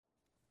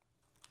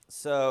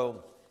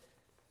So,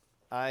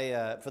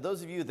 for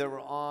those of you that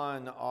were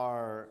on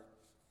our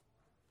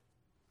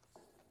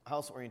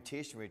house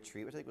orientation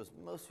retreat, which I think was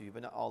most of you,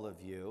 but not all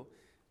of you,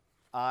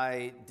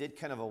 I did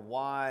kind of a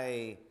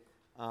why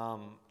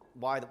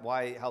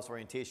house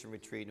orientation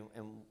retreat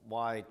and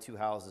why two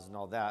houses and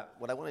all that.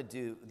 What I want to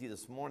do with you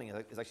this morning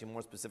is actually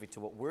more specific to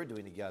what we're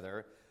doing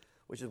together,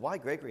 which is why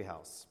Gregory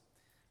House,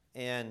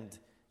 and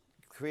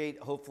create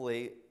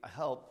hopefully a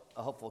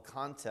helpful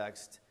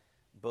context,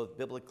 both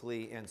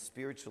biblically and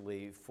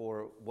spiritually,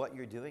 for what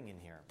you're doing in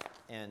here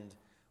and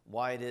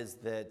why it is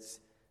that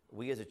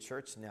we as a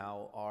church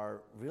now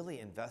are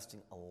really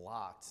investing a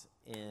lot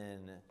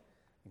in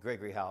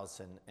Gregory House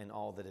and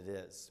all that it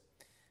is.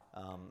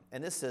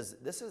 And this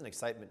is an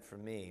excitement for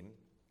me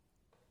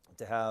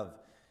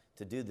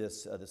to do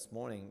this this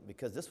morning,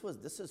 because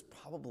this is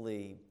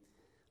probably,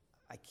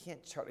 I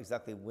can't chart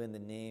exactly when the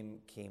name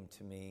came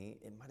to me.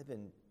 It might have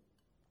been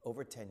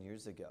over 10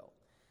 years ago.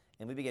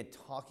 And we began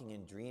talking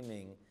and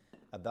dreaming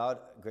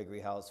about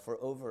Gregory House for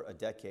over a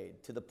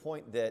decade, to the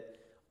point that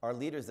our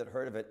leaders that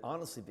heard of it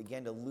honestly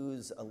began to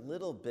lose a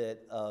little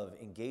bit of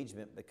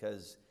engagement,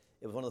 because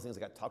it was one of those things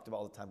that got talked about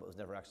all the time but was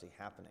never actually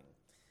happening.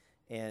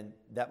 And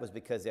that was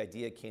because the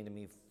idea came to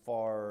me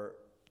far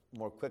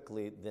more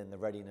quickly than the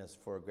readiness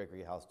for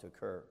Gregory House to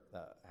occur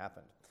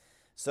happened.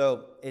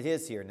 So it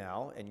is here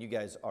now, and you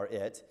guys are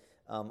it,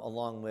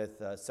 along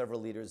with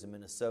several leaders in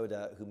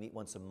Minnesota who meet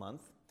once a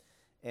month.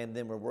 And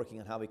then we're working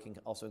on how we can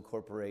also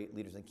incorporate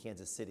leaders in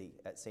Kansas City,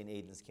 at St.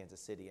 Aidan's,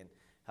 Kansas City, and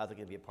how they're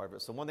going to be a part of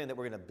it. So one thing that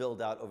we're going to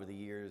build out over the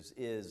years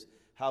is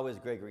how is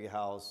Gregory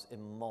House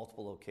in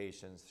multiple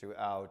locations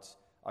throughout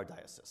our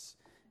diocese?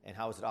 And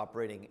how is it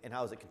operating? And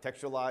how is it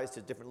contextualized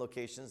to different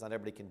locations? Not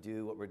everybody can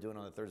do what we're doing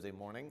on a Thursday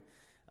morning.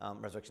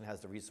 Resurrection has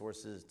the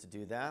resources to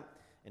do that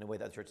in a way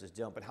that churches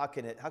don't. But how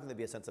can there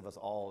be a sense of us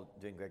all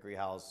doing Gregory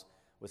House,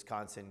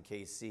 Wisconsin,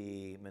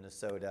 KC,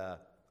 Minnesota,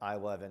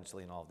 Iowa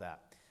eventually, and all of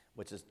that,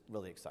 which is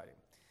really exciting.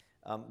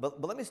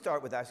 But let me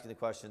start with asking the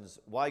questions,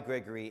 why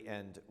Gregory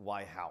and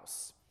why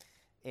House?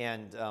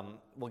 And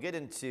we'll get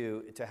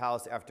into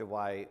House after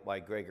why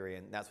Gregory,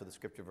 and that's where the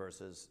scripture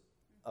verses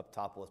up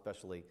top will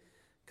especially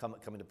come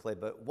into play.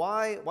 But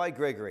why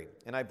Gregory?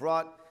 And I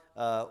brought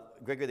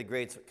Gregory the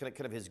Great's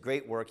kind of his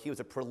great work. He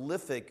was a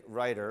prolific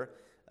writer.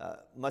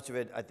 Much of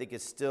it, I think,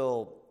 is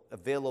still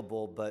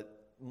available,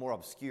 but more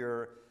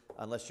obscure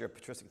unless you're a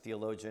patristic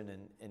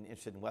theologian and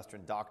interested in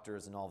Western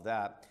doctors and all of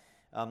that.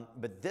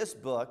 But this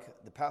book,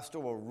 The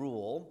Pastoral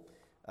Rule,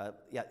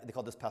 they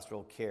call this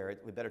Pastoral Care.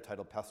 We better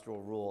title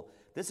Pastoral Rule.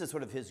 This is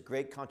sort of his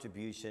great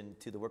contribution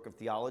to the work of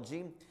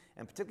theology,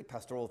 and particularly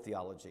pastoral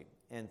theology.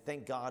 And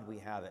thank God we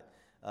have it.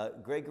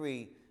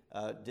 Gregory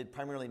did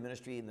primarily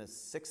ministry in the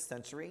 6th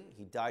century.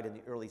 He died in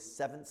the early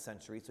 7th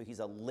century, so he's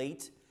a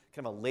late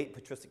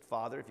patristic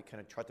father. If you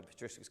kind of chart the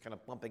patristics kind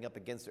of bumping up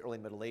against the early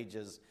Middle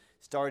Ages,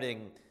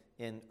 starting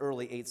in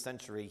early 8th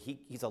century,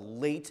 he's a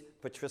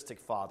late patristic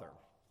father.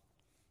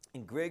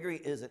 And Gregory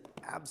is an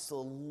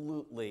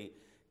absolutely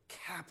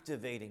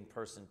captivating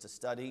person to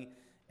study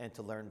and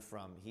to learn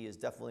from. He is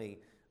definitely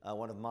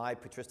one of my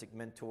patristic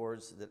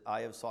mentors that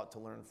I have sought to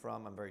learn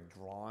from. I'm very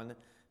drawn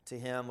to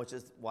him, which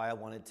is why I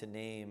wanted to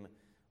name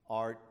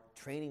our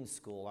training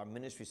school, our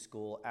ministry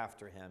school,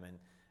 after him, and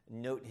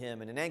note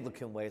him in an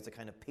Anglican way as a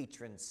kind of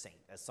patron saint,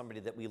 as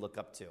somebody that we look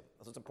up to.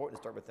 So it's important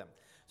to start with him.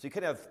 So you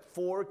could have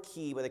 4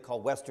 key, what they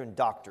call Western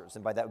doctors,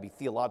 and by that would be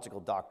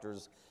theological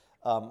doctors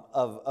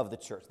of the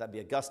church. That'd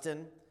be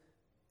Augustine,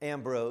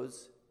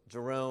 Ambrose,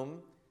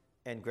 Jerome,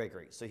 and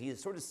Gregory. So he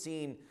is sort of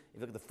seen, if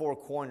you look at the 4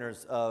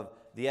 corners of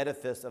the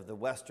edifice of the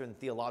Western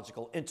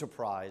theological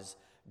enterprise,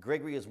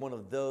 Gregory is one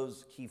of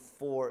those key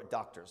 4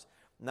 doctors.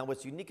 Now,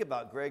 what's unique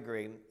about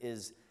Gregory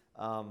is,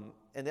 and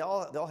they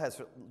all had,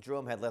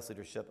 Jerome had less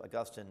leadership,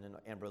 Augustine and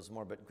Ambrose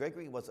more, but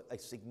Gregory was a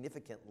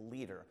significant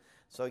leader.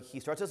 So he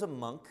starts as a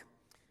monk.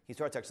 He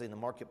starts actually in the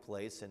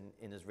marketplace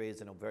and is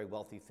raised in a very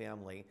wealthy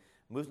family,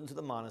 moves into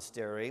the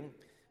monastery,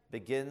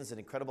 begins an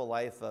incredible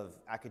life of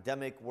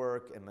academic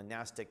work and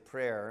monastic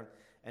prayer,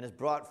 and is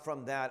brought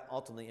from that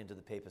ultimately into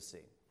the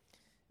papacy.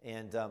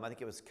 And I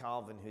think it was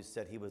Calvin who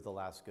said he was the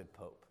last good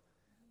pope.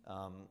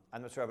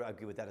 I'm not sure I would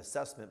agree with that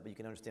assessment, but you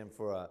can understand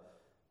for a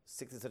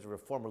 16th century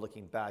reformer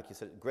looking back, he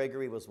said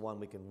Gregory was one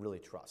we can really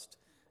trust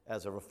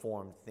as a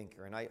reformed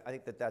thinker. And I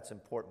think that that's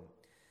important.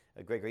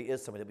 Gregory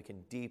is somebody that we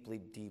can deeply,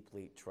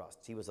 deeply trust.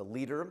 He was a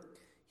leader.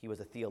 He was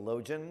a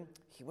theologian.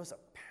 He was a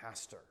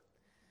pastor.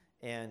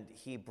 And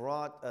he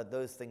brought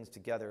those things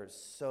together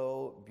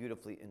so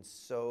beautifully and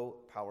so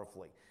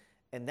powerfully.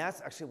 And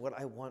that's actually what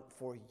I want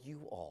for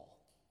you all.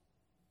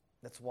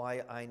 That's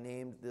why I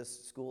named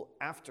this school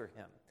after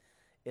him,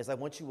 is I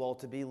want you all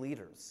to be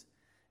leaders.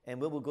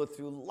 And we will go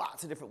through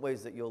lots of different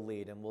ways that you'll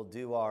lead. And we'll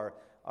do our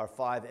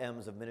 5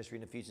 M's of ministry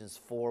in Ephesians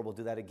 4. We'll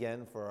do that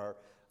again for our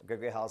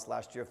Gregory House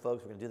last year,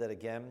 folks. We're going to do that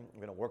again.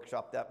 We're going to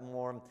workship that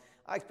more.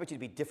 I expect you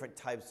to be different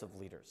types of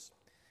leaders.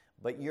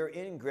 But you're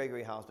in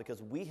Gregory House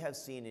because we have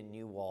seen in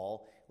you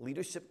all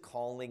leadership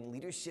calling,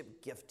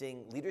 leadership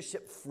gifting,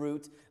 leadership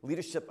fruit,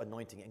 leadership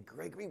anointing. And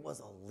Gregory was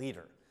a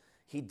leader.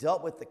 He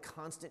dealt with the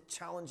constant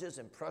challenges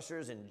and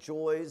pressures and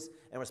joys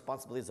and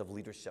responsibilities of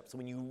leadership. So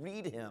when you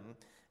read him,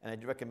 and I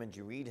do recommend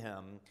you read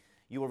him,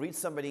 you will read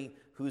somebody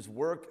whose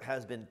work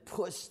has been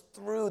pushed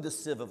through the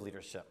sieve of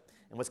leadership.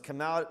 And what's come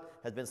out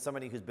has been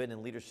somebody who's been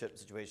in leadership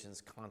situations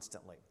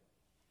constantly.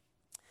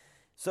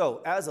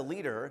 So as a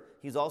leader,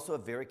 he's also a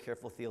very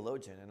careful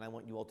theologian, and I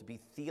want you all to be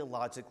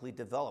theologically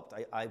developed.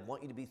 I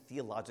want you to be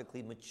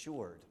theologically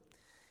matured.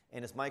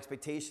 And it's my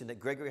expectation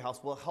that Gregory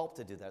House will help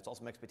to do that. It's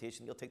also my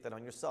expectation you'll take that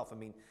on yourself. I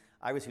mean,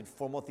 I received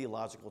formal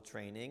theological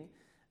training,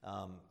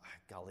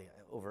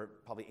 over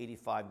probably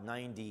 85,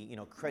 90,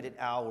 credit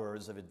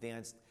hours of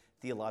advanced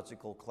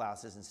theological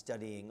classes and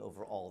studying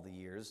over all the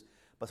years.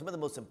 But some of the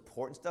most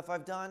important stuff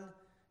I've done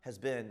has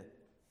been,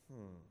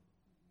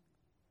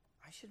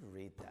 I should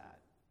read that.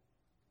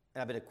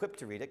 And I've been equipped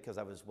to read it because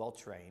I was well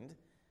trained.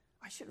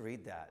 I should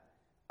read that.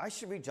 I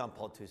should read John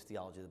Paul II's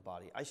Theology of the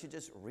Body. I should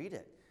just read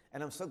it.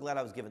 And I'm so glad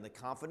I was given the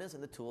confidence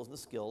and the tools and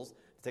the skills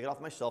to take it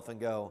off my shelf and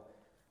go,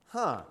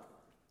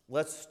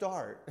 let's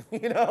start.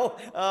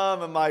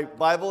 And my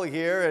Bible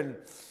here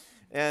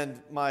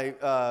and my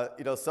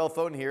cell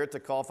phone here to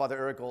call Father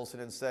Eric Olson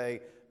and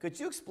say, could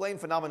you explain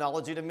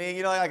phenomenology to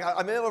me?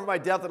 I'm in over my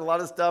depth in a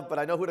lot of stuff, but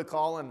I know who to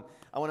call and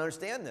I want to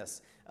understand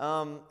this.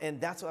 And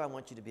that's what I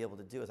want you to be able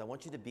to do, is I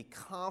want you to be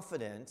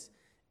confident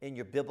in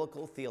your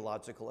biblical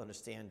theological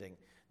understanding.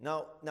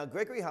 Now,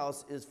 Gregory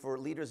House is for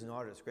leaders and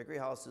artists. Gregory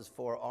House is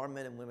for our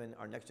men and women,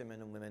 our next-gen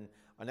men and women,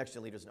 our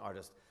next-gen leaders and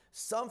artists.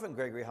 Some from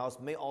Gregory House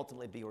may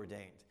ultimately be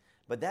ordained,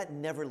 but that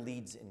never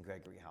leads in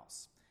Gregory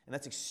House. And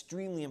that's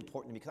extremely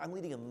important because I'm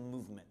leading a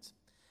movement.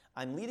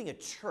 I'm leading a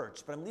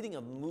church, but I'm leading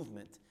a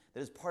movement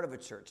that is part of a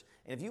church.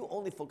 And if you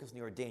only focus on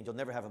the ordained, you'll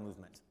never have a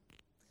movement.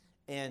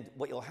 And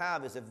what you'll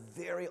have is a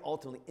very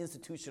ultimately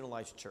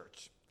institutionalized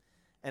church.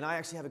 And I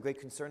actually have a great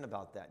concern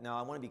about that. Now,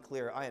 I want to be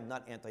clear, I am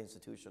not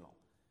anti-institutional.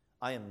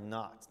 I am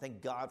not.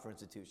 Thank God for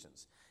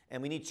institutions.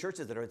 And we need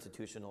churches that are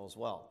institutional as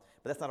well.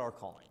 But that's not our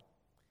calling.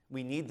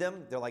 We need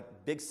them. They're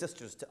like big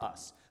sisters to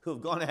us who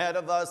have gone ahead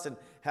of us and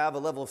have a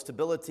level of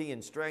stability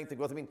and strength and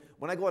growth. I mean,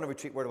 when I go on a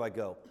retreat, where do I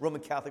go?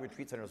 Roman Catholic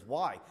retreat centers.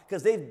 Why?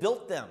 Because they've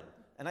built them.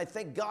 And I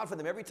thank God for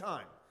them every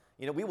time.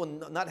 We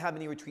will not have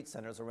any retreat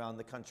centers around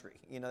the country.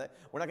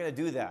 We're not going to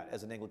do that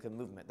as an Anglican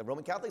movement. The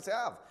Roman Catholics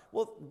have.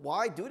 Well,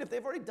 why do it if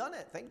they've already done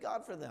it? Thank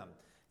God for them.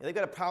 They've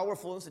got a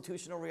powerful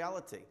institutional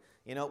reality.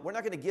 We're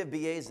not going to give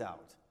BAs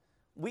out.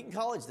 Wheaton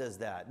College does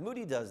that.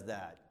 Moody does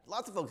that.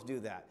 Lots of folks do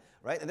that,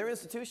 right? And they're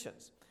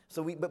institutions.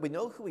 But we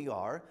know who we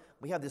are.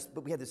 We have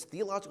this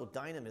theological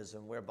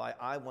dynamism whereby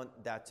I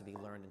want that to be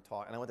learned and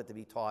taught, and I want that to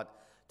be taught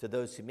to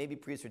those who may be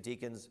priests or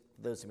deacons,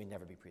 those who may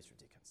never be priests or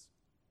deacons.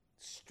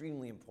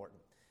 Extremely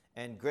important.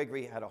 And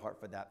Gregory had a heart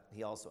for that.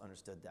 He also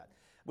understood that.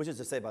 Which is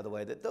to say, by the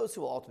way, that those who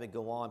will ultimately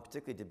go on,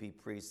 particularly to be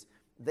priests,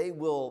 they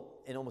will,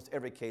 in almost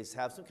every case,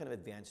 have some kind of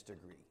advanced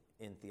degree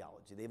in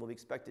theology. They will be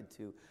expected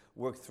to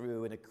work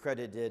through an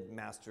accredited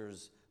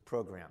master's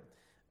program.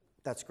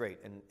 That's great,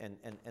 and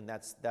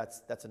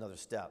that's another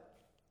step.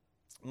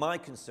 My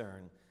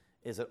concern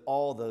is that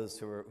all those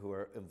who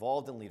are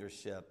involved in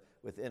leadership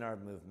within our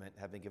movement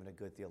have been given a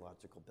good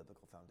theological,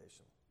 biblical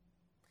foundation.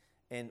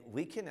 And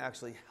we can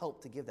actually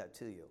help to give that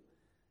to you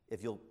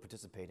if you'll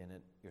participate in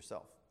it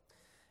yourself.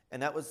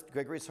 And that was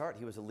Gregory's heart.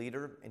 He was a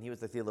leader, and he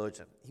was a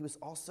theologian. He was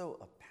also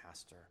a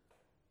pastor.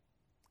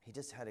 He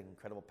just had an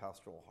incredible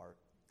pastoral heart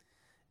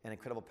and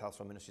incredible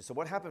pastoral ministry. So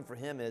what happened for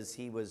him is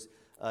he was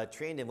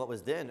trained in what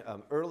was then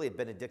early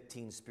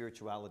Benedictine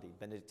spirituality.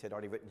 Benedict had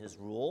already written his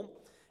rule,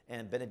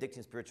 and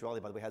Benedictine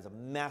spirituality, by the way, has a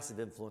massive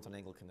influence on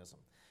Anglicanism.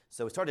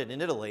 So it started in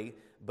Italy,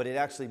 but it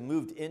actually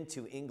moved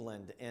into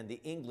England, and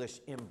the English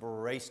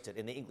embraced it,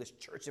 and the English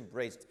church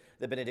embraced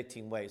the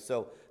Benedictine way.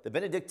 So the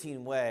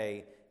Benedictine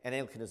way and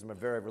Anglicanism are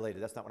very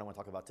related. That's not what I want to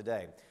talk about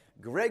today.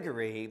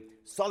 Gregory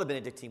saw the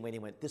Benedictine way, and he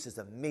went, this is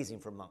amazing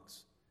for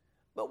monks.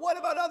 But what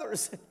about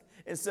others?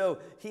 And so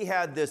he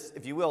had this,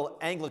 if you will,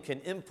 Anglican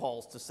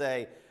impulse to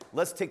say,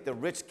 let's take the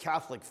rich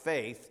Catholic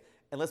faith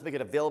and let's make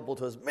it available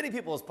to as many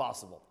people as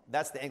possible.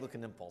 That's the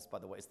Anglican impulse, by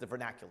the way. It's the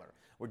vernacular.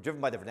 We're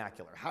driven by the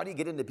vernacular. How do you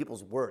get into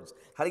people's words?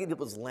 How do you get into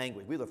people's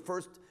language? We were the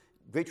first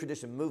great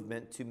tradition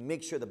movement to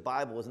make sure the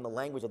Bible was in the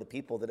language of the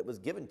people that it was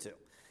given to.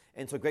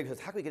 And so Greg says,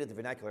 how can we get into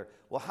the vernacular?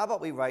 Well, how about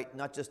we write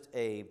not just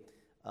a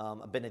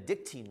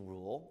Benedictine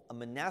rule, a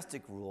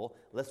monastic rule,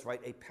 let's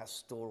write a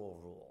pastoral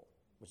rule,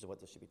 which is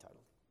what this should be titled.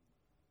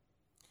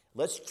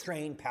 Let's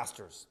train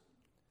pastors.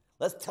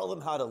 Let's tell them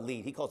how to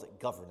lead. He calls it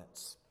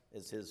governance,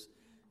 is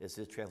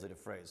his translated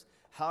phrase.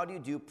 How do you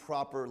do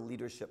proper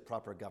leadership,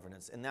 proper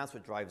governance? And that's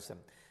what drives him.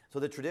 So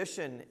the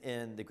tradition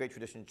in the Great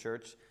Tradition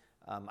Church,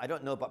 I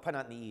don't know, but probably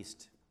not in the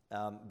East,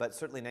 but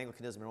certainly in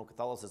Anglicanism and Roman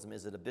Catholicism,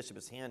 is that a bishop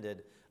is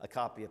handed a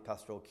copy of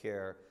pastoral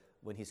care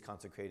when he's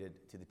consecrated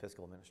to the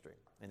Episcopal ministry.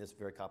 And this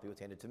very copy was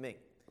handed to me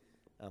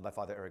by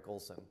Father Eric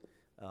Olson,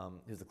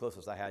 who's the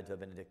closest I had to a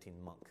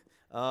Benedictine monk.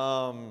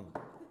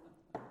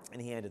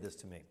 And he handed this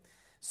to me.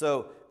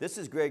 So this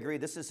is Gregory.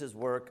 This is his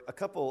work. A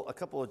couple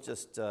of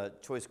just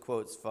choice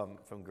quotes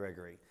from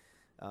Gregory.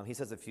 He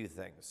says a few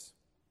things.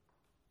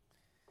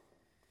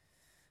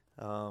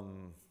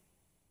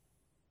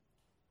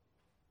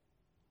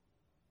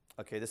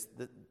 Okay, this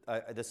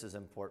is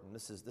important.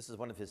 This is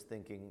one of his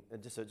thinking.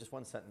 Just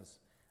one sentence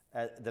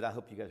that I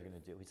hope you guys are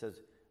going to do. He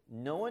says,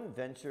 "No one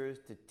ventures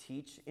to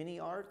teach any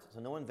art, so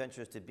no one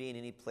ventures to be in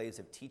any place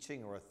of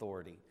teaching or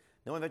authority.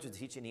 No one ventures to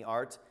teach any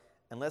art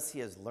unless he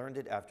has learned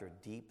it after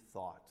deep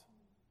thought."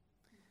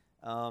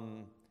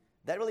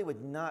 That really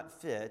would not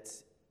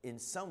fit in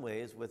some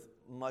ways with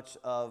much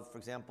of, for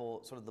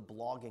example, sort of the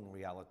blogging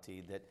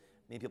reality that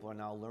many people are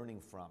now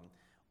learning from.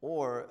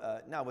 Or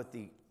now with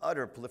the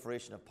utter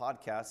proliferation of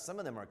podcasts, some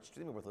of them are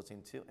extremely worth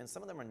listening to, and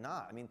some of them are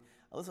not. I mean,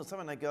 I listen to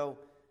someone and I go,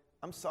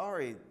 I'm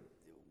sorry,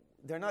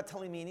 they're not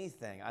telling me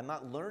anything. I'm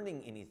not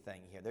learning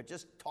anything here. They're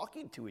just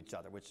talking to each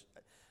other, which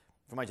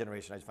for my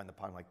generation, I just find the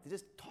problem like, they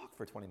just talk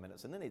for 20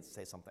 minutes and then they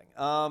say something.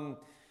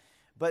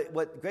 But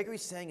what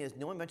Gregory's saying is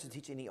no one ventures to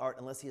teach any art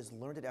unless he has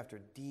learned it after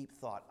deep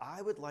thought.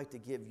 I would like to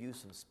give you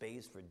some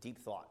space for deep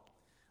thought.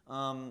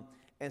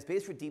 And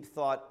space for deep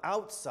thought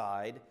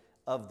outside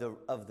of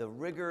the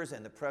rigors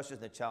and the pressures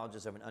and the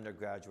challenges of an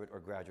undergraduate or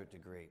graduate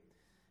degree.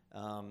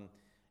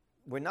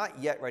 We're not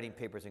yet writing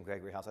papers in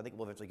Gregory House. I think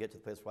we'll eventually get to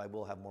the place where I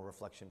will have more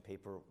reflection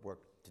paper work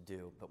to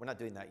do, but we're not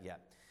doing that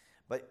yet.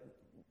 But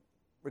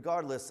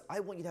regardless, I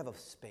want you to have a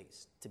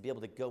space to be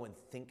able to go and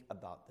think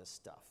about this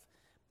stuff.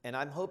 And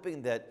I'm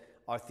hoping that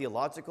our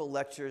theological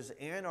lectures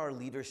and our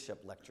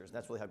leadership lectures, and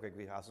that's really how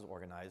Gregory House is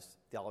organized,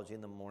 theology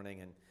in the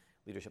morning and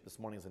leadership this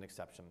morning is an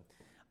exception.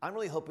 I'm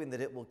really hoping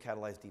that it will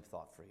catalyze deep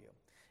thought for you.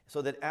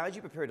 So that as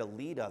you prepare to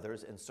lead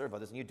others and serve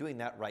others, and you're doing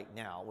that right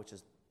now, which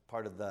is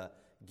part of the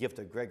gift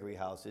of Gregory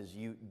House, is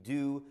you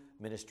do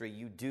ministry,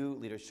 you do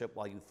leadership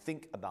while you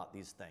think about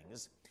these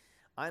things.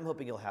 I'm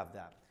hoping you'll have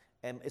that.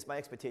 And it's my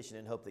expectation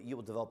and hope that you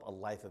will develop a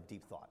life of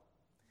deep thought.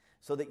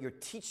 So that your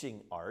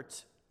teaching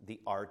art, the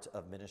art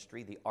of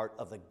ministry, the art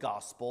of the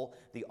gospel,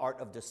 the art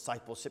of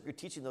discipleship, you're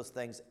teaching those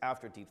things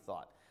after deep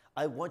thought.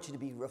 I want you to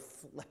be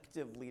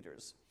reflective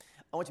leaders.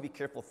 I want you to be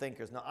careful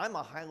thinkers. Now, I'm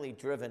a highly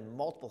driven,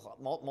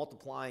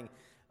 multiplying,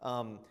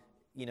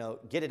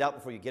 get it out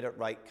before you get it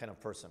right kind of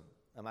person.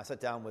 I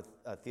sat down with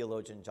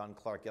theologian John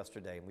Clark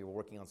yesterday, and we were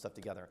working on stuff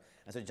together.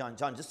 I said, John,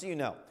 just so you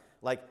know,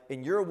 like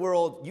in your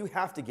world, you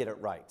have to get it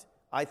right.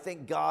 I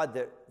thank God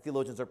that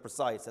theologians are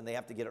precise, and they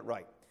have to get it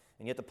right.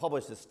 And you have to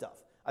publish this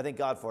stuff. I thank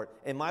God for it.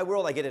 In my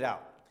world, I get it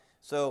out.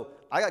 So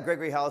I got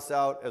Gregory House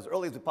out as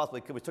early as we possibly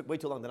could, which took way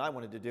too long than I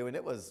wanted to do, and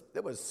it was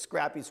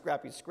scrappy.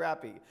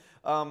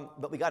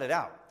 But we got it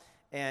out,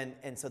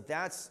 and so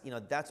that's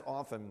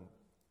often,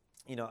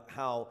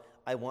 how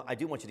I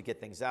do want you to get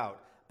things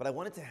out, but I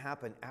want it to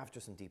happen after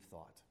some deep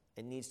thought.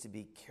 It needs to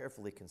be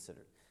carefully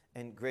considered,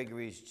 and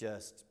Gregory's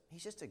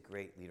he's just a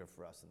great leader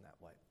for us in that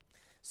way.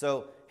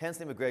 So hence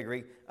the name of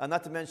Gregory.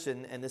 Not to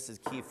mention, and this is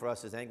key for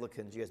us as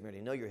Anglicans, you guys may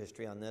already know your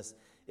history on this.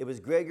 It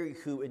was Gregory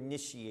who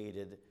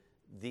initiated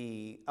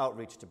the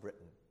outreach to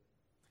Britain.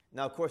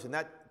 Now, of course, in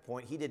that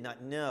point, he did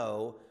not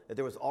know that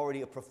there was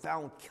already a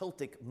profound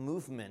Celtic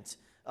movement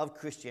of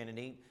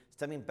Christianity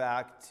stemming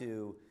back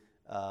to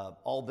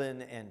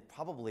Alban and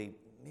probably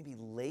maybe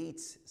late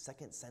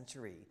 2nd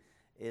century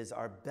is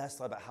our best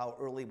thought about how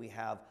early we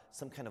have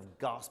some kind of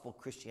gospel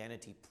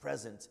Christianity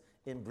present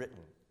in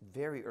Britain,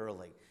 very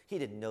early. He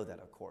didn't know that,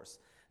 of course.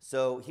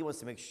 So he wants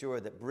to make sure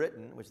that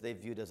Britain, which they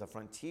viewed as a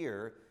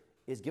frontier,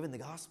 is given the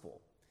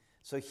gospel.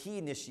 So he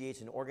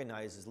initiates and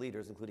organizes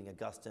leaders, including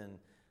Augustine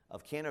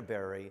of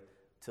Canterbury,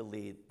 to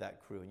lead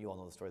that crew. And you all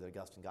know the story that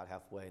Augustine got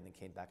halfway and then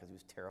came back because he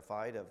was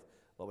terrified of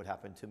what would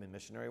happen to him in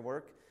missionary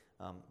work.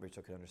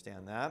 Rachel could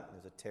understand that.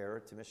 There's a terror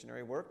to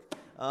missionary work.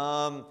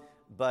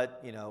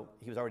 But,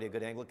 he was already a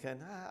good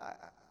Anglican.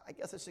 I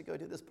guess I should go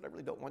do this, but I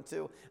really don't want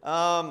to.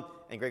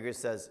 And Gregory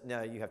says,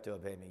 no, you have to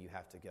obey me. You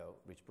have to go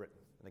reach Britain.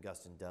 And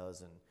Augustine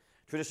does. And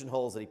tradition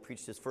holds that he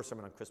preached his first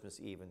sermon on Christmas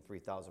Eve and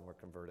 3,000 were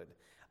converted.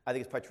 I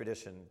think it's by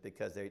tradition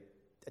because they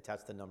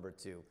attach the number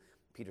to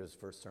Peter's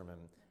first sermon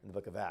in the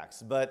book of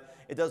Acts. But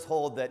it does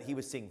hold that he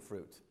was seeing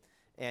fruit.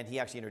 And he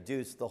actually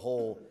introduced the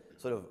whole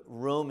sort of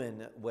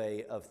Roman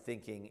way of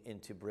thinking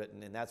into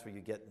Britain. And that's where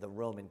you get the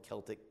Roman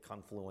Celtic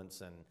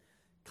confluence and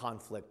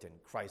conflict and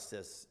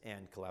crisis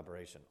and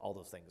collaboration, all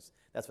those things.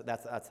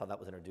 That's how that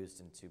was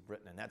introduced into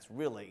Britain. And that's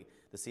really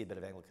the seedbed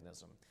of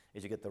Anglicanism,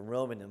 is you get the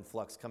Roman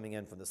influx coming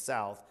in from the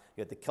south,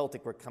 you get the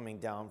Celtic work coming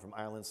down from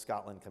Ireland,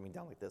 Scotland, coming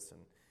down like this, and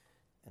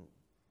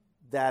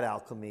that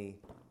alchemy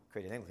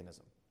created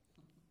Anglicanism.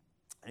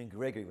 And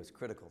Gregory was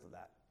critical to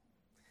that.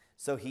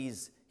 So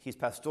he's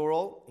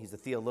pastoral, he's a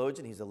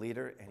theologian, he's a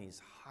leader, and he's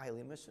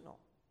highly missional.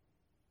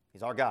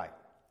 He's our guy.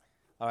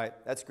 All right,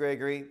 that's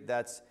Gregory.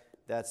 That's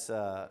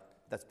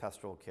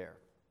pastoral care.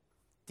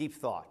 Deep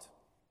thought.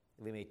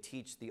 We may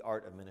teach the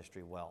art of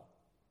ministry well.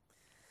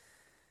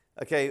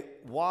 Okay,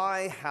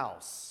 why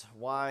house?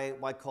 Why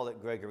call it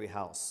Gregory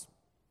House?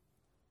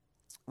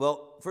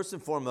 Well, first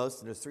and foremost,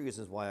 and there's 3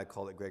 reasons why I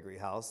call it Gregory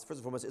House. First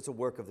and foremost, it's a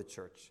work of the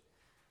church.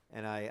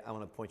 And I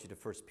want to point you to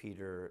 1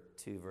 Peter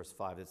 2, verse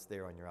 5. It's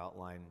there on your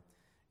outline.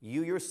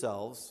 You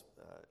yourselves,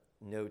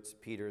 note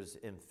Peter's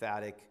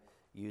emphatic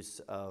use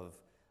of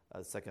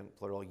the second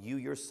plural, you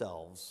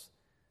yourselves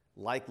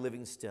like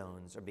living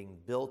stones, are being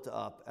built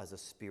up as a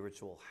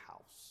spiritual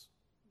house.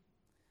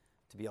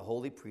 To be a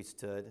holy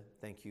priesthood.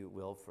 Thank you,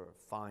 Will, for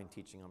fine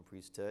teaching on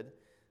priesthood.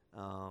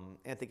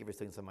 And thank you for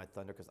stealing some of my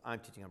thunder, because I'm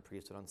teaching on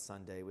priesthood on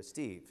Sunday with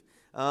Steve.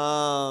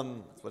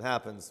 That's what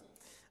happens.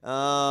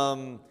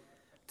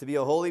 To be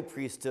a holy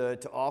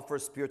priesthood, to offer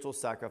spiritual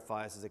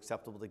sacrifices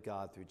acceptable to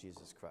God through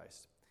Jesus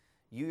Christ.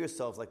 You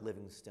yourselves like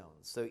living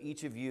stones. So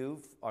each of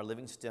you are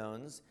living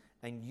stones,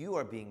 and you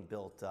are being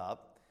built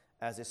up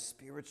as a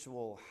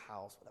spiritual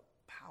house. What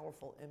a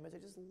powerful image. I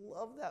just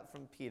love that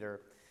from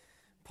Peter.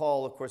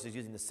 Paul, of course, is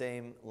using the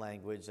same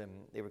language, and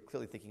they were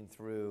clearly thinking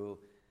through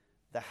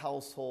the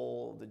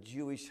household, the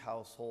Jewish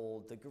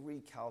household, the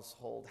Greek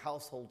household,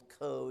 household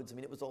codes. I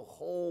mean, it was a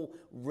whole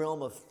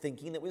realm of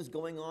thinking that was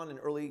going on in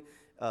early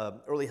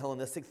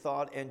Hellenistic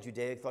thought and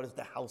Judaic thought. Is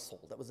the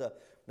household. That was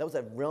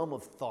a realm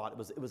of thought.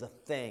 It was a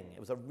thing. It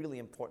was a really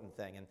important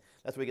thing, and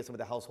that's where we get some of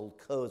the household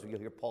codes. Where you'll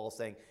hear Paul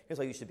saying, "Here's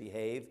how you should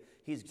behave."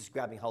 He's just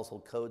grabbing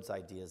household codes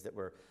ideas that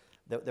were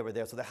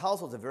there. So the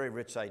household is a very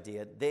rich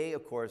idea. They,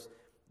 of course,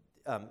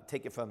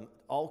 take it from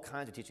all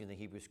kinds of teaching in the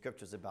Hebrew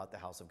Scriptures about the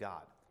house of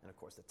God. And of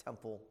course, the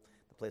temple,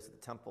 the place of the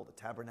temple, the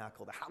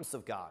tabernacle, the house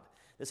of God.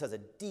 This has a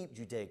deep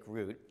Judaic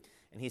root.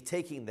 And he's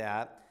taking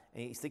that,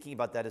 and he's thinking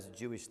about that as a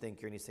Jewish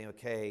thinker, and he's saying,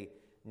 okay,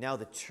 now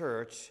the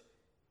church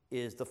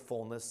is the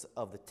fullness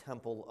of the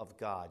temple of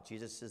God.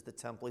 Jesus is the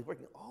temple. He's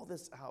working all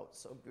this out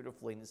so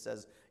beautifully, and he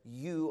says,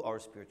 you are a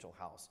spiritual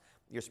house.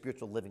 You're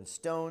spiritual living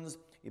stones.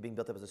 You're being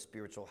built up as a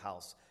spiritual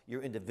house.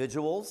 You're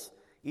individuals.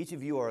 Each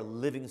of you are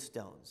living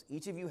stones.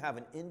 Each of you have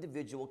an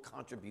individual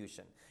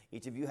contribution.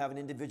 Each of you have an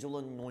individual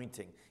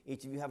anointing.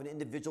 Each of you have an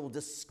individual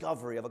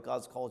discovery of what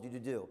God's called you to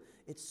do.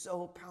 It's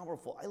so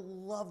powerful. I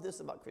love this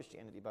about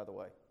Christianity, by the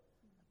way.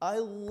 I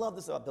love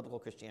this about biblical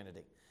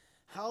Christianity.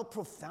 How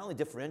profoundly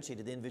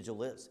differentiated the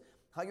individual is.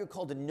 How you're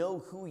called to know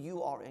who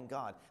you are in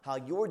God. How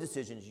your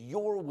decisions,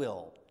 your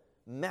will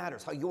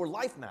matters. How your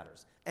life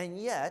matters. And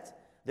yet,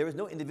 there is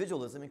no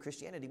individualism in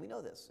Christianity. We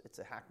know this. It's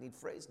a hackneyed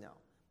phrase now.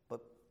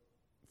 But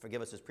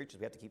forgive us as preachers,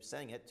 we have to keep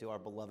saying it to our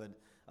beloved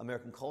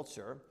American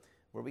culture,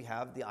 where we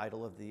have the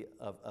idol of the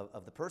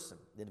person,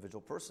 the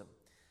individual person.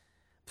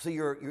 So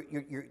you're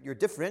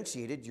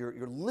differentiated,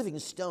 you're living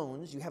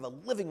stones, you have a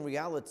living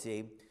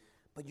reality,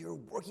 but you're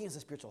working as a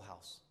spiritual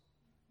house.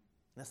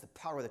 And that's the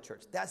power of the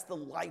church. That's the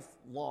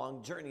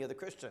lifelong journey of the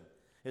Christian.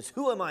 It's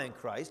who am I in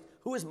Christ?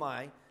 Who have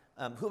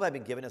I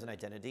been given as an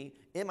identity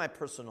in my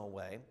personal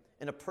way,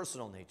 in a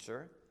personal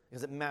nature,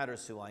 because it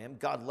matters who I am.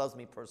 God loves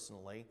me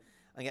personally.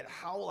 And yet,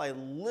 how will I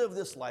live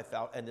this life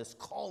out and this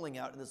calling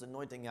out and this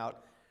anointing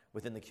out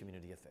within the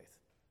community of faith,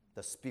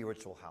 the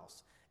spiritual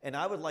house? And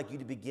I would like you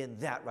to begin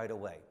that right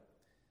away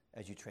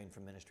as you train for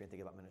ministry and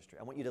think about ministry.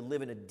 I want you to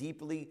live in a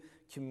deeply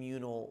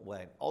communal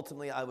way.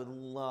 Ultimately, I would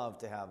love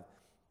to have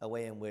a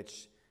way in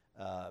which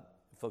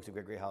folks at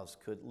Gregory House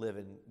could live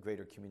in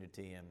greater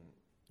community and,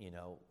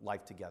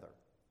 life together.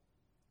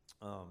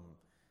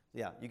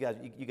 You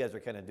guys are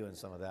kind of doing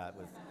some of that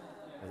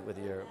with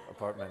your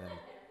apartment, and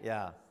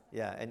yeah,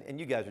 and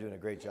you guys are doing a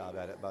great job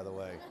at it, by the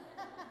way.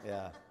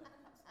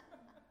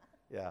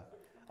 Yeah.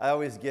 I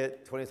always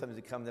get 20-somethings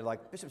to come, they're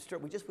like, Bishop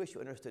Stewart, we just wish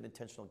you understood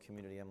intentional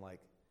community. I'm like,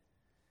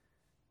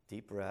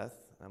 deep breath.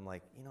 I'm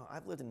like,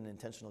 I've lived in an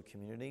intentional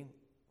community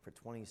for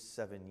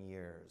 27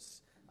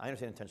 years. I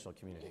understand intentional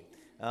community.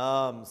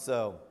 It's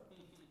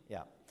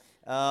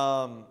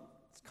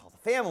called a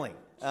family.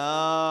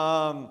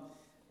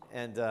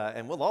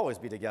 And we'll always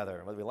be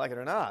together, whether we like it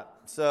or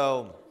not.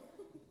 So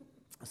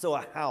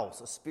a house,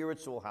 a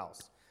spiritual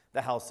house,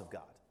 the house of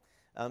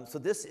God. So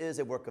this is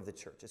a work of the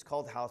church. It's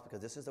called house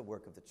because this is a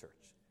work of the church.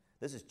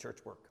 This is church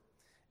work.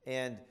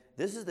 And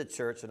this is the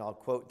church, and I'll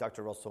quote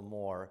Dr. Russell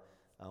Moore.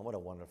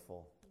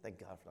 Thank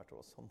God for Dr.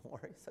 Russell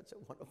Moore. He's such a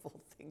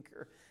wonderful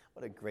thinker.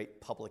 What a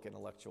great public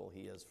intellectual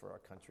he is for our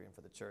country and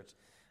for the church.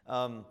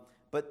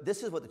 But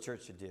this is what the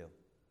church should do.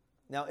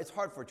 Now, it's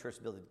hard for a church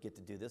to be able to get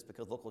to do this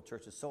because local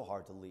church is so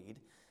hard to lead.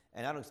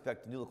 And I don't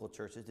expect new local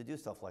churches to do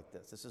stuff like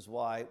this. This is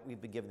why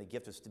we've been given the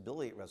gift of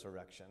stability at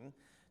Resurrection,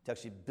 to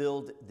actually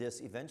build this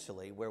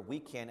eventually, where we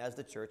can, as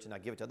the church, and I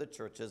give it to other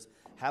churches,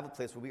 have a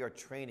place where we are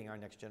training our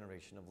next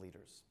generation of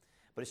leaders.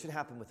 But it should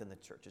happen within the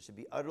church. It should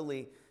be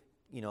utterly,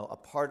 a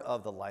part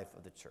of the life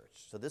of the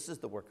church. So this is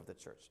the work of the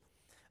church.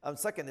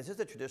 Second, this is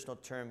a traditional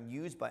term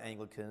used by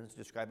Anglicans to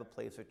describe a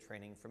place of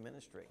training for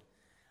ministry.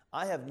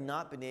 I have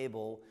not been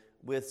able,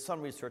 with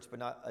some research, but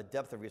not a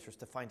depth of research,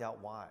 to find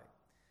out why.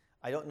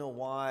 I don't know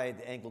why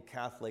the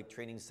Anglo-Catholic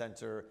Training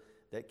Center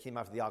that came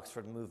after the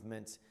Oxford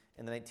movement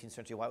in the 19th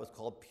century, why it was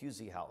called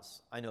Pusey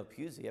House. I know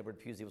Pusey, Edward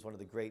Pusey, was one of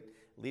the great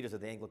leaders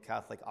of the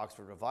Anglo-Catholic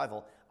Oxford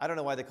revival. I don't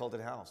know why they called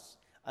it house.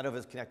 I don't know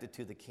if it's connected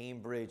to the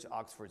Cambridge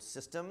Oxford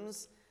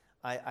systems.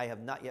 I have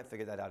not yet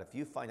figured that out. If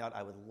you find out,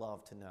 I would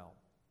love to know.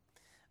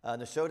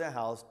 Nashoda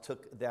House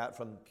took that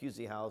from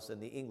Pusey House in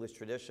the English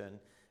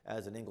tradition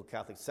as an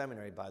Anglo-Catholic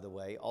seminary, by the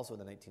way, also in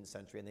the 19th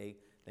century, and they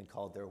then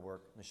called their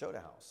work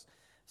Nashoda House.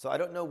 So I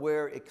don't know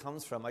where it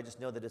comes from. I just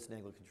know that it's an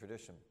Anglican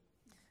tradition.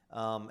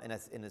 And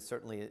it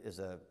certainly is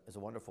a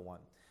wonderful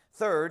one.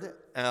 Third,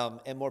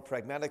 and more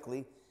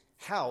pragmatically,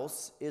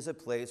 house is a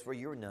place where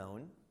you're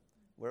known,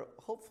 where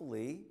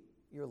hopefully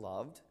you're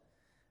loved,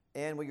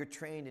 and where you're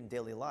trained in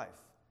daily life.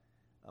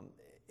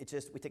 We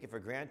take it for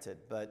granted,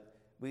 but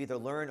we either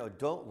learn or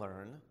don't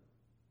learn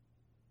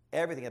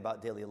everything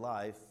about daily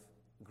life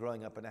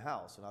growing up in a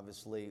house. And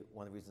obviously,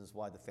 one of the reasons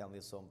why the family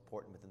is so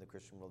important within the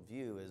Christian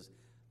worldview is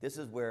this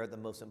is where the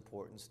most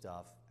important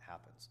stuff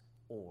happens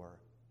or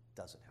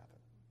doesn't happen,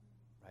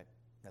 right?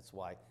 That's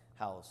why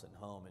house and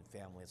home and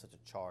family is such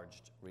a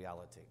charged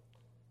reality.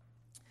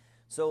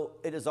 So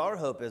it is our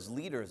hope as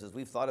leaders, as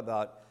we've thought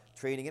about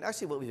training, and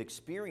actually what we've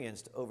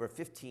experienced over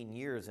 15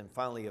 years and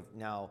finally have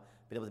now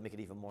been able to make it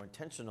even more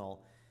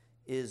intentional,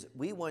 is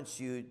we want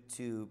you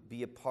to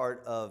be a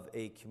part of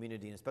a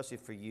community, and especially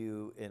for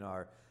you in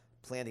our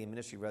planting and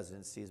ministry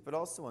residencies, but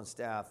also on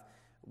staff,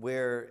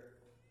 where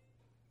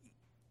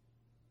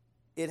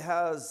it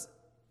has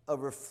a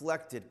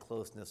reflected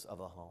closeness of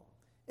a home.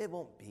 It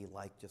won't be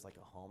just like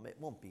a home. It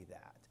won't be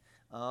that.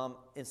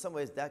 In some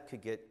ways, that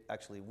could get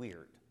actually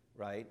weird,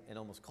 right, and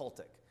almost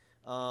cultic.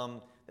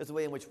 There's a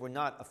way in which we're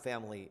not a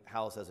family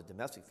house as a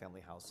domestic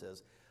family house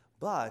is,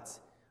 but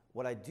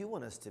what I do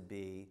want us to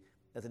be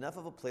is enough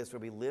of a place where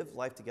we live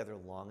life together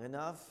long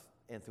enough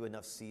and through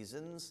enough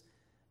seasons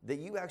that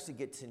you actually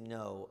get to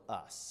know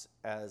us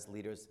as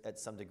leaders at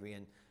some degree.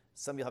 And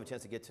some of you have a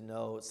chance to get to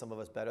know some of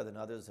us better than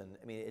others. And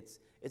I mean,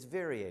 it's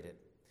variated.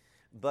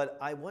 But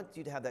I want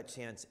you to have that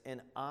chance,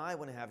 and I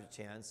want to have a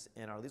chance,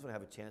 and our leaders want to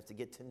have a chance to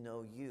get to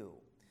know you.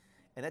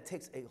 And that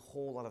takes a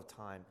whole lot of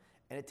time.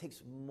 And it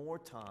takes more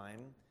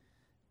time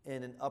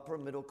in an upper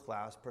middle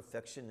class,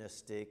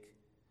 perfectionistic,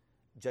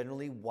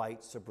 generally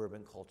white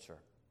suburban culture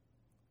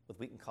with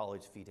Wheaton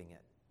College feeding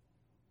it.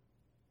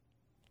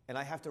 And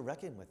I have to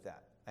reckon with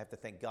that. I have to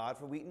thank God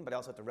for Wheaton, but I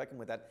also have to reckon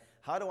with that.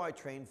 How do I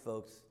train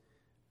folks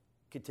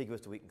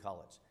contiguous to Wheaton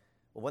College?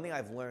 Well, one thing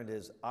I've learned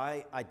is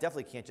I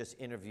definitely can't just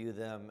interview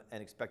them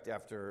and expect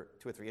after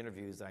 2 or 3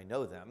 interviews that I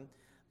know them,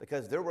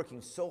 because they're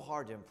working so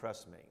hard to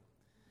impress me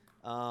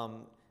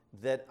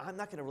that I'm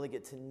not going to really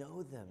get to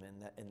know them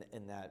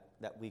in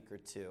that week or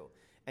two.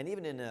 And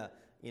even in a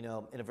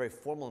very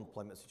formal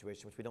employment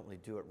situation, which we don't really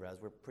do at Res,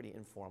 we're pretty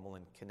informal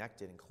and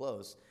connected and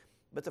close.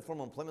 But it's a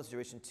formal employment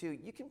situation too.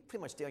 You can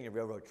pretty much stay on your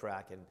railroad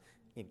track and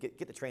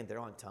get the train there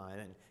on time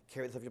and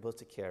carry the stuff you're supposed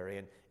to carry,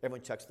 and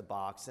everyone checks the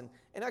box. And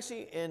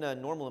actually, in a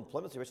normal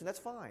employment situation, that's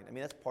fine. I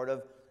mean, that's part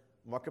of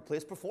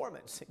marketplace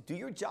performance. Do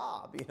your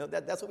job.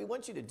 That's what we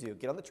want you to do.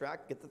 Get on the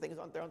track, get the things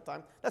on there on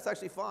time. That's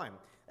actually fine.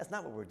 That's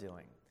not what we're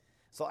doing.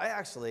 So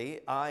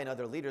I and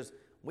other leaders,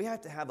 we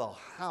have to have a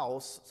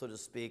house, so to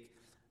speak,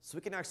 so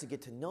we can actually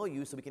get to know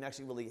you, so we can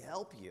actually really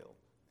help you.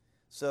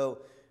 So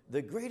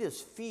the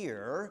greatest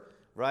fear,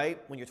 right,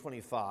 when you're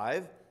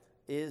 25,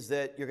 is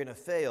that you're going to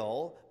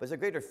fail, but there's a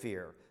greater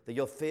fear that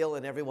you'll fail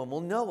and everyone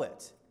will know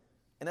it.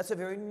 And that's a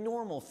very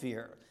normal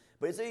fear,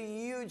 but it's a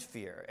huge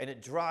fear, and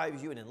it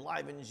drives you and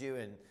enlivens you,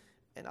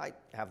 and I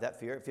have that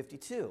fear at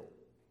 52.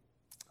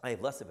 I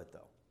have less of it,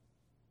 though.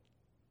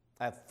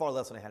 I have far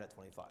less than I had at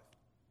 25,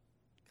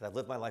 because I've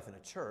lived my life in a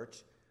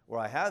church where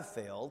I have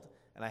failed,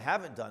 and I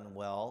haven't done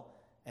well,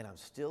 and I'm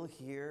still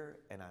here,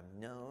 and I'm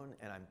known,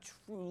 and I'm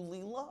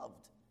truly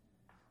loved.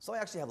 So I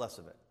actually have less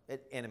of it.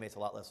 It animates a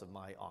lot less of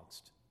my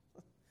angst.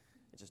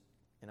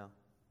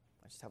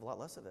 I just have a lot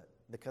less of it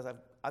because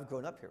I've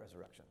grown up here at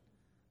Resurrection.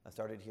 I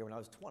started here when I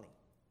was 20,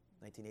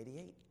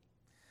 1988.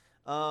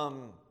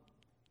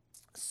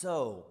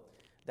 So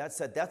that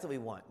said, that's what we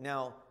want.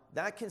 Now,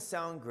 that can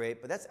sound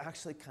great, but that's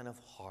actually kind of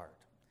hard.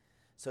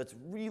 So it's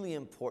really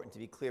important to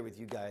be clear with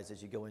you guys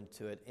as you go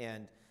into it.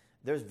 And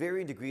there's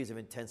varying degrees of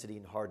intensity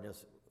and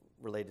hardness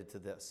related to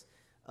this.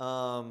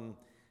 One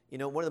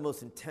of the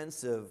most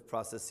intensive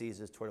processes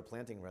is toward a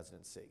planting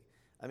residency.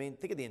 I mean,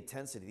 think of the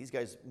intensity. These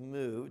guys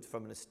moved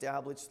from an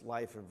established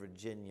life in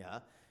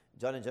Virginia.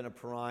 John and Jenna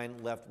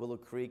Perrine left Willow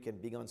Creek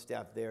and being on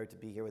staff there to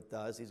be here with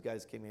us. These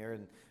guys came here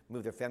and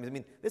moved their families. I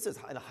mean, this is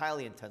a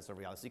highly intensive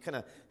reality. So you kind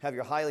of have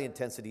your highly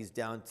intensities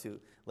down to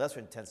lesser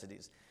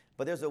intensities.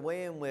 But there's a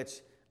way in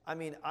which,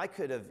 I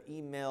could have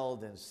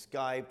emailed and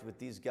Skyped with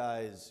these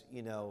guys,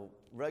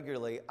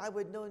 regularly. I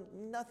would know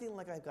nothing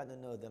like I've gotten to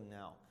know them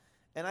now.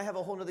 And I have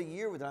a whole other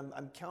year with them.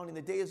 I'm counting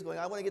the days going,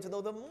 I want to get to know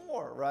them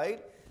more,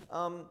 right?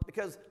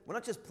 Because we're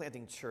not just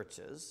planting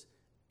churches,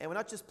 and we're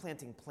not just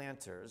planting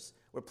planters,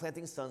 we're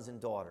planting sons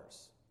and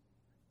daughters.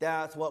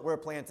 That's what we're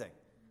planting.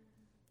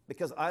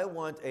 Because I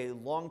want a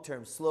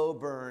long-term, slow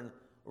burn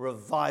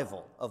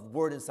revival of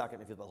word and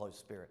sacrament filled by the Holy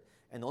Spirit.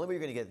 And the only way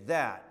you're going to get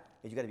that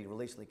is you've got to be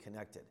relationally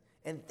connected.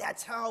 And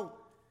that's how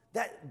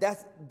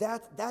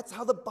that's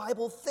how the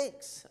Bible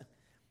thinks,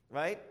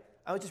 right?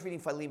 I was just reading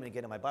Philemon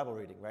again in my Bible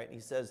reading, right? And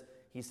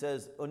he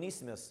says,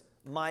 Onesimus,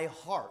 my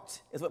heart,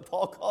 is what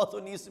Paul calls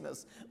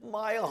Onesimus.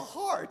 My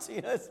heart.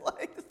 It's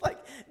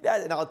like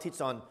that. And I'll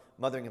teach on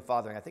mothering and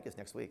fathering, I think it's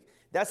next week.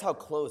 That's how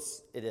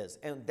close it is.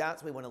 And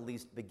that's what we want to at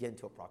least begin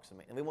to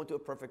approximate. And we won't do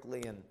it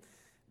perfectly, and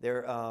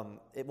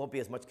it won't be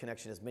as much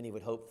connection as many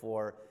would hope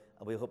for.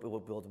 And we hope it will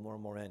build more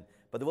and more in.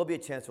 But there will be a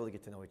chance to really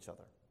get to know each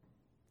other.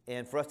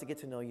 And for us to get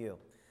to know you.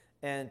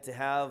 and to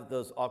have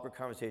those awkward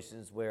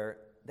conversations where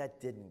that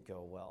didn't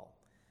go well.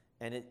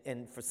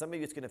 And for some of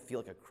you, it's going to feel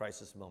like a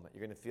crisis moment.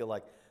 You're going to feel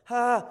like,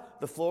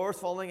 the floor is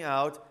falling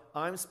out,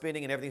 I'm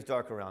spinning, and everything's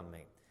dark around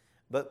me.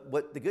 But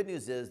what the good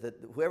news is that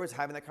whoever's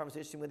having that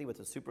conversation with you, with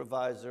a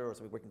supervisor or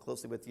somebody working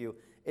closely with you,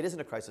 it isn't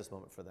a crisis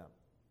moment for them.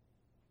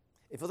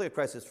 It feels like a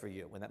crisis for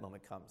you when that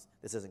moment comes.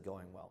 This isn't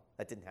going well.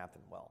 That didn't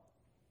happen well.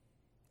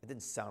 It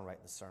didn't sound right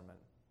in the sermon.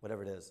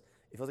 Whatever it is.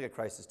 It feels like a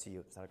crisis to you.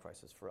 It's not a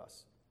crisis for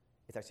us.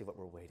 It's actually what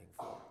we're waiting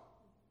for.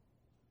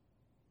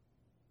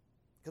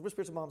 Because we're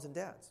spiritual moms and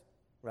dads,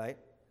 right?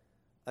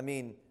 I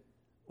mean,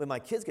 when my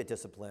kids get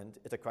disciplined,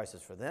 it's a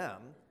crisis for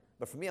them.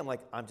 But for me, I'm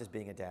like, I'm just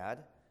being a dad.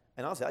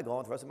 And honestly, I go on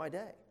with the rest of my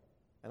day.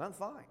 And I'm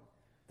fine.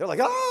 They're like,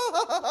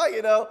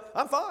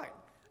 I'm fine.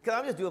 Because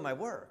I'm just doing my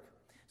work.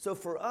 So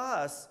for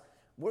us,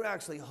 we're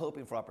actually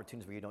hoping for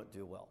opportunities where you don't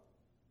do well.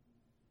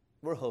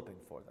 We're hoping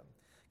for them.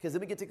 Because then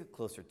we get to get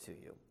closer to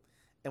you.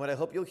 And what I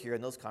hope you'll hear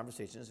in those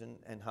conversations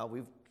and how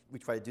we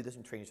try to do this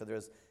and train each other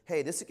is,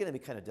 hey, this is going to be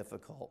kind of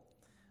difficult.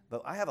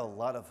 But I have a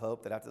lot of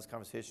hope that after this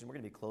conversation, we're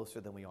going to be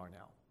closer than we are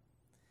now.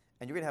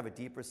 And you're going to have a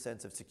deeper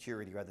sense of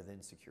security rather than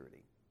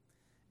insecurity.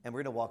 And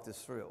we're going to walk this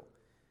through.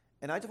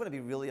 And I just want to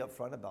be really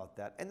upfront about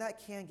that. And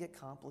that can get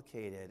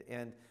complicated.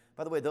 And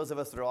by the way, those of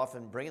us that are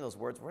often bringing those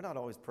words, we're not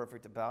always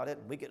perfect about it.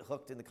 We get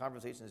hooked in the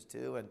conversations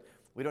too, and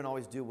we don't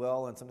always do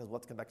well. And sometimes we'll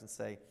have to come back and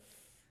say,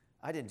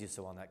 I didn't do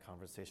so well in that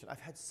conversation.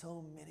 I've had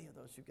so many of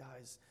those, you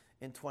guys,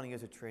 in 20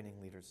 years of training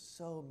leaders.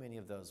 So many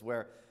of those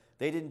where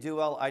they didn't do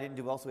well, I didn't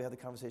do well, so we have the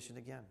conversation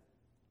again.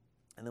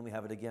 And then we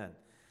have it again.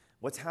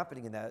 What's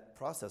happening in that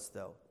process,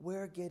 though?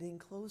 We're getting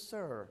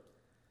closer.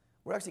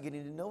 We're actually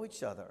getting to know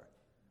each other.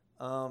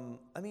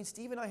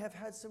 Steve and I have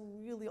had some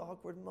really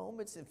awkward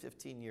moments in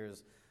 15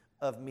 years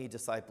of me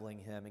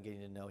discipling him and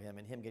getting to know him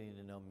and him getting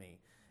to know me.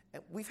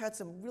 And we've had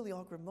some really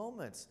awkward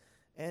moments.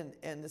 And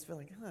it's been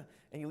like,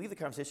 and you leave the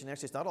conversation,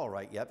 actually it's not all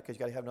right yet because you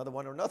got to have another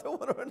one or another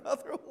one or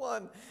another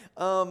one.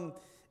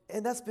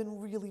 And that's been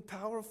really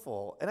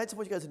powerful. And I just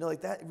want you guys to know,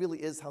 like, that really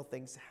is how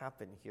things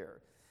happen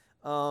here.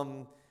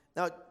 Now,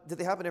 did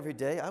they happen every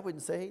day? I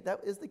wouldn't say that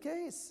is the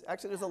case.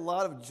 Actually, there's a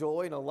lot of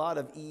joy and a lot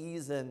of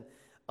ease and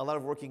a lot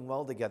of working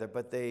well together,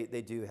 but they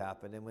do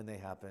happen. And when they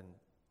happen,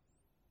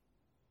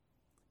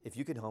 if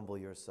you can humble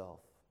yourself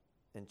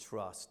and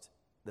trust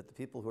that the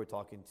people who are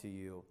talking to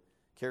you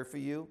care for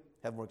you,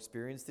 have more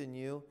experience than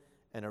you,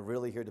 and are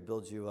really here to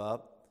build you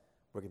up,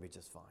 we're going to be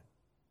just fine.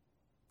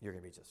 You're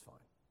going to be just fine.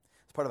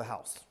 It's part of a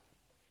house,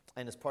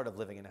 and it's part of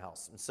living in a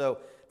house. And so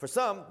for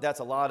some, that's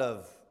a lot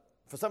of,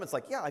 for some it's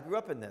like, yeah, I grew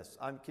up in this.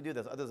 I can do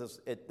this. Others,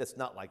 it's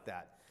not like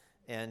that.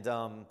 And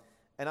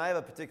I have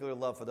a particular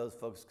love for those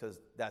folks because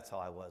that's how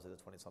I was as a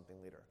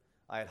 20-something leader.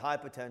 I had high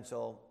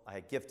potential. I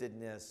had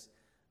giftedness,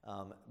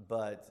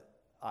 but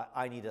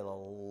I needed a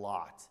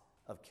lot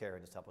of care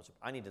and discipleship.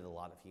 I needed a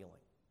lot of healing.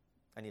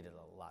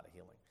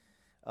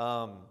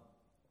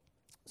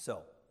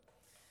 So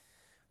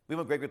we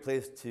want Gregory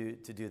Place to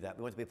do that.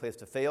 We want it to be a place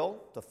to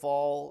fail, to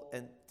fall,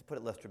 and to put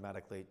it less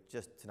dramatically,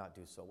 just to not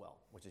do so well,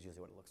 which is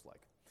usually what it looks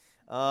like.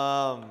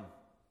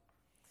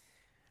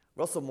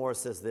 Russell Moore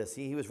says this.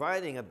 He was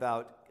writing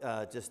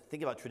about just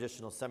thinking about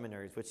traditional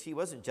seminaries, which he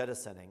wasn't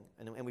jettisoning,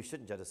 and we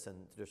shouldn't jettison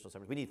traditional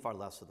seminaries. We need far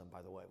less of them,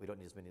 by the way. We don't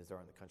need as many as there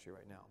are in the country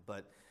right now,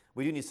 but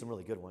we do need some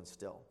really good ones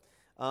still.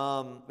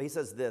 But he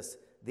says this.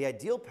 The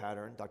ideal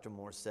pattern, Dr.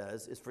 Moore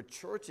says, is for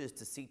churches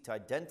to seek to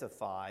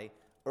identify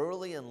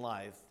early in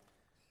life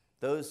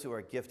those who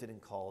are gifted and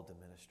called to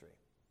ministry.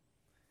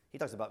 He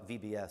talks about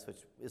VBS, which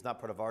is not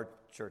part of our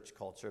church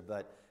culture,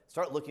 but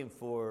start looking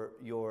for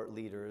your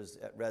leaders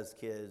at Res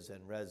Kids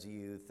and Res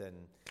Youth and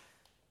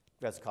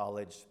Res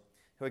College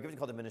who are gifted and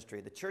called to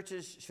ministry. The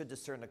churches should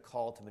discern a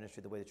call to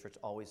ministry the way the church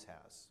always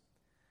has,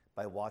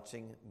 by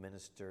watching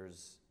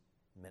ministers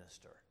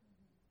minister.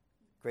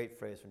 Great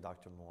phrase from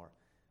Dr. Moore.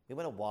 We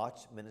want to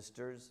watch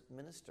ministers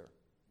minister.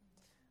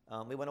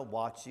 We want to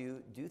watch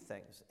you do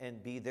things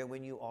and be there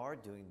when you are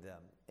doing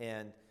them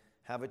and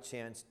have a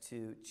chance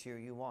to cheer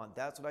you on.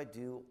 That's what I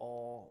do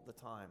all the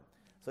time.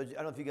 So I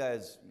don't know if you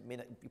guys,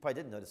 you probably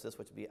didn't notice this,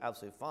 which would be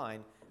absolutely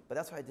fine, but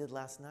that's what I did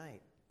last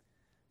night.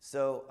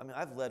 So,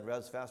 I've led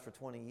Res Fast for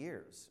 20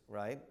 years,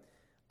 right?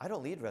 I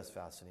don't lead Res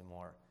Fast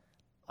anymore.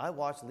 I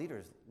watch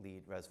leaders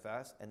lead Res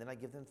Fast, and then I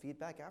give them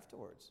feedback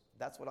afterwards.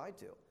 That's what I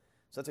do.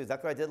 So that's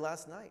exactly what I did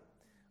last night.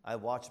 I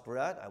watched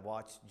Brett, I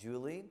watched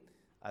Julie,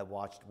 I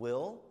watched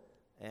Will,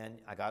 and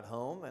I got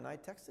home and I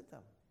texted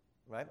them,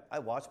 right? I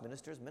watched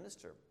ministers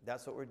minister.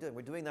 That's what we're doing.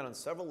 We're doing that on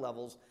several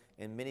levels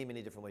in many,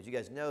 many different ways. You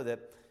guys know that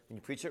when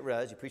you preach at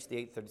Res, you preach the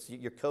 8:30, so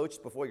you're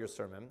coached before your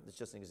sermon. That's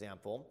just an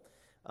example.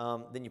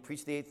 Then you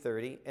preach the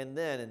 8:30, and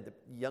the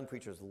young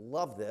preachers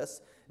love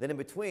this. Then in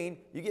between,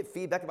 you get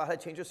feedback about how to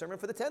change your sermon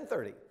for the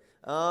 10:30.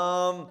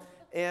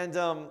 And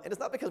it's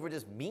not because we're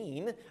just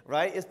mean,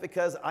 right? It's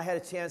because I had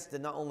a chance to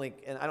not only,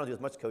 and I don't do as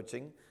much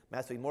coaching, I'm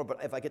asked to be more,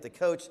 but if I get to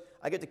coach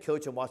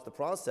and watch the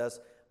process,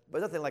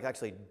 but nothing like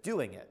actually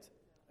doing it,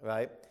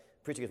 right?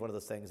 Preaching is one of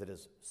those things that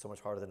is so much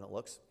harder than it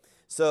looks.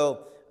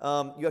 So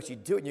you actually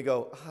do it and you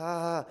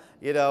go,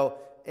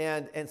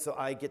 and so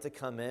I get to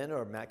come in,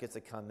 or Matt gets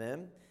to come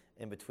in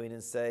between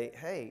and say,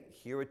 hey,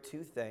 here are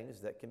two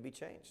things that can be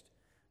changed.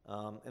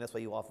 And that's why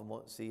you often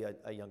won't see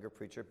a younger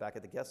preacher back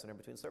at the guest center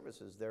between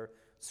services. They're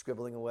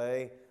scribbling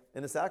away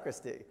in the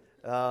sacristy.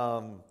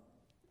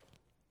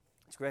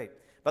 It's great.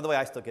 By the way,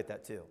 I still get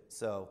that too.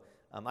 So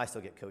I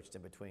still get coached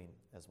in between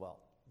as well,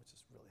 which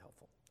is really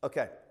helpful.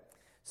 Okay,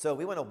 so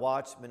we want to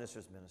watch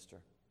ministers minister.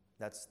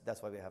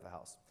 That's why we have a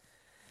house.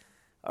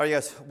 All right,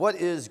 yes, what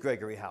is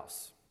Gregory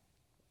House?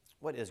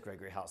 What is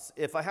Gregory House?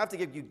 If I have to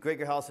give you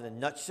Gregory House in a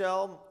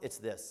nutshell, it's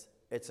this.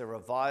 It's a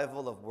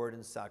revival of Word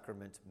and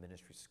Sacrament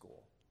Ministry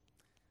School.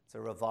 It's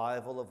a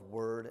revival of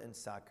Word and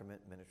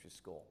Sacrament Ministry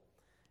School.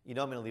 You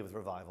know I'm going to leave with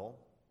revival.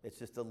 It's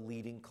just a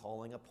leading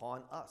calling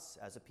upon us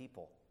as a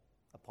people,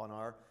 upon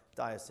our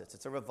diocese.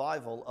 It's a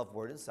revival of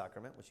Word and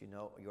Sacrament, which you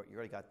know, you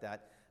already got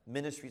that,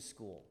 ministry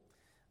school.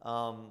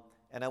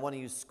 And I want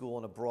to use school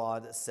in a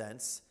broad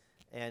sense,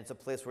 and it's a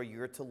place where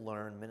you're to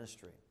learn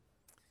ministry.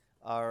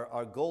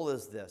 Our goal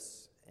is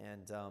this,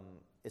 and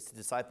it's to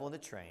disciple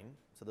and to train.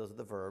 So those are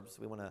the verbs.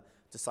 We want to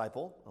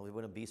disciple, and we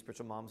want to be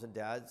spiritual moms and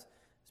dads,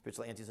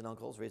 spiritual aunties and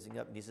uncles, raising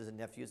up nieces and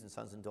nephews and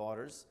sons and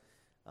daughters.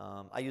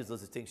 I use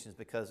those distinctions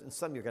because in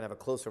some you're going to have a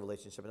closer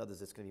relationship, in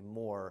others it's going to be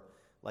more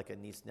like a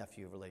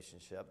niece-nephew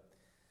relationship.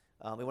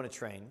 We want to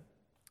train,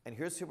 and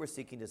here's who we're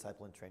seeking to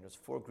disciple and train. There's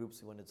 4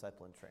 groups we want to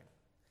disciple and train.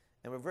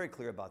 And we're very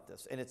clear about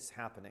this, and it's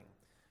happening.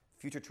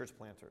 Future church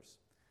planters.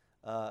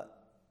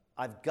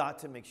 I've got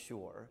to make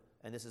sure,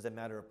 and this is a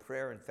matter of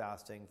prayer and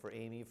fasting for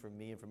Amy, for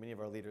me, and for many of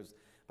our leaders,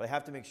 but I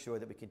have to make sure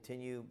that we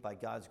continue, by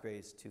God's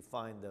grace, to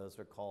find those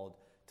who are called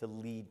to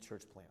lead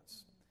church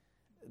plants.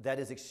 That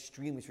is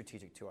extremely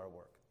strategic to our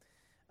work.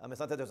 It's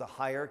not that there's a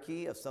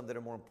hierarchy of some that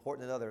are more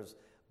important than others,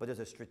 but there's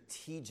a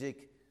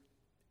strategic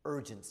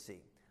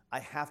urgency. I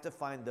have to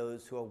find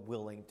those who are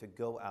willing to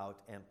go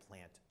out and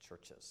plant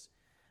churches,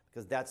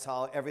 because that's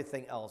how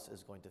everything else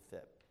is going to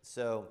fit.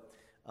 So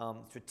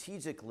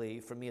strategically,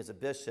 for me as a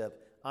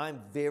bishop,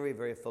 I'm very,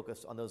 very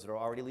focused on those that are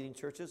already leading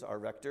churches, our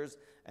rectors,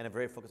 and I'm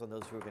very focused on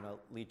those who are going to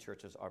lead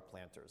churches, our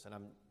planters. And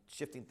I'm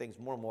shifting things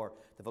more and more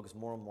to focus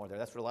more and more there.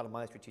 That's where a lot of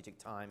my strategic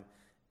time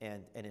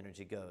and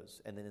energy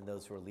goes, and then in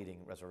those who are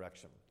leading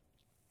resurrection.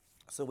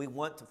 So we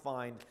want to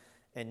find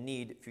and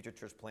need future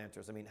church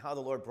planters. I mean, how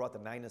the Lord brought the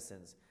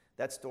Magnusons,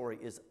 that story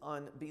is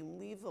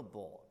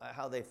unbelievable.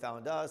 How they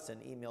found us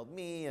and emailed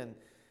me, and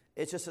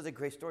it's just such a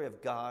great story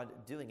of God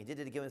doing it. He did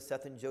it again with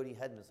Seth and Jody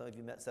Hedman. Some of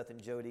you met Seth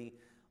and Jody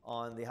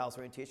on the house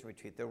orientation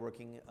retreat. They're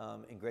working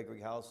in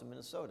Gregory House in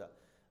Minnesota.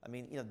 I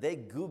mean, they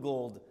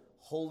Googled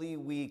Holy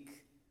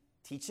Week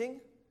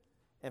teaching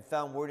and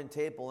found Word and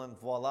Table, and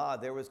voila,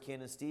 there was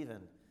Canon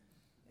Stephen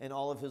in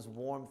all of his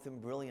warmth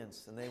and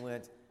brilliance. And they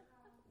went,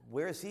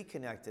 where is he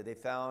connected? They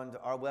found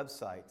our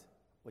website,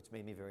 which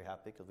made me very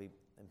happy because we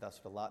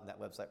invested a lot in that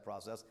website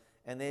process.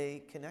 And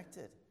they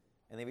connected.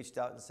 And they reached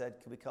out and said,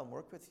 can we come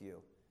work with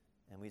you?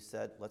 And we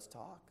said, let's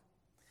talk.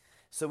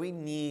 So we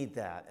need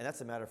that. And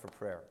that's a matter for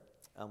prayer.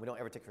 We don't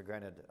ever take for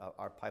granted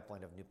our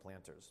pipeline of new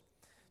planters.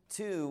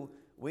 2,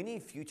 we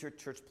need future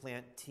church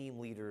plant team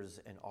leaders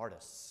and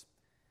artists.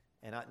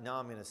 And now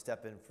I'm going to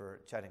step in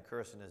for Chad and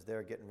Kirsten as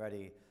they're getting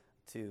ready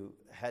to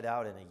head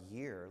out in a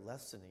year,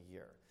 less than a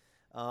year.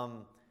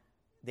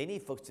 They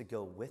need folks to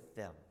go with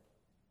them.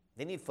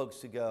 They need folks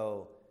to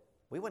go,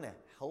 we want to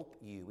help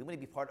you. We want to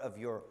be part of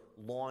your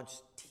launch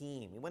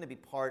team. We want to be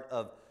part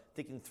of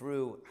thinking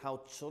through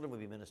how children would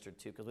be ministered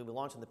to. Because when we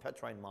launched in the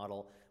Petrine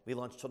model, we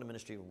launched children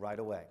ministry right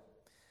away.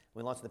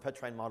 When we launched in the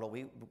Petrine model,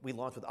 we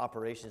launched with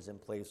operations in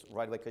place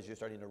right away because you're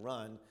starting to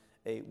run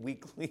a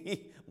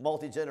weekly,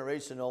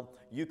 multi-generational,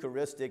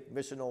 Eucharistic,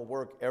 missional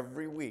work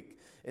every week.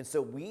 And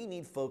so we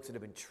need folks that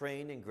have been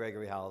trained in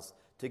Gregory House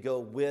to go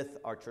with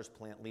our church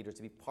plant leaders,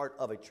 to be part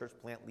of a church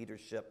plant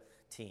leadership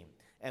team.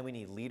 And we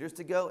need leaders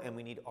to go, and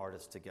we need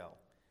artists to go.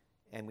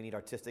 And we need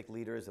artistic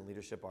leaders and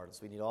leadership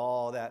artists. We need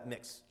all that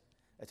mix.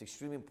 That's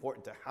extremely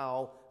important to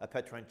how a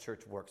Petrine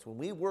church works. When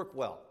we work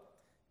well,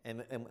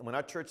 and when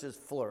our churches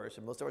flourish,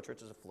 and most of our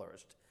churches have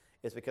flourished,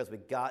 it's because we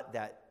got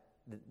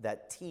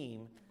that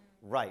team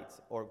right,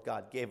 or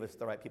God gave us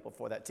the right people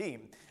for that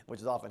team,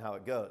 which is often how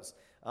it goes.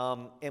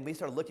 And we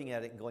started looking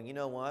at it and going, you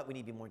know what, we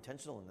need to be more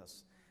intentional in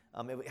this.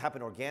 It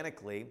happened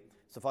organically.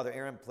 So Father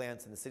Aaron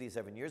plants in the city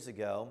 7 years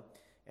ago,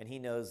 and he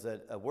knows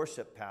that a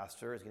worship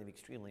pastor is going to be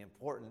extremely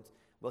important.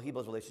 Well, he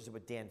builds a relationship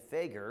with Dan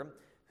Fager,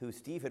 who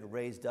Steve had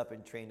raised up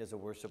and trained as a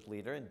worship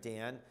leader, and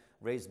Dan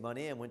raised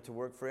money and went to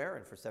work for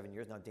Aaron for 7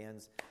 years. Now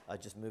Dan's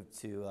just moved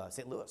to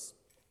St. Louis.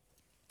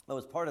 That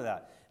was part of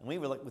that. And we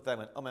were looking with that and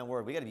went, oh my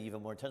word, we got to be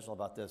even more intentional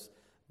about this.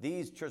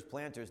 These church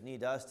planters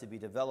need us to be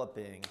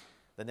developing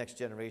the next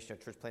generation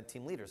of church plant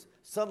team leaders.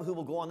 Some who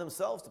will go on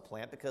themselves to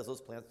plant because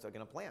those plants are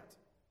going to plant,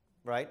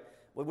 right?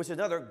 Which is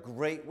another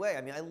great way.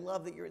 I mean, I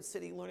love that you're at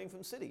City learning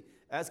from City,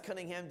 as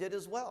Cunningham did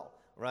as well,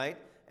 right?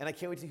 And I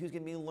can't wait to see who's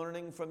going to be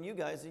learning from you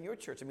guys in your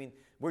church. I mean,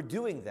 we're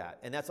doing that.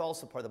 And that's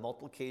also part of the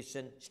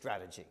multiplication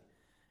strategy,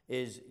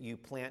 is you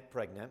plant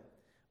pregnant.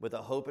 with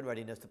a hope and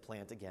readiness to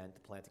plant again, to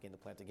plant again, to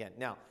plant again.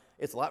 Now,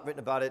 it's a lot written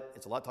about it.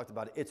 It's a lot talked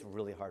about it. It's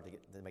really hard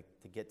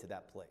to get to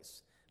that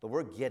place. But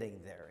we're getting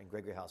there, and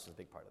Gregory House is a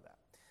big part of that.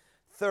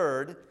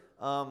 Third,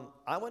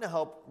 I want to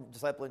help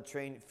disciple and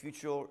train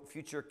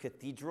future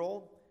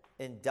cathedral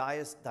and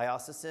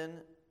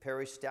diocesan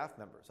parish staff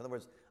members. In other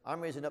words,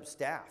 I'm raising up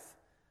staff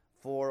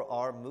for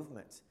our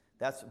movement.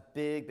 That's a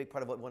big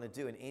part of what we want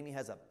to do, and Amy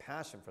has a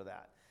passion for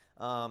that.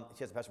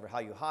 She has a passion for how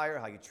you hire,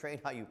 how you train,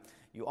 how you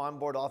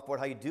onboard, offboard,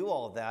 how you do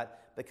all of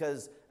that,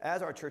 because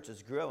as our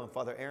churches grow, and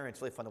Father Aaron,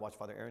 it's really fun to watch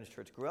Father Aaron's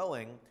church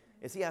growing,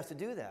 is he has to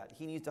do that.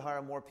 He needs to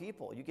hire more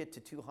people. You get to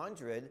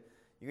 200,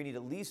 you're going to need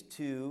at least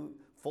 2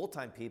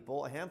 full-time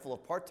people, a handful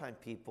of part-time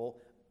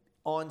people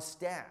on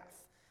staff.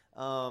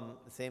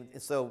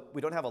 So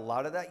we don't have a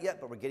lot of that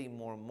yet, but we're getting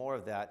more and more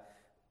of that.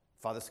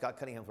 Father Scott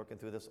Cunningham's working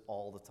through this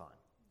all the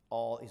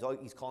time.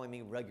 He's calling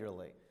me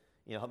regularly.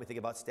 Help me think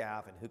about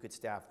staff and who could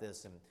staff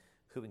this and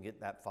who can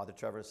get that. Father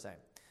Trevor is saying.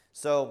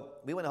 So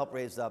we want to help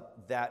raise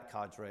up that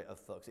cadre of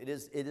folks. It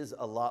is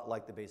a lot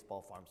like the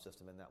baseball farm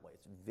system in that way.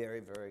 It's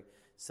very, very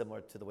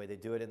similar to the way they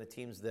do it, and the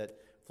teams that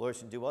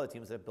flourish and do well, the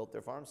teams that have built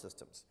their farm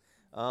systems.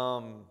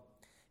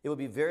 It would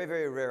be very,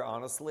 very rare,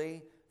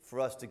 honestly, for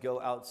us to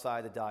go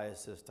outside the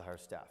diocese to hire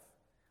staff.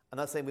 I'm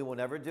not saying we will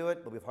never do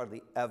it, but we've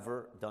hardly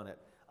ever done it.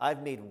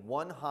 I've made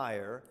one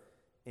hire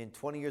in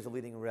 20 years of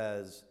leading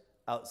res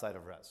outside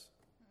of res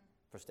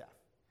for staff.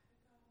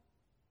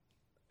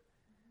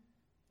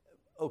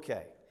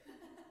 Okay.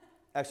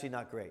 Actually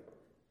not great.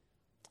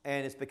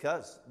 And it's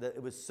because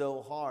it was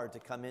so hard to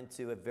come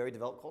into a very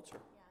developed culture.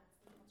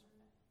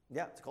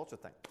 Yeah, it's a culture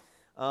thing.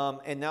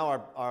 And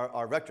now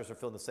our rectors are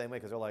feeling the same way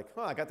because they're like,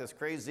 I got this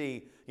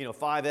crazy,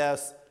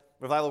 5S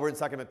revival word and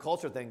sacrament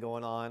culture thing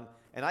going on,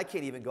 and I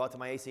can't even go out to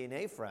my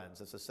ACNA friends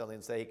in Sicily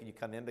and say, hey, can you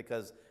come in?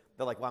 Because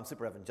they're like, well, I'm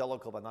super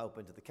evangelical, but I'm not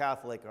open to the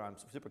Catholic, or I'm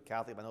super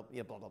Catholic, but I'm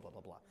open, blah, blah, blah,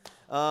 blah,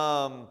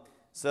 blah.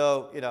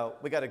 So,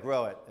 we got to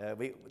grow it.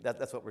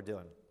 That's what we're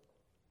doing.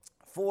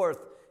 Fourth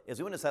is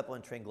we want to disciple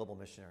and train global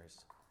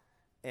missionaries.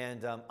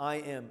 And I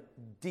am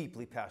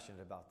deeply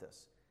passionate about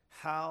this.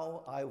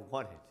 How I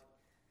wanted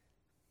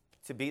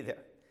to be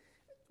there.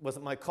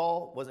 Wasn't my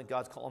call, wasn't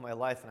God's call in my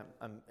life, and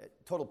I'm at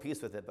total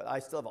peace with it, but I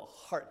still have a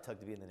heart tug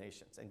to be in the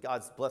nations. And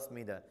God's blessed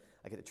me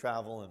I get to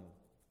travel and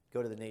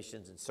go to the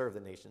nations and serve the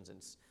nations, and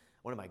it's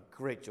one of my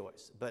great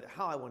joys. But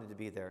how I wanted to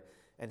be there,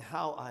 and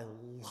how I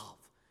love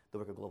the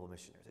work of global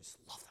missionaries. I just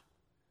love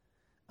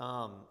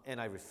them. And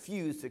I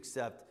refuse to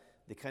accept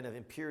the kind of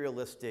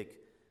imperialistic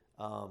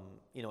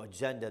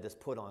agenda that's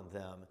put on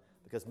them,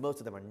 because most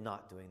of them are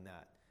not doing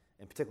that,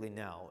 and particularly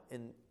now.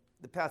 In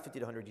the past 50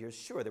 to 100 years,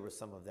 sure, there was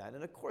some of that,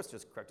 and of course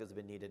there's correctives have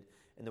been needed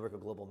in the work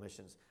of global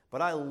missions. But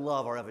I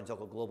love our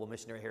evangelical global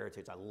missionary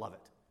heritage. I love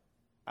it.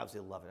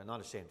 Absolutely love it. I'm not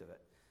ashamed of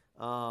it.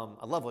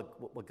 I love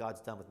what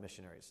God's done with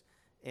missionaries,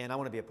 and I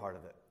want to be a part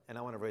of it, and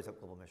I want to raise up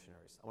global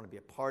missionaries. I want to be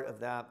a part of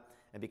that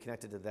and be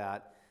connected to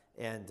that.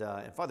 And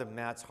Father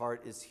Matt's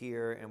heart is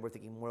here, and we're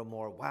thinking more and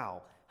more,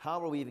 wow, how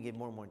will we even get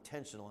more and more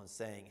intentional in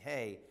saying,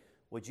 hey,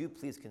 would you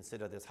please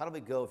consider this? How do we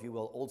go, if you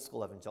will, old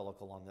school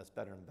evangelical on this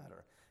better and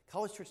better?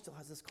 College Church still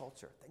has this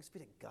culture. Thanks be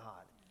to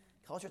God.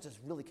 College Church has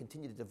really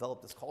continued to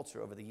develop this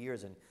culture over the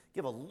years and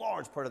give a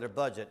large part of their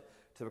budget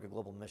to the work of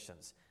global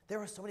missions. There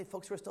are so many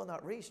folks who are still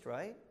not reached,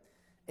 right?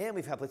 And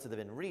we've had places that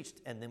have been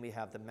reached, and then we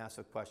have the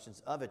massive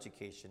questions of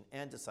education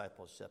and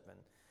discipleship. And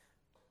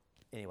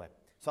anyway,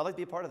 so I'd like to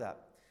be a part of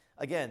that.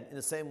 Again, in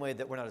the same way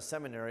that we're not a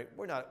seminary,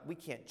 we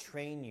can't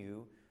train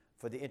you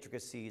for the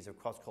intricacies of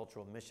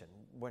cross-cultural mission.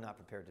 We're not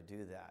prepared to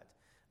do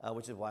that,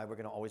 which is why we're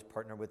going to always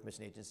partner with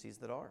mission agencies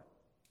that are.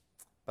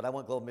 But I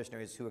want global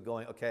missionaries who are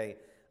going, okay,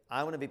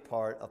 I want to be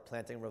part of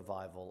planting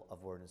revival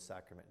of word and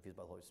sacrament infused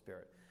by the Holy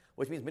Spirit,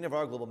 which means many of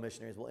our global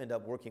missionaries will end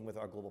up working with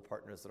our global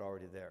partners that are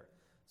already there.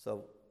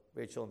 So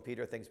Rachel and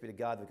Peter, thanks be to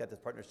God, we've got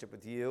this partnership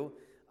with you.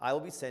 I will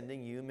be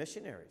sending you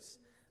missionaries.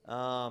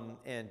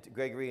 And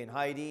Gregory and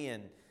Heidi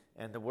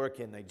and the work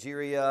in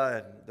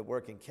Nigeria and the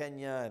work in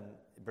Kenya and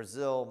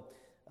Brazil,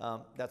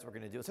 that's what we're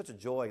going to do. It's such a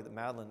joy that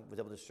Madeline was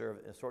able to serve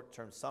in a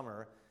short-term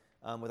summer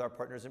with our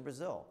partners in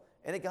Brazil.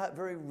 And it got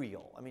very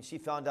real. I mean, she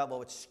found out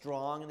what's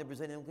strong in the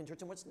Brazilian Anglican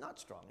Church and what's not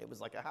strong. It was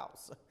like a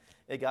house.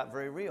 It got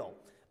very real.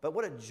 But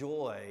what a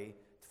joy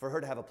for her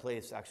to have a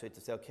place actually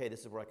to say, okay, this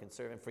is where I can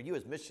serve. And for you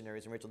as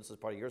missionaries, and Rachel, this is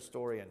part of your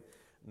story, and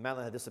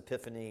Madeline had this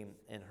epiphany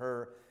in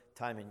her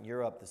time in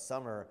Europe this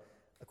summer.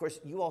 Of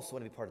course, you also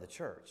want to be part of the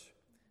church.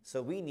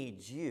 So we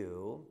need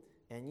you,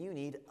 and you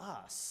need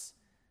us,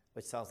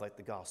 which sounds like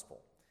the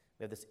gospel.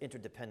 We have this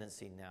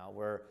interdependency now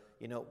where,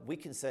 we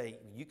can say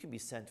you can be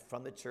sent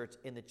from the church,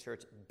 in the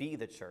church, be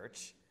the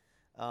church,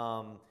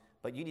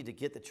 but you need to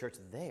get the church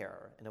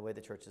there in a way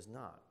the church is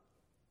not.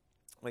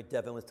 Like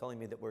Devin was telling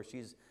me that where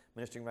she's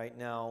ministering right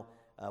now,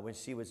 when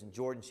she was in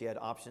Jordan, she had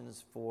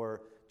options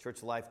for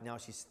church life. Now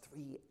she's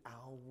 3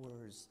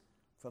 hours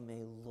from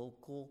a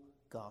local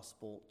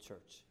gospel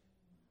church.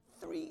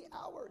 3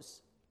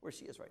 hours where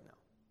she is right now.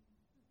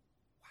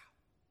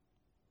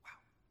 Wow.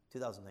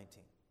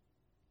 2019.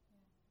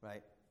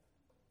 Right?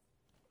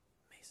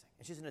 Amazing.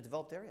 And she's in a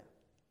developed area.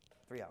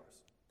 3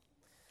 hours.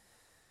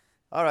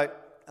 All right.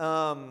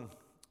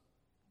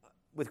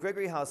 With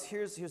Gregory House,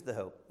 here's the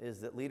hope,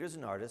 is that leaders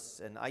and artists,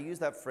 and I use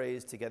that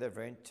phrase together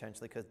very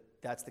intentionally because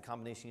that's the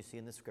combination you see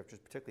in the scriptures,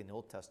 particularly in the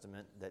Old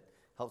Testament, that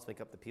helps make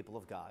up the people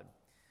of God.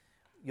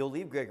 You'll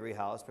leave Gregory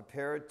House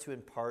prepared to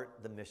impart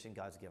the mission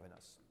God's given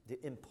us.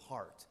 To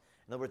impart.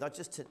 In other words, not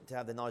just to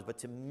have the knowledge, but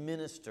to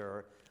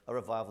minister a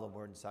revival of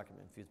word and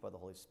sacrament infused by the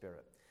Holy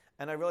Spirit.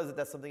 And I realize that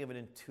that's something of an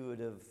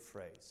intuitive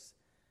phrase,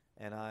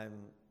 and I'm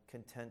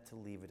content to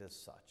leave it as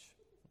such.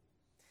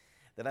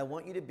 That I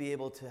want you to be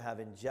able to have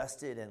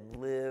ingested and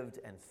lived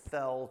and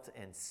felt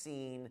and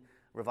seen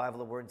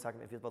revival of word and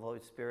sacrament infused by the Holy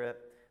Spirit,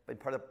 but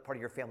part of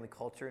your family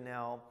culture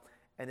now,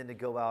 and then to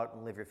go out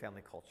and live your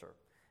family culture.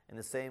 In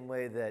the same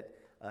way that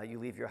you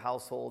leave your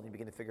household and you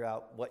begin to figure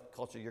out what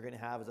culture you're going to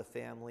have as a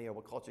family or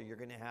what culture you're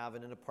going to have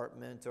in an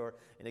apartment or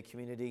in a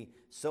community,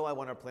 so I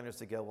want our planners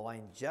to go, well, I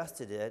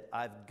ingested it,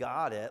 I've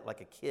got it, like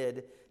a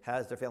kid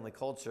has their family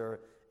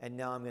culture, and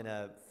now I'm going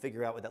to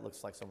figure out what that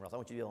looks like somewhere else. I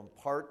want you to be able to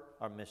impart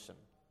our mission.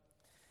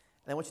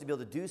 And I want you to be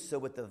able to do so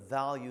with the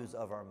values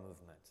of our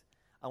movement.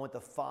 I want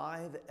the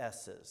 5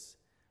 S's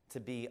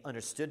to be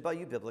understood by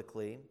you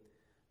biblically,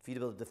 for you to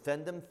be able to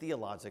defend them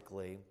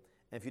theologically,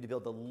 and for you to be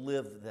able to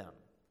live them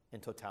in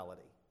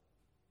totality.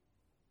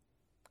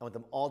 I want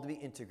them all to be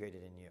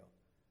integrated in you.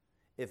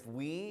 If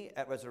we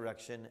at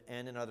Resurrection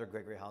and in other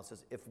Gregory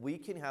houses, if we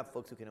can have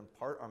folks who can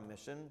impart our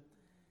mission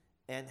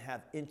and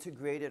have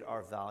integrated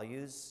our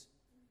values,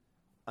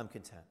 I'm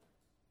content.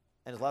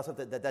 And there's a lot of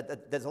stuff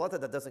there's a lot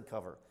that doesn't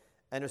cover.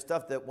 And there's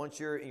stuff that once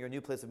you're in your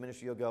new place of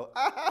ministry, you'll go,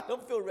 I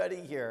don't feel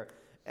ready here.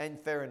 And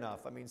fair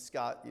enough. I mean,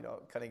 Scott,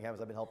 Cunningham,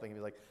 I've been helping him.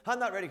 He's like, I'm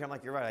not ready here. I'm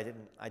like, you're right.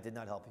 I did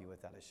not help you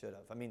with that. I should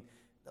have. I mean,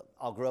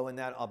 I'll grow in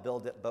that. I'll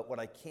build it. But what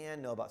I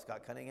can know about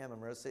Scott Cunningham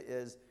and Marissa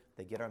is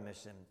they get our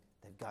mission.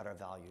 They've got our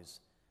values.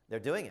 They're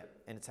doing it.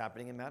 And it's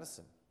happening in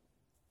Madison.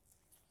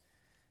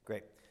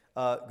 Great.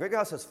 Gregory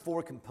House has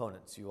 4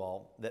 components, you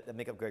all, that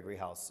make up Gregory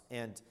House.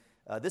 And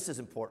this is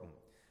important.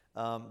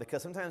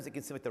 Because sometimes it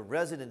can seem like the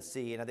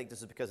residency, and I think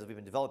this is because we've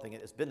been developing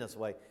it, it's been this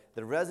way,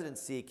 the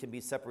residency can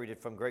be separated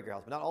from Gregory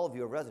House. But not all of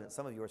you are residents.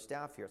 Some of you are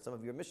staff here. Some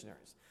of you are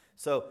missionaries.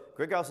 So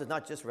Gregory House is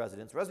not just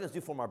residents. Residents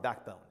do form our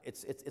backbone.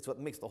 It's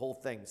what makes the whole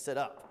thing sit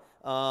up.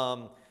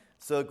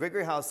 So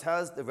Gregory House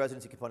has the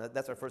residency component.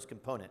 That's our first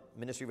component.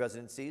 Ministry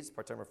residencies,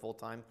 part-time or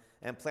full-time,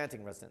 and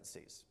planting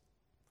residencies.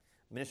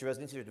 Ministry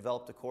residencies are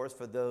developed, of course,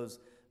 for those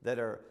that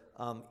are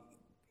kind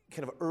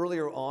of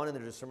earlier on in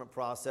their discernment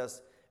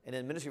process. And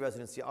in ministry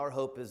residency, our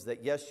hope is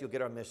that, yes, you'll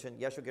get our mission,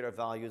 yes, you'll get our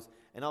values,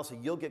 and also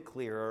you'll get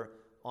clearer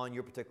on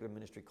your particular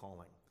ministry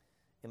calling.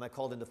 Am I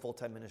called into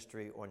full-time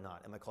ministry or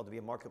not? Am I called to be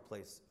a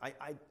marketplace? I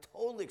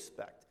totally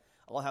expect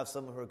I'll have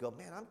someone who will go,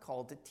 man, I'm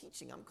called to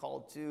teaching, I'm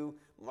called to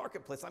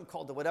marketplace, I'm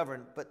called to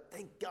whatever, but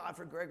thank God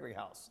for Gregory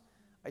House.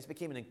 I just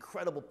became an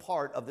incredible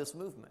part of this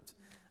movement.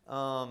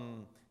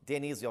 Dan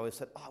Easley always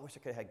said, I wish I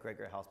could have had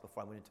Gregory House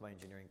before I went into my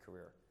engineering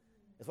career.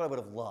 That's what I would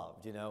have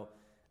loved,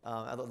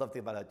 I'd love to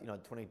think about a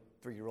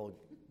 23-year-old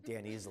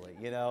Dan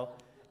Easley,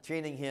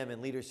 training him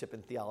in leadership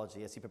and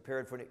theology as he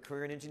prepared for a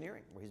career in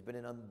engineering, where he's been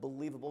an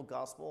unbelievable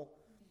gospel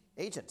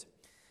agent.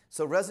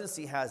 So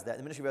residency has that.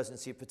 The ministry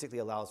residency particularly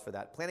allows for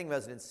that. Planning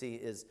residency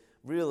is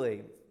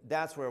really,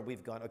 that's where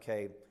we've gone,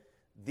 okay,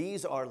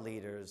 these are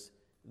leaders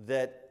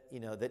that,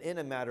 that in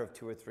a matter of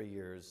 2 or 3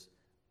 years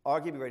are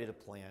going to be ready to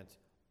plant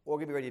or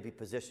going to be ready to be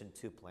positioned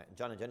to plant. In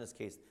John and Jenna's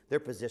case, they're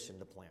positioned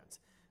to plant.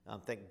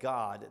 Thank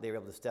God they were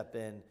able to step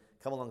in,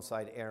 come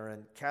alongside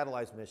Aaron,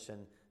 catalyze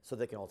mission so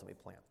they can ultimately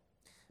plant.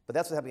 But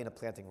that's what's happening in a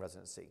planting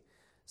residency.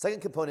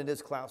 Second component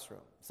is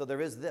classroom. So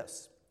there is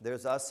this.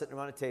 There's us sitting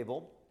around a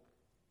table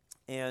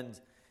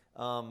and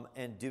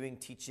doing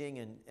teaching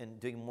and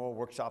doing more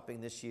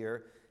workshopping this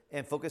year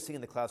and focusing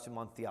in the classroom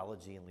on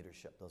theology and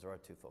leadership. Those are our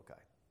 2 foci.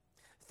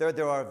 Third,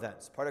 there are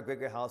events. Part of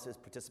Gregory House is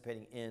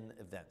participating in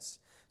events.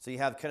 So you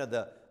have kind of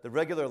the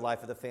regular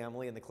life of the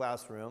family in the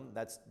classroom.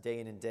 That's day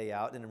in and day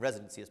out, and in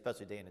residency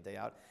especially day in and day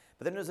out.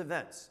 But then there's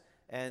events.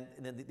 And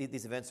then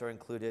these events are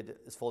included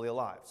as Fully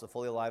Alive. So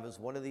Fully Alive is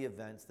one of the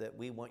events that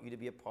we want you to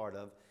be a part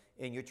of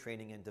in your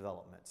training and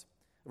development.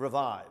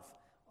 Revive,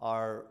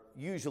 our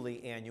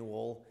usually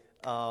annual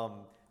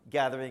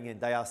gathering in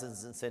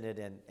diocesan synod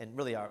and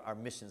really our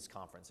missions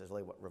conference is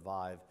really what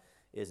Revive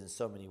is in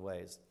so many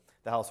ways.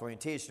 The House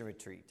Orientation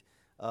Retreat,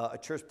 a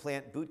church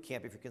plant boot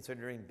camp if you're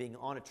considering being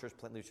on a church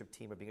plant leadership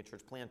team or being a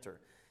church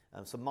planter.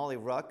 So Molly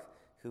Ruch,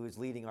 who is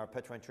leading our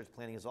Petrine Church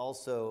Planning, is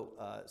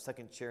also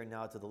second chair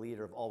now to the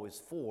leader of Always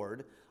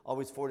Forward.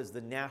 Always Forward is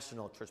the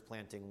national church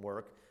planting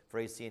work for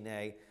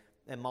ACNA,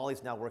 and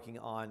Molly's now working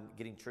on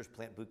getting church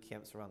plant boot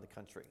camps around the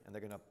country, and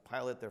they're going to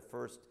pilot their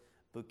first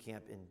boot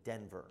camp in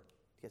Denver.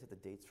 Do you guys have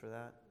the dates for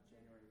that?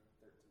 January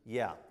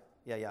 13th.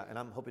 Yeah, and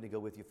I'm hoping to go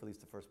with you for at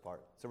least the first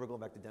part. So we're going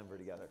back to Denver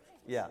together.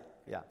 Yeah.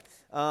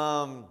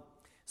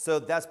 So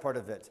that's part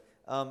of it.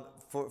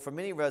 For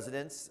many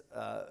residents,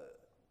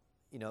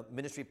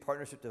 ministry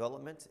partnership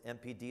development,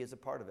 MPD is a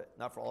part of it.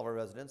 Not for all of our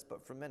residents,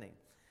 but for many.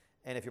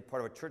 And if you're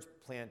part of a church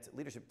plant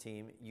leadership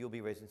team, you'll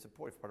be raising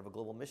support. If you're part of a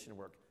global mission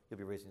work, you'll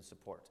be raising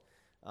support.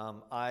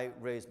 I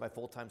raised my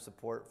full-time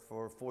support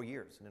for 4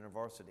 years in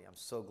InterVarsity. I'm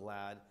so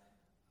glad.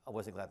 I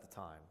wasn't glad at the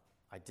time.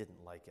 I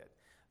didn't like it.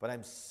 But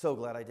I'm so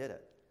glad I did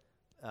it.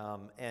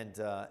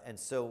 And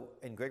so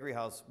in Gregory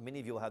House, many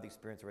of you will have the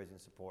experience of raising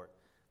support.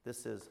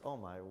 This is, oh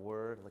my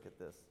word, look at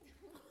this.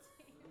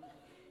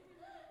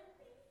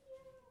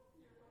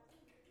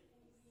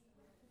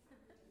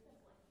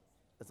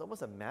 It's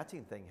almost a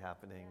matching thing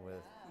happening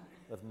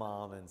with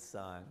mom and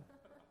son.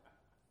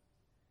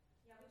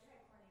 Yeah, we tried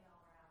coordinating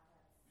all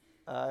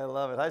our outfits. I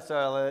love it. Hi,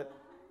 Charlotte.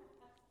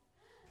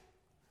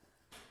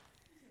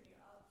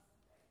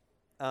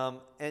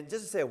 And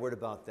just to say a word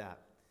about that.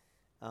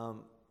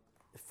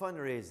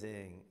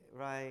 Fundraising,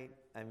 right?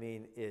 I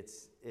mean,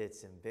 it's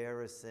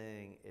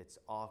embarrassing, it's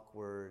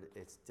awkward,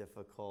 it's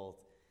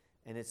difficult,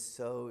 and it's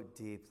so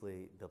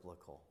deeply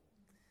biblical.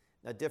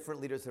 Now, different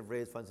leaders have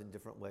raised funds in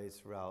different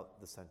ways throughout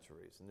the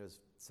centuries, and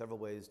there's several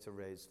ways to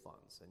raise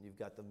funds. And you've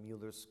got the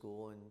Mueller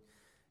School, and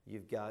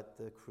you've got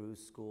the Cruz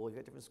School, you've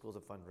got different schools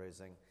of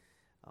fundraising.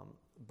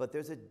 But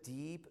there's a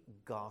deep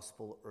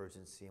gospel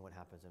urgency in what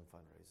happens in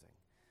fundraising,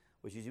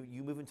 which is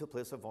you move into a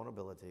place of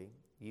vulnerability,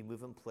 you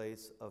move in a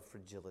place of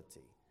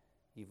fragility,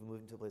 you move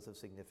into a place of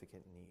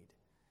significant need.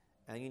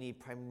 And you need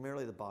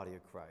primarily the body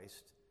of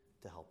Christ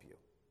to help you.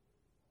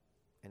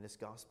 And it's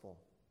gospel.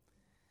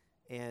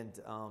 And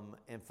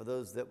for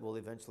those that will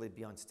eventually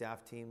be on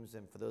staff teams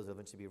and for those that will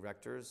eventually be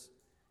rectors,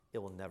 it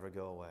will never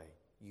go away.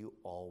 You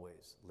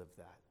always live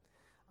that.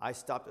 I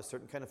stopped a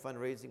certain kind of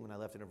fundraising when I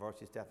left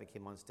InterVarsity staff and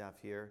came on staff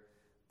here,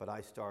 but I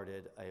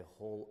started a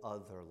whole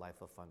other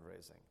life of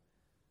fundraising.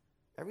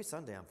 Every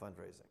Sunday I'm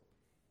fundraising.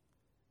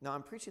 Now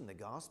I'm preaching the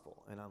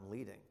gospel and I'm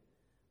leading,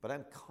 but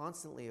I'm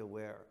constantly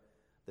aware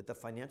that the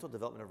financial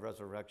development of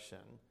Resurrection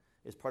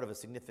is part of a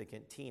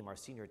significant team, our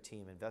senior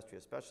team in vestry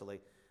especially,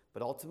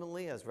 but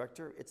ultimately as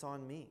rector, it's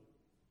on me.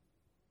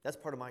 That's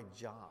part of my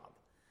job.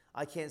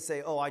 I can't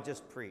say, oh, I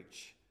just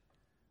preach.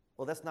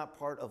 Well, that's not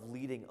part of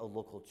leading a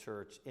local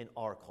church in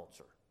our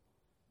culture.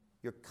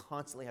 You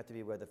constantly have to be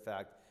aware of the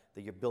fact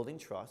that you're building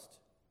trust,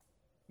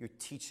 you're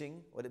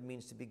teaching what it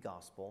means to be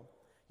gospel,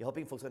 you're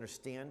helping folks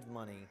understand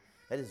money.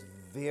 That is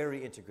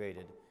very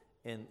integrated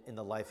in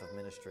the life of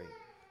ministry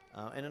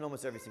and in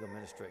almost every single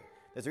ministry.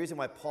 There's a reason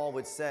why Paul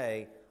would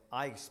say,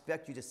 I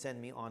expect you to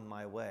send me on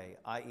my way,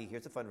 i.e.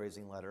 here's a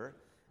fundraising letter,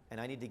 and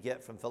I need to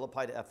get from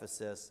Philippi to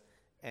Ephesus,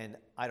 and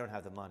I don't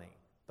have the money,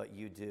 but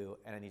you do,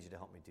 and I need you to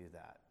help me do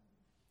that.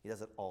 He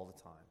does it all the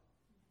time.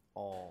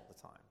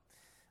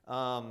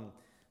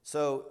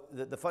 So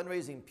the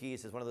fundraising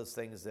piece is one of those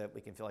things that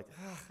we can feel like,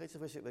 I just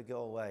wish it would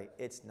go away.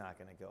 It's not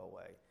going to go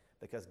away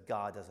because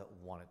God doesn't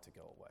want it to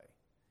go away.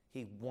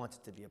 He wants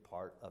it to be a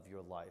part of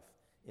your life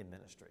in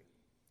ministry.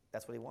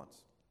 That's what he wants.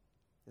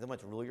 He doesn't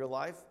want to rule your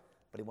life,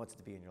 but he wants it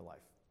to be in your life.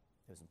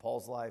 It was in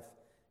Paul's life.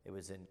 It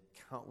was in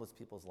countless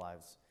people's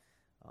lives.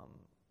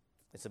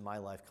 It's in my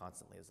life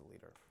constantly as a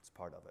leader. It's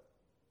part of it.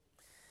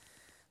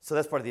 So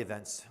that's part of the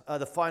events.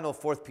 The final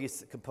fourth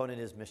piece component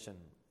is mission.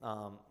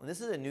 And this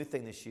is a new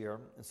thing this year,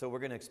 and so we're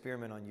going to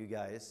experiment on you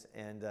guys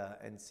and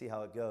see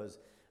how it goes.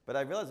 But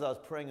I realized as I was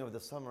praying over the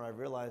summer, I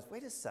realized,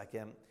 wait a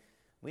second,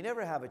 we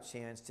never have a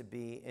chance to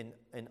be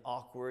in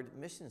awkward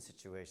mission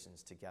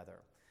situations together.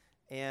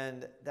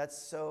 And that's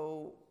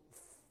so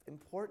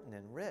important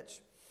and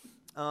rich.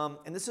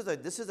 And this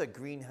is a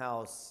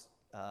greenhouse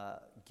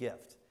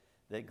gift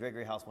that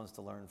Gregory House wants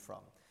to learn from.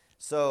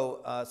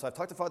 So I've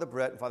talked to Father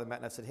Brett and Father Matt,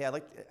 and I've said, hey,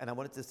 I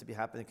wanted this to be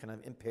happening kind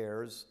of in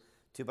pairs,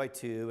 2 by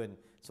 2. And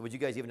so would you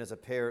guys, even as a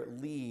pair,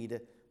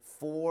 lead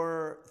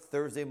 4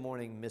 Thursday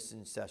morning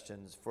mission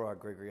sessions for our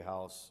Gregory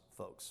House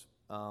folks,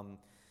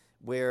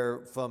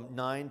 where from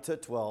 9 to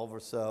 12 or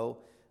so,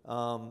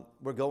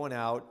 we're going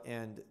out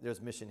and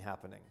there's mission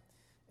happening.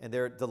 And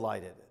they're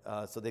delighted.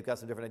 So they've got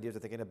some different ideas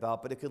they're thinking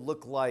about, but it could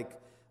look like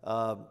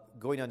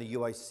going down to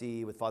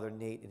UIC with Father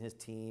Nate and his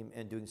team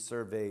and doing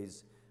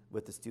surveys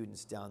with the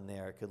students down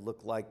there. It could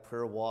look like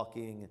prayer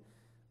walking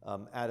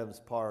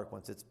Adams Park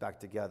once it's back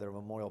together,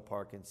 Memorial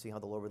Park, and see how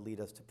the Lord would lead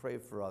us to pray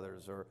for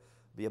others or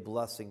be a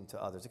blessing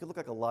to others. It could look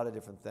like a lot of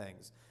different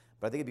things,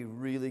 but I think it'd be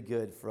really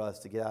good for us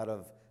to get out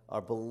of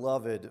our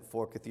beloved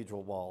 4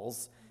 cathedral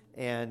walls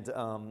and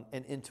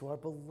into our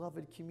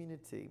beloved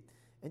community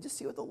and just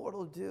see what the Lord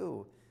will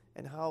do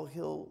and how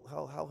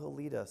he'll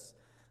lead us.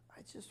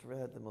 I just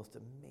read the most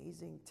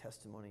amazing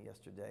testimony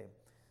yesterday.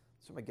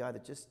 It's from a guy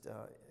that just,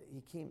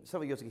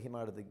 several years ago, he came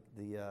out of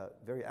the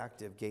very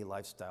active gay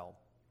lifestyle.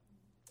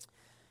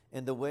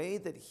 And the way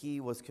that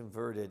he was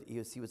converted,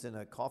 he was in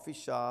a coffee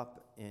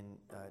shop in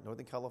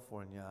Northern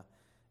California,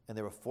 and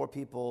there were 4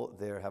 people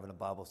there having a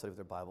Bible study with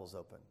their Bibles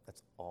open.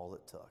 That's all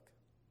it took.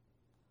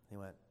 He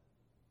went,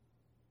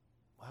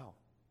 wow,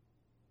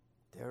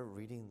 they're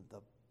reading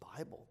the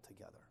Bible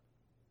together.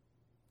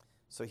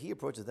 So he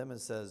approaches them and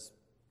says,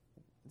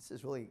 this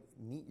is really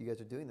neat you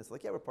guys are doing this.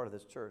 Like, yeah, we're part of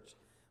this church,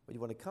 but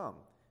you want to come?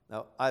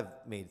 Now, I've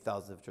made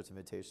thousands of church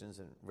invitations,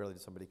 and rarely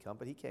did somebody come,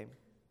 but he came.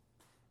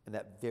 And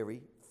that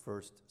very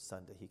first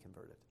Sunday, he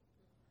converted.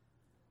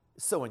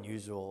 so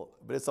unusual,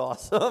 but it's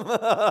awesome.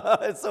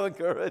 It's so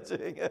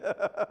encouraging.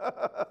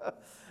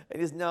 And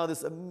he's now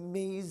this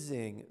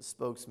amazing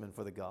spokesman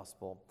for the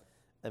gospel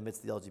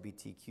amidst the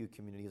LGBTQ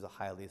community. He's a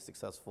highly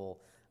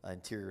successful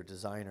interior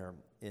designer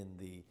in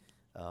the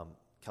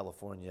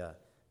California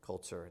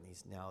culture, and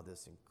he's now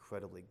this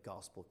incredibly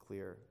gospel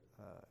clear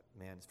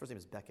man. His first name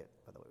is Beckett,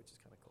 by the way, which is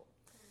kind of cool.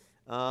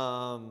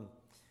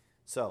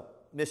 So,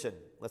 mission.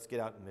 Let's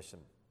get out in mission.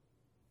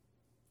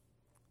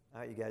 All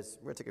right, you guys,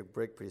 we're going to take a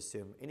break pretty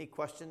soon. Any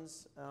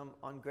questions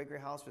on Gregory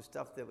House or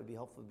stuff that would be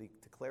helpful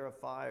to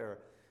clarify, or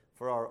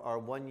for our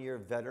one-year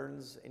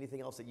veterans,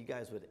 anything else that you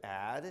guys would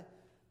add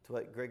to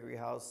what Gregory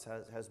House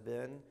has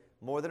been?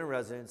 More than a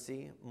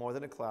residency, more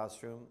than a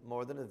classroom,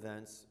 more than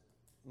events,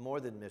 more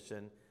than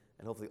mission,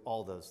 and hopefully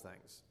all those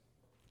things.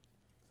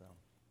 So.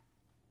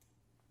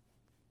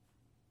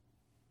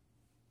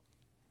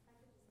 If I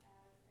could just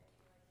add a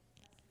testimony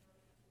to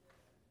the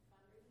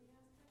fundraising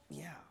aspect.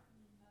 Yeah.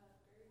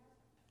 Gregory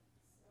House,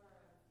 or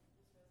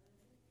this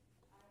residency.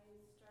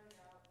 I started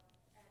out,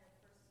 and of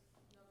course,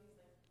 nobody's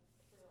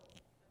thrilled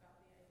about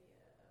the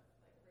idea of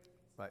raising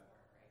Right.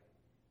 support,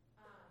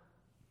 right?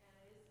 And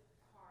it is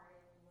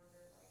hard, and you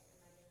wonder,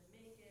 am I going to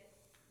make it?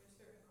 There's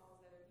certain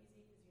calls that are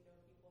easy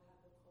because people have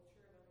the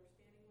culture of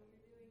understanding what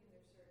you're doing, and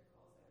there's certain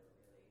calls that are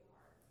really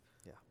hard.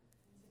 Yeah.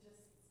 To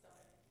just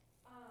start.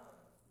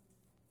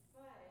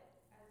 But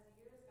as the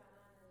year has gone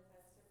on, and as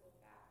I've circled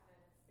back, and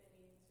I've been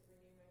needing to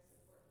renew my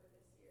support for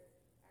this year,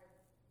 I've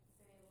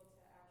been able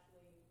to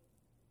actually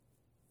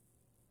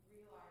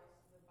realize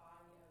the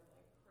body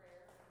of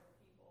prayer and the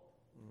people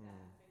that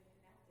have been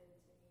connected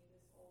to me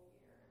this whole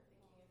year. And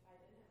thinking, if I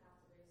didn't have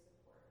to raise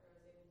support, or I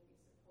was able to be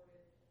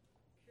supported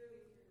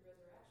purely through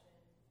resurrection,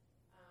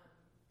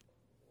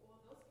 well,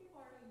 those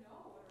people already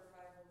know what a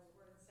revival is,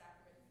 word and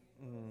sacrament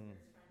infused Holy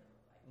Spirit's trying to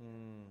look like.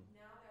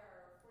 Now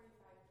there are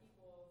 45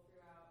 people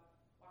throughout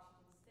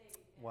Washington State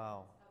and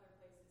Wow. other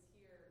places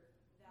here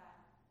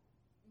that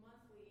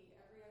monthly,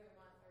 every other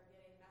month, are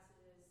getting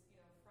messages,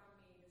 from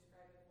me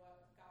describing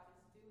what God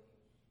is doing.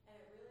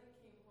 And it really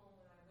came home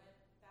when I went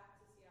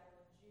back to Seattle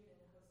in June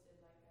and hosted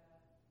a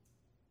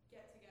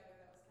get together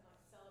that was kind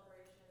of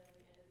celebration of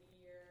the end of the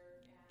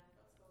year and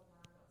what's going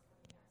on, what's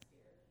coming next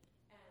year.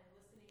 And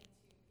listening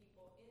to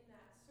people in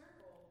that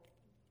circle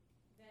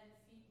then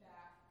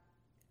feedback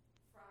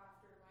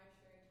after my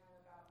sharing time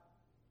about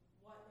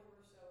what they were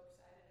so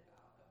excited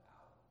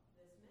about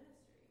this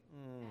ministry.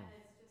 And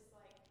it's just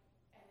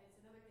and it's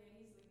another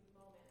Danny's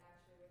moment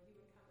actually, when he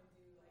would come and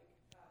do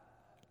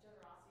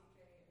generosity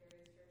training at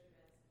various church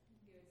events.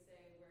 He would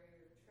say, where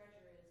your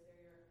treasure is, there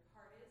your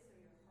heart is, so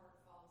your heart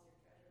follows your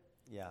treasure.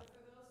 Yeah. So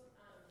for those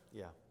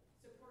Yeah.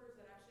 supporters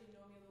that actually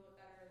know me a little bit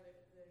better, and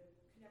the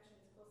connection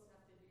is close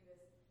enough to do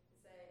this,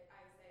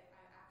 I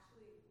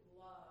actually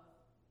love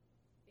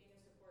being a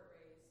support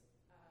raise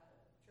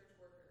church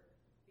worker,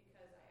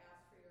 because I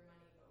asked for your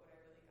money, but what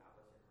I really got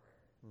was your heart.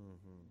 And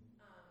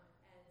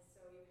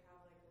so you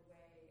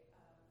have a way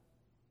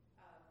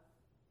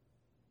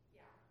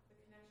the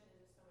connection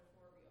is just so much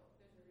more real.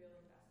 There's a real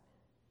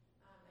investment.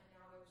 And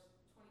now there's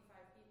 25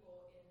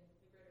 people in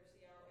the greater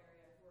Seattle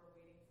area who are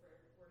waiting for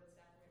Word and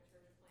Sacrament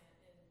Church plant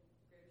in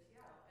greater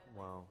Seattle. And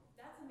Wow.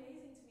 that's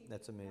amazing to me.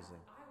 That's because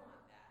amazing. I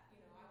want that.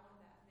 I want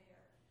that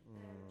there. And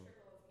I have a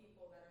trickle of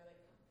people that are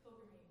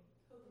pilgrimaging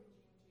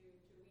to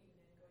Wheaton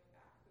and going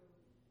back who are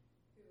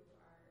excited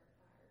about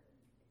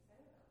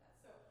that.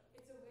 So it's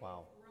a way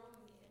Wow. of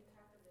growing the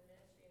impact of the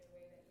ministry in a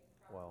way that you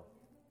Wow.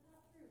 probably never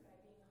thought through, by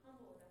being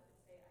humble enough to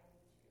say, I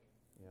need you.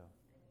 Yeah.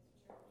 I need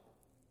church.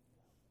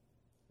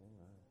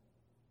 Amen.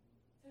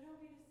 So don't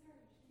be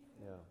discouraged. Keep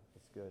going. Yeah,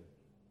 that's good.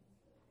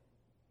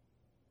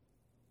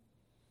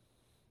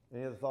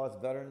 Any other thoughts,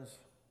 veterans?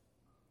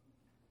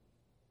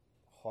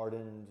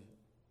 Hardened,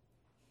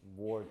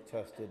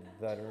 war-tested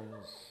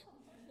veterans.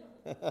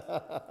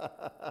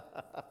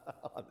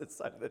 On this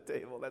side of the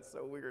table, that's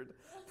so weird.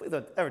 Please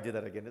don't ever do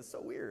that again. It's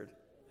so weird.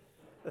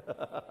 It's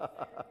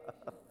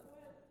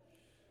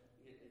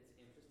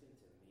interesting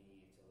to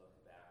me to look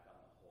back on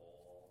the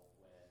whole,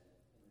 when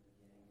in the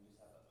beginning we just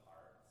have the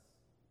parts.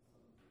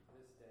 So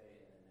this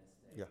day, and then this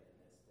day, Yeah. and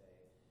this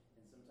day.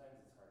 And sometimes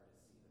it's hard to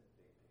see the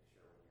big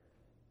picture when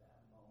you're in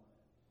that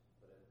moment.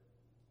 But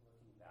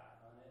looking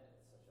back on it,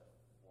 it's such a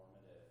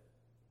formative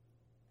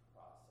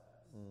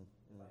process.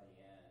 By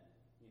the end,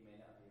 you may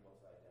not be able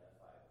to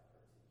identify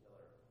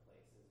particular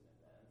places and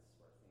events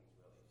where things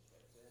really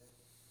shifted,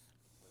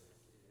 but it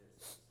is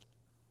this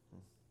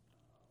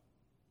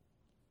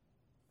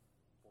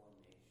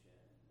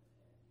formation,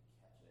 and you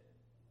catch it,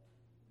 and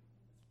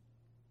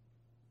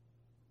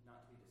it's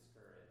not to be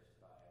discouraged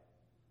by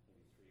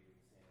maybe 3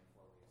 weeks in,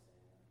 4 weeks in,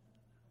 I don't know if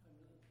I'm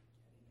really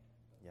getting it,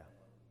 but Yeah.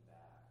 then looking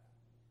back,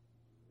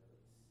 you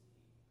really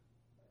see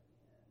by the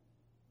end.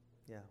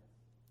 Yeah.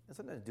 And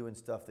sometimes doing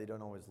stuff they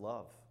don't always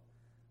love.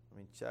 I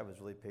mean, Chad was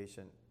really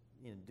patient.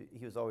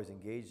 He was always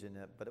engaged in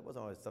it, but it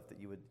wasn't always stuff that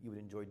you would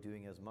enjoy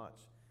doing as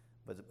much.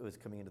 But it was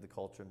coming into the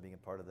culture and being a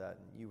part of that,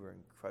 and you were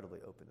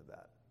incredibly open to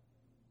that.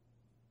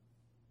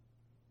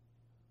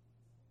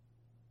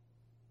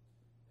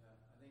 Yeah,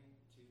 I think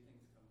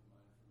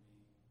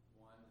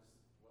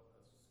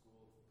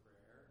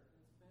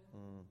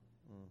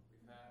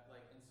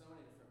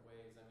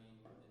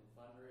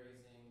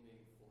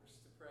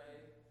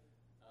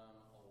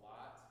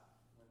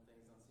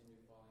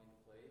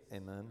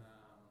Amen.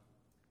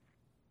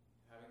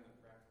 Having the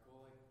practical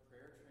like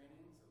prayer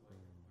trainings of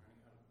like learning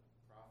how to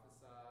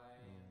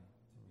prophesy to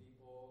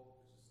people,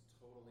 which is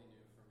totally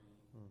new for me.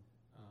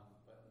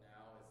 But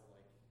now is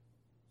like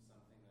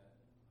something that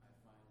I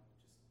find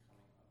just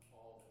coming up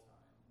all the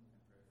time. I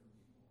pray for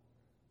people,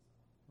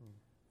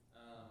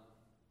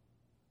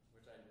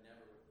 which I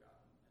never would have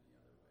gotten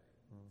any other way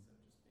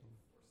except just being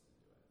forced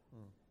into it.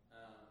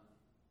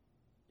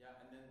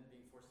 Yeah, and then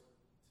being forced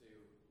to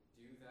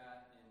do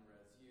that in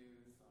Res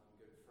Youth on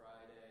Good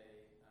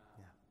Friday.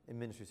 In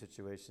ministry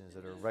situations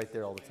that are right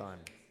there all the time.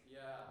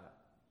 Yeah,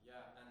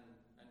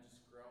 and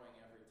just growing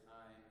every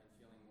time and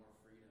feeling more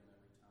freedom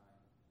every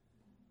time.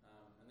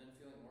 And then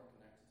feeling more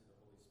connected to the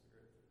Holy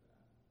Spirit through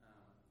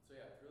that. So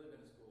yeah, it's really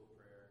been a school of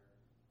prayer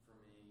for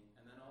me.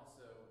 And then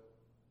also,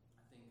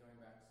 I think going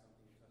back to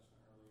something you touched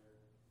on earlier,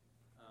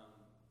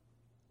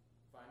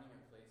 finding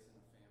a place in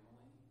a family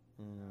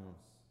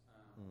house.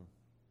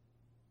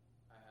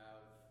 I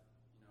have,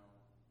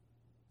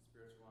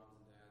 spiritual moms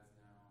and dads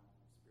now,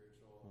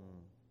 spiritual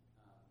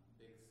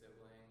big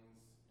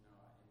siblings,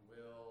 in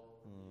Will,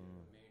 would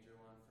be a major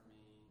one for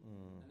me.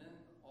 And then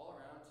all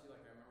around too,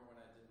 like I remember when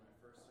I did my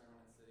first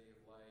sermon at City of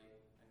Light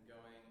and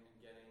going and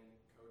getting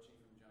coaching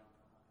from John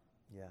Prine,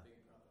 Big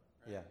Brother,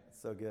 right? Yeah,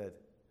 it's so good.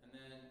 And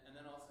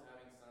then also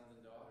having sons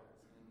and daughters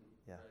in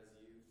Res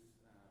Youth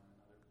and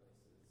other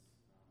places.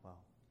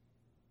 Wow.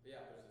 But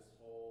yeah, there's this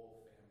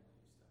whole family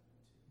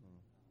you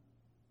step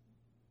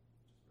into,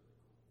 which is really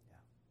cool.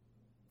 Yeah.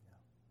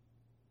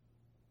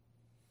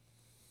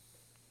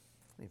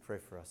 Let me pray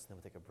for us, and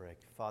then we'll take a break.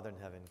 Father in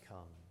heaven,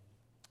 come.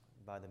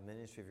 By the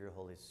ministry of your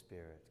Holy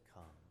Spirit,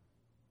 come.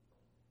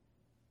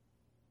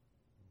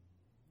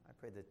 I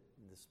pray that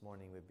this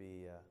morning would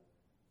be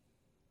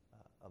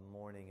a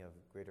morning of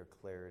greater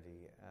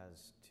clarity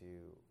as to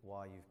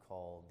why you've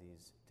called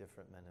these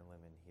different men and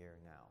women here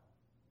now.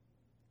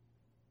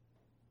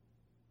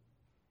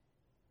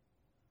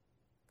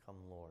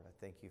 Come, Lord. I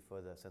thank you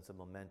for the sense of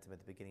momentum at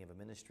the beginning of a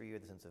ministry or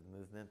the sense of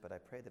movement, but I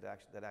pray that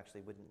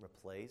actually wouldn't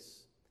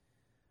replace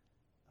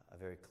a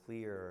very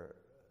clear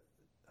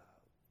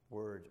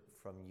word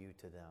from you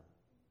to them.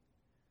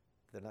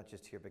 They're not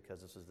just here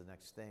because this was the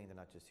next thing. They're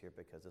not just here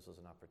because this was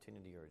an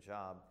opportunity or a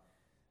job.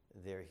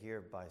 They're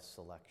here by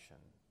selection.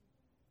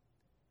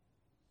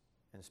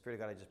 And Spirit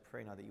of God, I just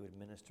pray now that you would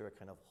minister a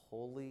kind of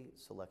holy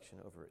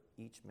selection over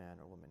each man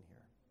or woman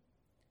here.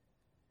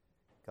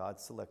 God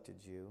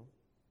selected you.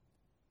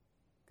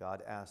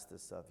 God asked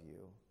this of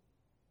you.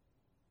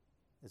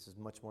 This is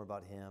much more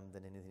about him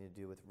than anything to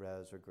do with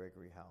Res or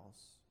Gregory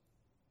House.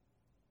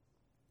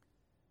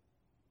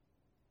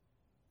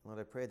 Lord,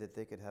 I pray that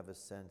they could have a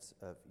sense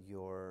of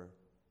your,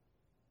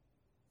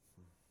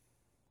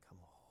 come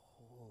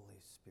Holy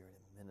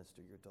Spirit, and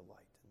minister your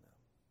delight in them.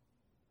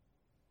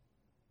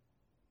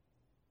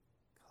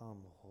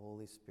 Come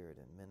Holy Spirit,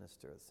 and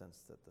minister a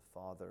sense that the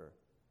Father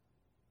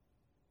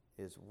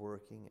is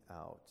working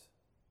out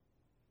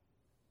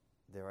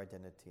their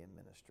identity and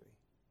ministry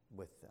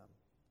with them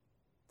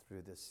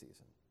through this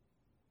season.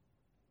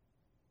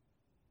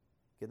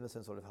 Give them a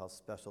sense, Lord, of how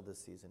special this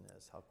season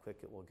is, how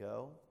quick it will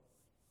go,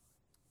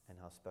 and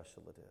how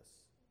special it is.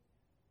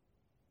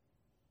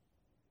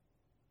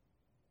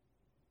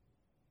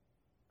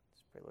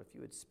 Just pray, Lord, if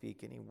you would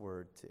speak any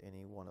word to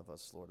any one of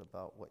us, Lord,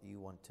 about what you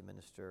want to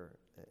minister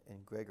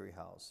in Gregory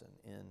House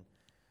and in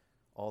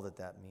all that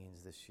that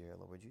means this year,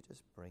 Lord, would you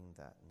just bring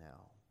that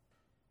now?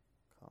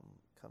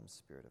 Come,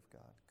 Spirit of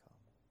God, come.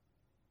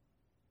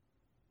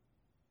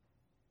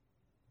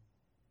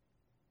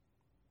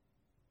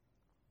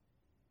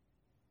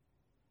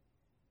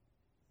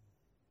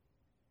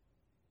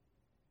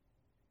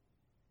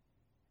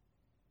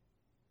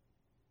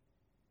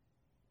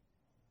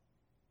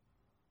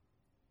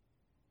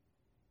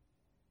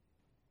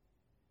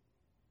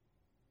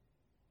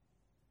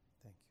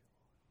 Thank you,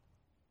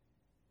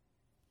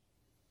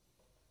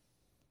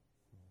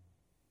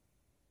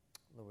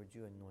 Lord. Lord, would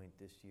you anoint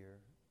this year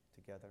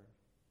together?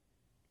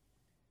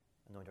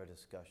 Anoint our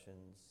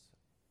discussions.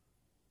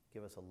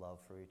 Give us a love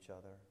for each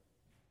other.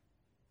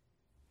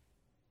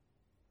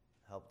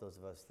 Help those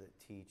of us that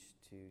teach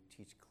to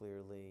teach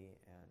clearly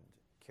and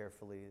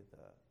carefully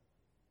the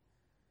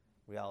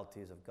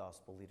realities of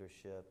gospel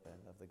leadership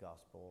and of the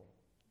gospel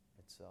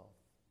itself.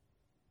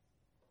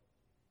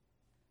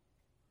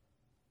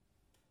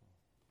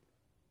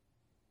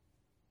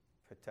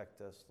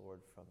 Protect us, Lord,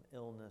 from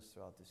illness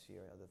throughout this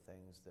year and other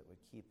things that would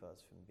keep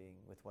us from being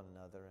with one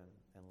another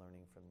and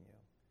learning from you.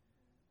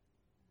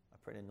 I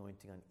pray an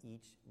anointing on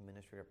each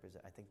ministry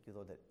represent. I thank you,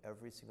 Lord, that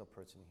every single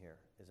person here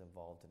is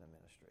involved in a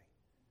ministry,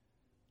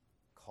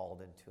 called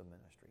into a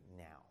ministry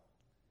now.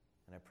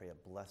 And I pray a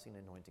blessing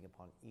and anointing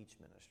upon each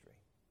ministry.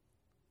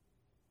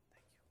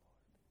 Thank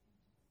you,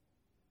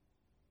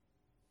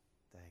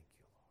 Lord. Thank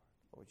you, Lord.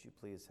 Lord, would you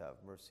please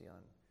have mercy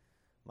on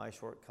my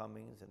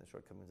shortcomings and the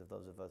shortcomings of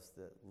those of us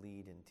that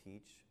lead and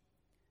teach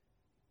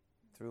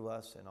through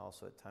us, and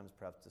also at times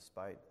perhaps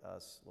despite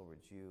us. Lord,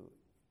 would you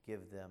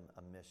give them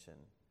a mission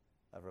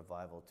of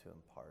revival to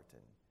impart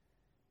and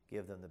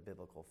give them the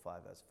biblical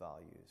 5S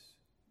values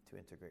to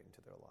integrate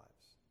into their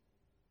lives.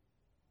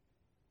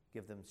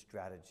 Give them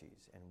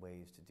strategies and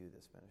ways to do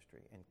this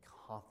ministry and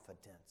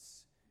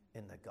confidence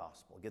in the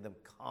gospel. Give them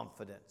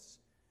confidence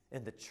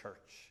in the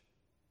church,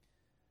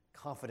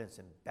 confidence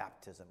in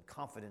baptism,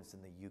 confidence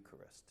in the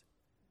Eucharist.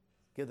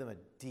 Give them a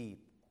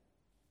deep,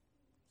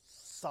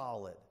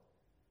 solid,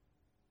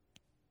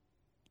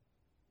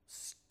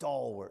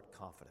 stalwart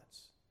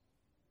confidence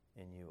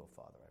in you, O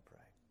Father, I pray.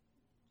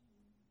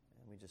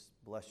 And we just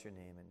bless your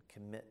name and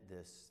commit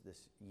this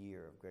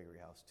year of Gregory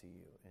House to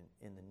you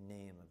in the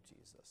name of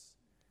Jesus.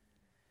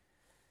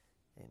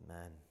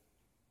 Amen.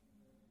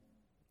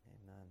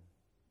 Amen.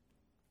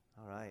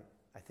 All right.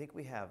 I think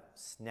we have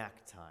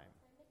snack time.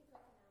 Can I make a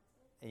quick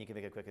announcement? And you can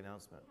make a quick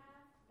announcement. We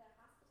have the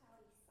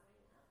hospitality sign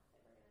up that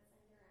we're going to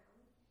send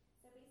around.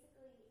 So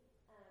basically,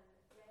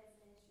 Res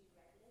Ministries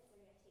residents are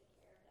going to take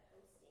care of the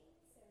hosting,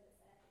 so the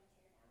setup and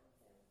tear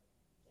down.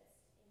 So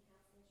just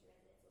in-house ministry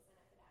residents will sign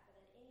up for that. But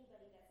then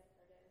anybody that's a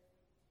part of Gregory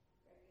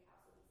House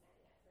will be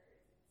signing up for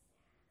snacks.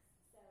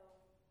 So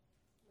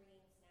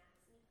bringing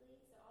snacks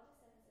weekly. So I'll just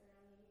send this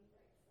around maybe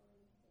right before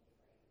we take a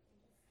break. We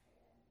can just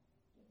try to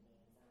get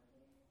names on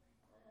here.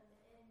 And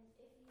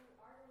if you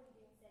are going to be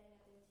doing setting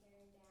up and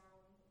tearing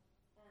down,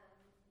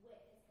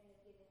 WIT has kind of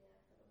given the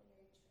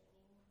preliminary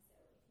training. So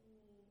if you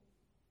need any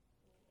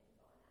info on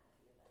that, a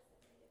few of us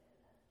have been given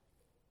the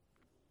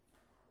details on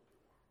how we do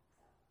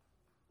that.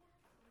 So,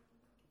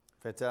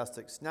 yeah.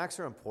 Fantastic. Snacks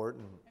are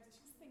important. I was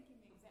just thinking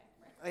the exact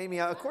right. Amy,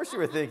 of course you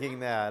were thinking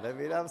that. I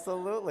mean,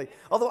 absolutely.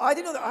 Although I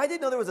didn't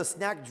know there was a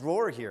snack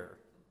drawer here.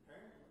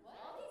 What?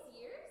 All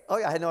these years? Oh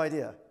yeah, I had no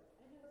idea.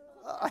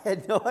 I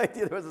had no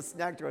idea there was a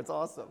snack drawer. It's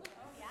awesome. Oh,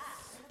 yeah.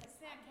 The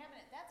snack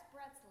cabinet, that's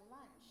Brett's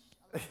lunch.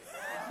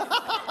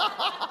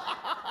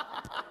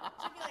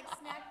 Should be like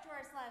snack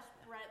drawer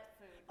 / Brett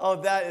food. Oh,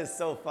 that is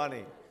so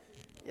funny.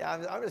 Yeah,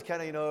 I'm just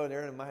kind of,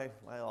 there in my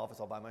office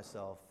all by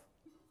myself,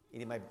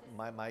 eating my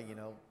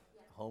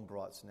home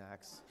brought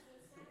snacks. The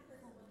snack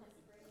person will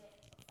just bring it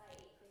by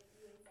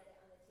 8:50 and set it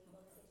on the table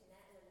in the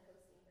kitchenette, and then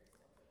the hosting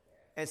person will take care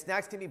of it. And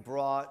snacks can be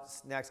brought,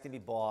 snacks can be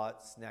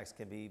bought, snacks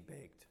can be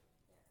baked.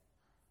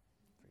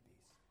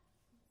 Freebies.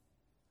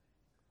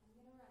 I'm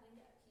going to run and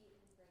get Pete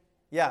and bring him.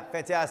 Yeah,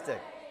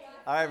 fantastic.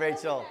 All right,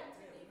 Rachel.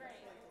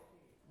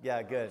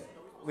 Yeah, good.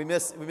 We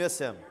miss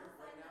him.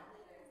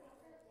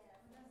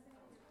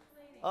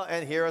 Oh,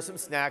 and here are some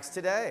snacks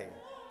today.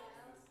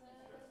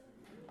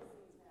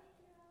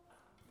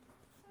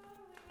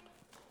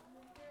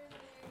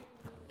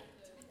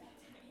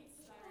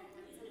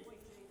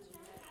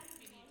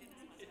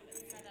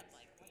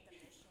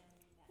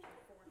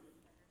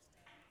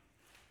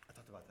 I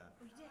talked about that.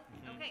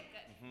 Okay,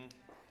 good.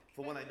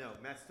 For one, I know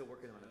Matt's still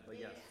working on it, but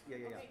yes, yeah.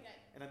 Okay, good.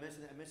 And I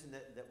mentioned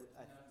that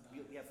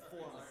we have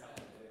 4 on the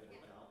calendar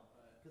now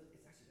because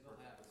it's actually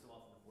perfect. It's so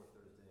often the fourth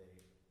Thursday.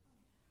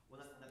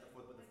 Well, not the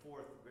fourth, but the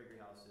fourth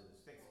Gregory House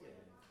is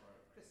Thanksgiving or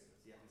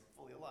Christmas. Yeah, he's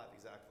fully alive,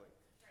 exactly.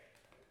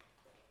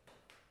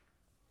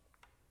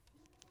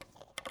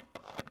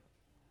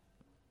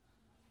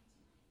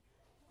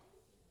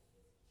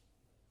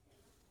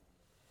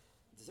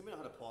 Does anybody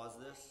know how to pause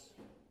this?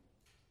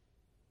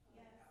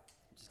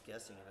 I'm just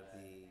guessing it would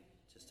be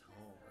just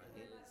home, right?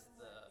 It is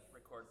the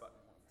record button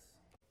once.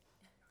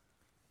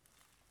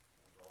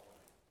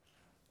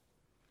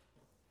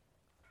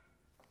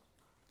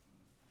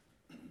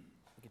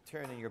 You can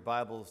turn in your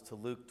Bibles to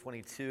Luke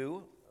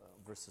 22,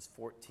 verses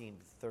 14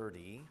 to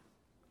 30.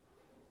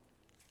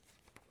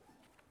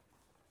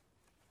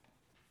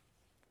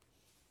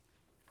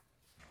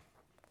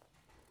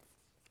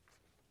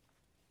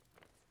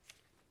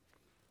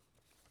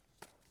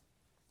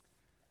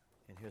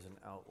 And here's an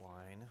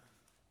outline.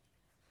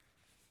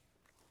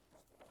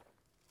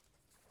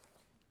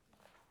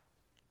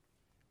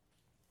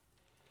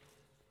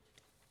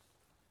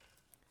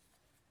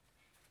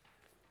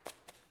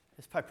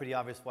 It's probably pretty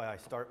obvious why I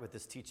start with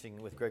this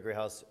teaching with Gregory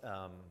House.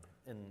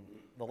 In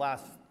the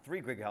last 3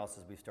 Gregory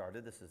Houses we've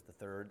started, this is the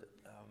 3rd,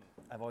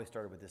 I've always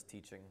started with this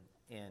teaching.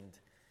 And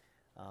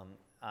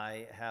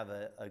I have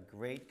a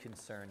great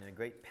concern and a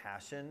great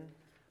passion,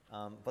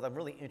 but I'm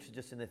really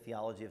interested in the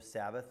theology of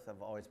Sabbath.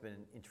 I've always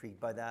been intrigued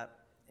by that,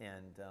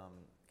 and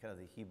kind of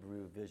the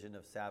Hebrew vision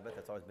of Sabbath.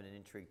 That's always been an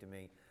intrigue to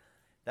me.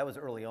 That was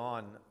early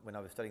on when I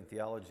was studying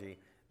theology.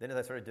 Then as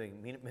I started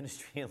doing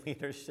ministry and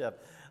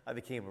leadership, I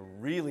became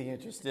really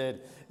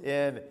interested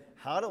in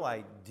how do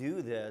I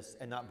do this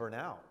and not burn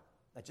out?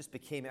 That just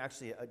became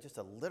actually just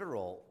a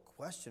literal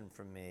question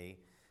for me.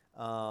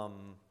 How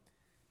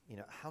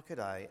could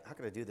I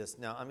do this?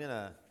 Now I'm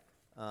gonna.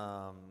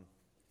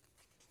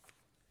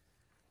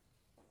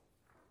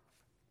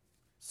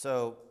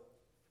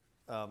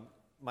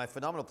 My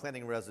phenomenal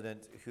planning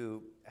resident,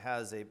 who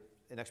has an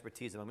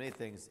expertise among many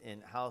things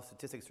in how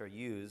statistics are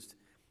used,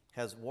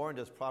 has warned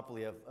us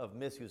properly of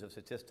misuse of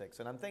statistics.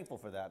 And I'm thankful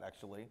for that,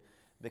 actually,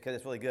 because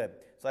it's really good.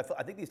 So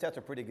I think these stats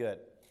are pretty good.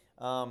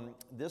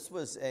 This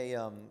was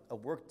a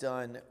work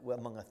done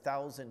among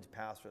 1,000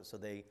 pastors. So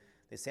they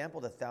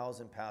sampled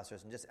 1,000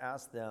 pastors and just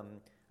asked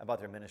them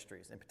about their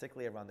ministries, and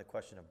particularly around the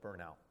question of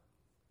burnout.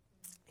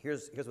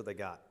 Here's what they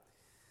got.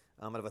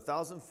 Out of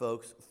 1,000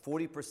 folks,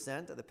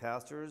 40% of the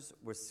pastors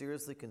were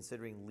seriously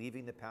considering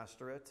leaving the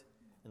pastorate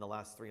in the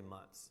last 3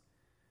 months.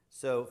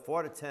 So 4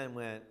 out of 10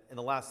 went, in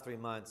the last 3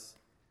 months,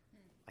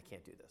 I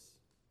can't do this.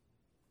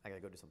 I got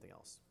to go do something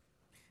else.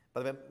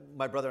 By the way,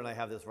 my brother and I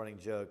have this running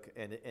joke,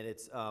 and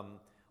it's,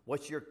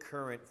 what's your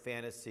current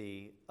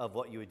fantasy of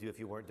what you would do if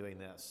you weren't doing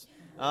this?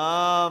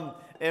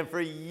 And for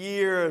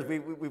years,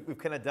 we've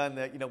kind of done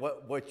that,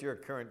 what's your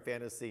current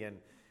fantasy? And,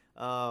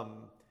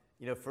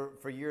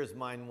 for years,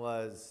 mine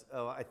was,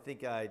 I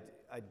think I'd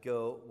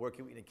go work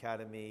at Wheaton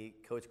Academy,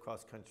 coach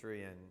cross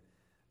country, and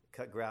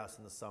cut grass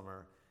in the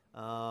summer.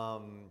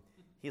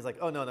 He's like,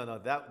 oh, no,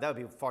 that would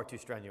be far too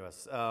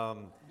strenuous.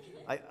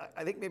 I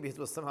think maybe he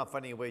was somehow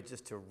finding a way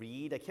just to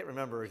read. I can't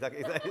remember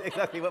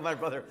exactly what my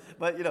brother,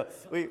 but,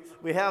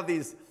 we have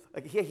these,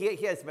 like,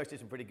 he has some actually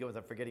some pretty good ones,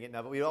 I'm forgetting it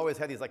now, but we always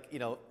had these, like,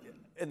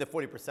 in the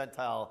 40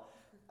 percentile,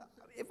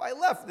 if I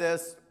left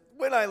this,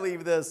 when I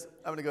leave this,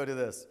 I'm going to go do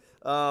this.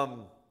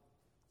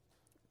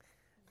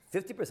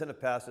 50% of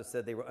pastors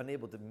said they were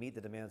unable to meet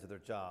the demands of their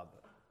job,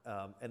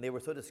 and they were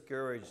so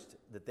discouraged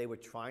that they were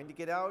trying to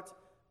get out,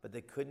 but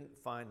they couldn't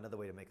find another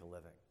way to make a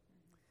living.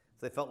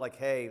 So they felt like,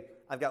 hey,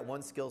 I've got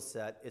one skill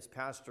set, it's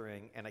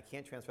pastoring, and I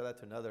can't transfer that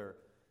to another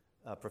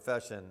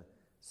profession,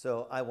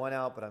 so I want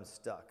out, but I'm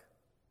stuck.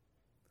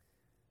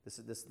 This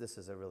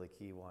is a really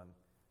key one.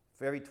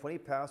 For every 20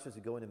 pastors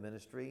who go into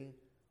ministry,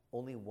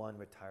 only one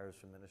retires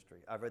from ministry.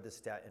 I've read this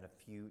stat in a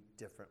few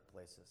different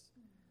places.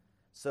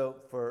 So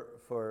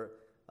for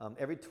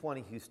every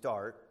 20 who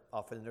start,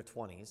 often in their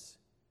 20s,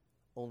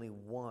 only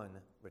one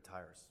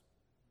retires.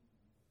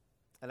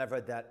 And I've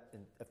read that in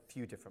a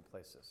few different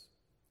places.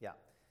 Yeah.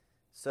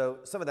 So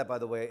some of that, by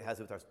the way, has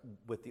to do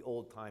with the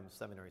old-time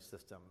seminary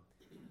system,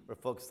 where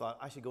folks thought,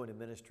 I should go into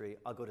ministry,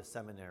 I'll go to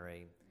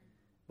seminary,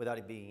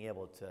 without being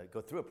able to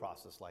go through a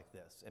process like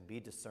this and be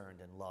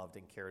discerned and loved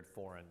and cared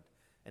for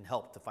and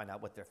helped to find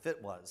out what their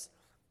fit was.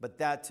 But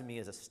that, to me,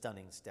 is a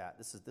stunning stat.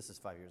 This is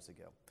 5 years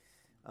ago.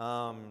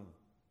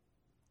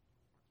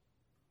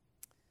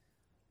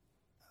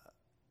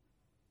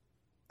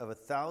 Of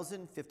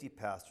 1,050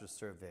 pastors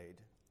surveyed,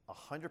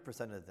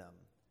 100% of them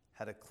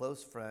had a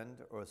close friend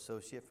or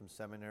associate from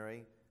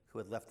seminary who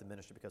had left the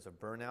ministry because of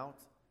burnout,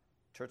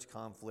 church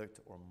conflict,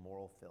 or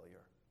moral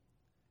failure.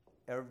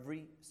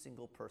 Every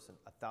single person,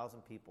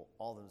 1,000 people,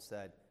 all of them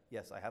said,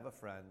 yes, I have a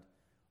friend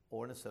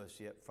or an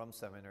associate from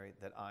seminary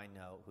that I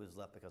know who has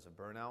left because of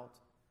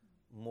burnout,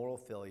 moral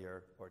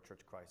failure, or a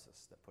church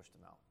crisis that pushed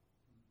them out.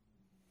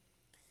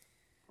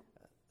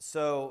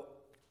 So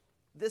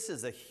this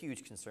is a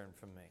huge concern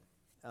for me.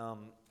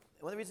 One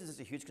of the reasons it's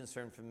a huge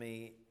concern for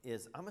me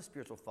is I'm a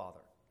spiritual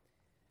father.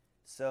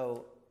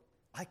 So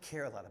I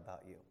care a lot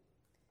about you,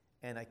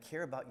 and I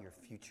care about your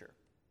future.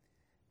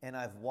 And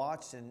I've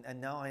watched, and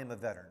now I am a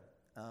veteran.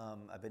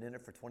 I've been in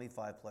it for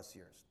 25 plus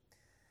years.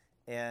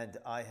 And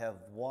I have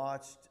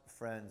watched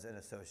friends and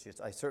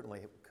associates, I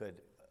certainly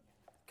could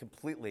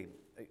completely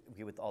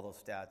agree with all those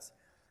stats,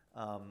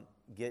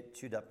 get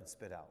chewed up and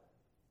spit out.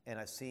 And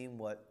I've seen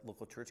what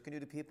local church can do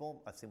to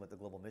people. I've seen what the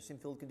global mission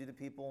field can do to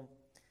people.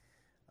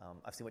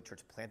 I've seen what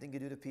church planting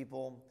can do to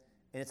people.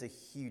 And it's a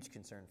huge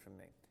concern for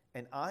me.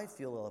 And I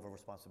feel a level of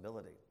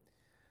responsibility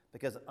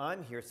because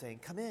I'm here saying,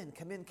 come in.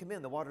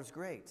 The water's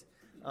great.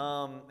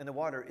 And the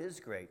water is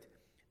great.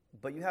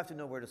 But you have to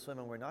know where to swim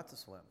and where not to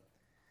swim.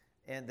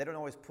 And they don't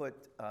always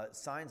put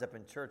signs up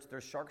in church,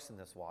 there's sharks in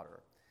this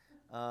water.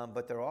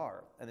 But there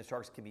are. And the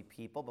sharks can be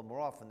people, but more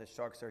often the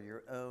sharks are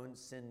your own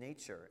sin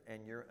nature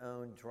and your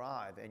own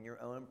drive and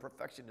your own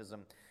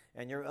perfectionism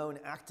and your own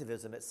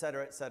activism, et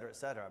cetera, et cetera, et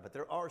cetera. But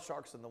there are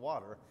sharks in the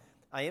water.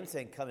 I am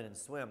saying come in and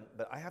swim,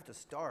 but I have to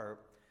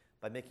start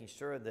by making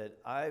sure that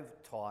I've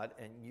taught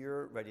and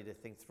you're ready to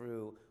think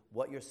through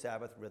what your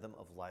Sabbath rhythm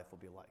of life will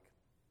be like.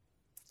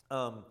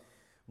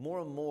 More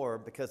and more,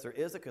 because there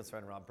is a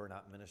concern around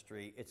burnout in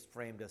ministry, it's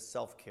framed as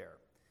self-care.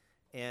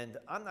 And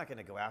I'm not going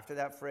to go after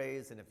that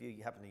phrase, and if you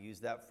happen to use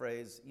that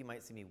phrase, you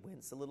might see me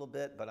wince a little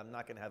bit, but I'm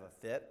not going to have a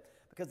fit,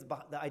 because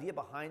the idea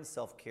behind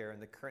self-care in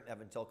the current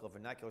evangelical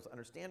vernacular is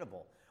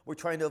understandable. We're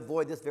trying to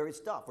avoid this very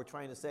stuff. We're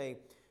trying to say,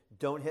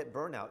 don't hit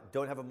burnout,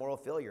 don't have a moral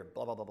failure,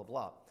 blah, blah, blah,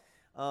 blah,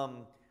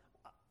 blah.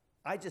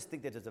 I just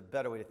think that there's a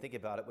better way to think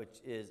about it, which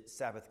is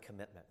Sabbath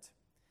commitment.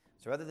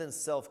 So rather than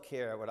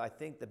self-care, what I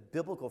think the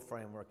biblical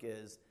framework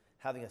is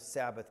having a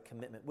Sabbath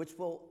commitment, which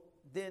will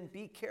then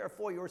be care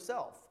for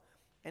yourself.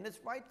 And it's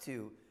right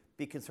to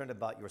be concerned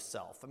about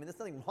yourself. I mean, there's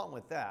nothing wrong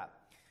with that.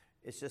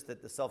 It's just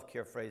that the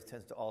self-care phrase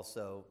tends to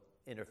also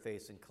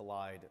interface and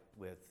collide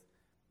with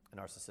a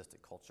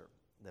narcissistic culture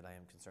that I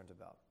am concerned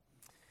about.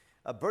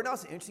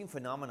 Burnout's an interesting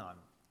phenomenon.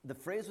 The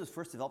phrase was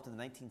first developed in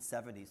the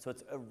 1970s, so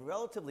it's a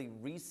relatively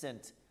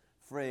recent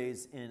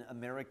phrase in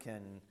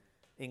American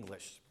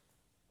English.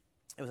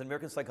 It was an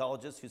American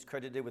psychologist who's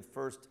credited with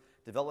first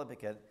developing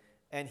it,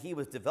 and he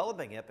was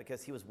developing it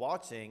because he was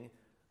watching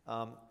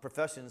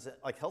professions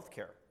like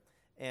healthcare.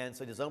 And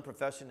so in his own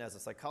profession as a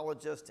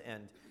psychologist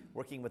and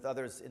working with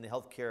others in the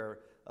healthcare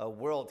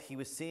world, he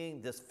was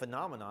seeing this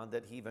phenomenon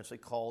that he eventually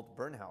called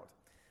burnout.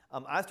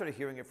 I started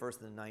hearing it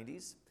first in the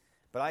 90s.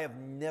 But I have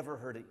never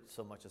heard it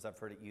so much as I've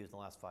heard it used in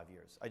the last 5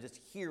 years. I just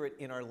hear it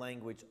in our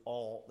language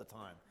all the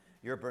time.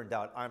 You're burned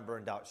out. I'm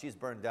burned out. She's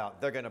burned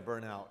out. They're going to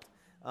burn out.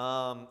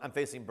 I'm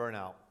facing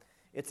burnout.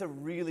 It's a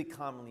really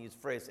commonly used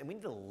phrase, and we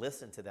need to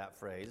listen to that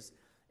phrase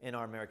in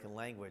our American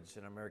language,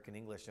 in American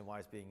English, and why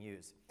it's being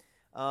used.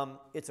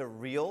 It's a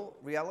real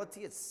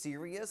reality. It's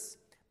serious,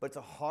 but it's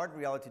a hard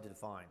reality to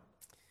define.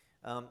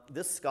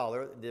 This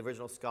scholar, the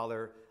original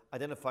scholar,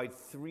 identified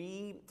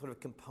 3 sort of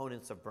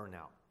components of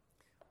burnout.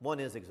 One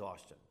is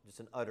exhaustion, just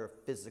an utter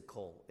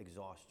physical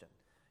exhaustion.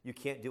 You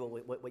can't do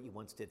what you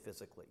once did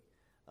physically.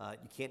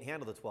 You can't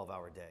handle the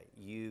 12-hour day.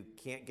 You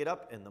can't get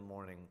up in the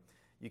morning.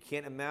 You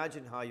can't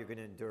imagine how you're going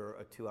to endure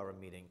a 2-hour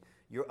meeting.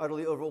 You're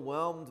utterly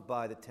overwhelmed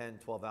by the 10,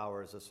 12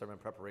 hours of sermon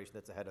preparation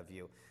that's ahead of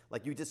you.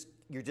 Like you're just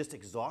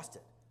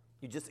exhausted.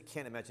 You just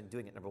can't imagine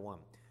doing it, number one.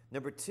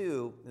 Number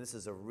 2, and this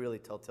is a really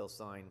telltale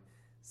sign,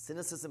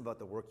 cynicism about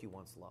the work you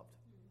once loved.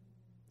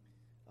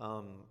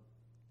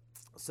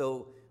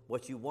 So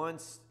what you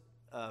once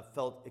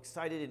felt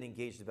excited and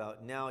engaged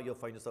about, now you'll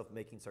find yourself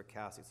making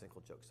sarcastic,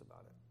 cynical jokes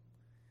about it.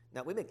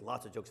 Now, we make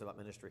lots of jokes about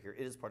ministry here.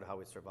 It is part of how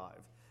we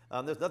survive.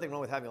 There's nothing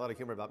wrong with having a lot of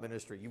humor about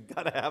ministry. You've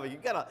got to have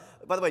it.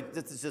 By the way,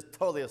 this is just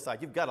totally aside.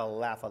 You've got to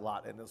laugh a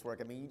lot in this work.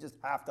 I mean, you just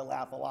have to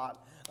laugh a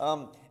lot.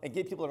 And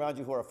get people around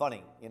you who are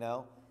funny, you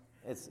know?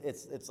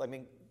 I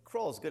mean,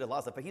 Kroll's good at lots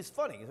of stuff, but he's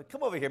funny. He's like,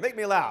 come over here, make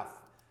me laugh.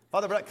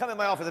 Father Brett, come in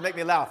my office and make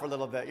me laugh for a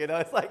little bit, you know?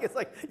 It's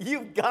like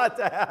you've got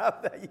to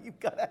have that. You've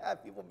got to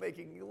have people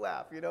making you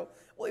laugh, you know?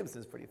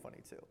 Williamson's pretty funny,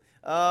 too.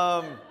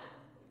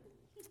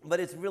 But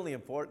it's really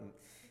important.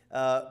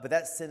 But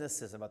that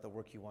cynicism about the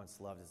work you once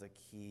loved is a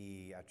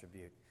key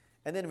attribute.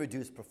 And then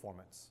reduced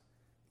performance.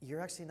 You're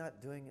actually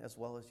not doing as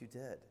well as you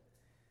did.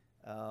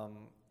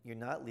 You're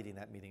not leading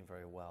that meeting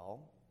very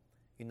well.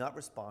 You're not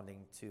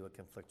responding to a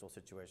conflictual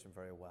situation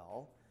very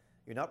well.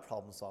 You're not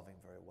problem solving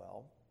very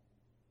well.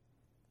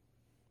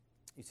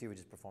 You see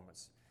reduced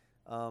performance.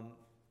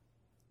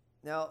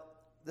 Now,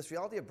 this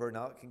reality of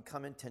burnout can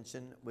come in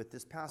tension with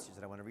this passage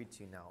that I want to read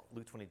to you now,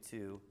 Luke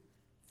 22,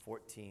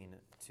 14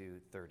 to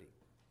 30.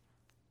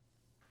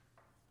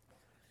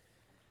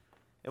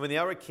 And when the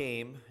hour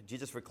came,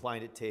 Jesus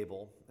reclined at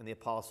table, and the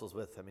apostles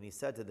with him. And he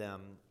said to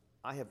them,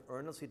 I have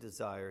earnestly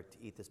desired to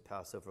eat this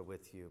Passover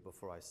with you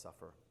before I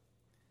suffer.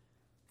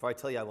 For I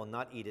tell you, I will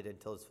not eat it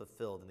until it's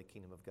fulfilled in the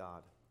kingdom of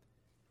God.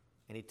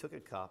 And he took a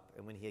cup,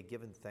 and when he had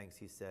given thanks,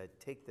 he said,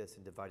 take this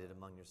and divide it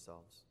among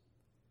yourselves.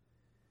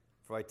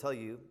 For I tell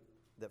you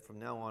that from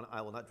now on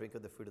I will not drink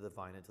of the fruit of the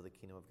vine until the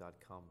kingdom of God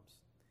comes.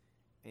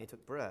 And he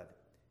took bread,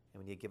 and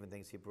when he had given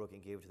thanks, he broke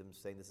and gave it to them,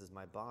 saying, this is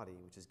my body,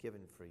 which is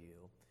given for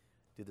you.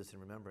 Do this in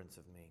remembrance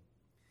of me.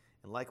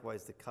 And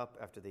likewise the cup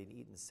after they'd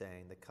eaten,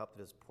 saying, the cup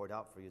that is poured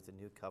out for you is the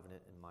new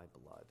covenant in my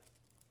blood.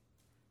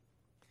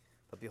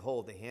 But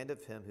behold, the hand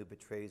of him who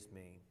betrays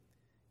me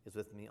is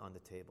with me on the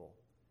table.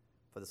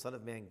 For the Son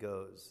of Man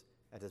goes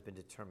as has been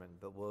determined,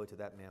 but woe to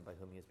that man by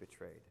whom he is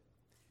betrayed.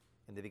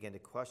 And they began to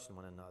question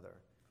one another,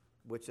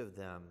 which of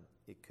them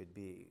it could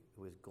be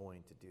who is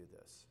going to do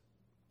this.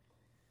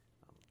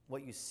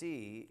 What you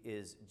see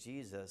is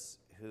Jesus,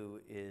 who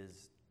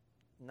is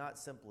not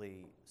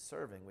simply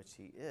serving, which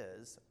he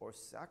is, or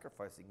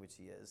sacrificing, which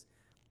he is,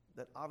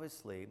 but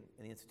obviously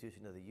in the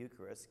institution of the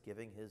Eucharist,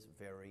 giving his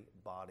very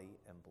body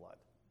and blood.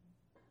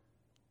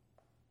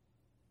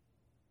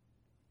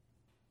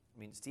 I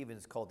mean, Stephen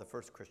is called the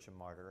first Christian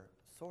martyr,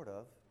 sort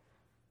of.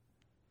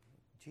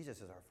 Jesus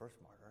is our first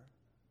martyr.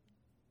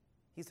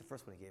 He's the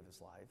first one who gave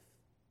his life.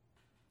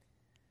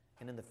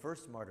 And in the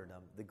first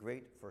martyrdom, the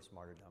great first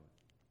martyrdom,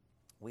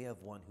 we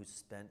have one who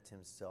spent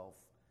himself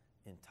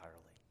entirely.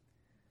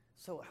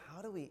 So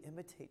how do we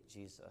imitate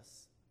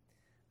Jesus?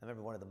 I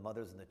remember one of the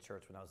mothers in the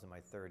church when I was in my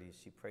 30s,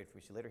 she prayed for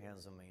me. She laid her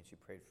hands on me and she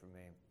prayed for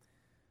me.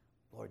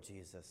 Lord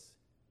Jesus,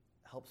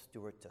 help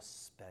Stewart to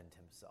spend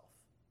himself.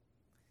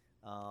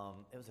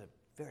 It was a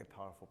very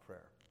powerful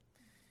prayer.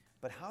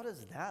 But how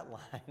does that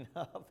line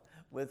up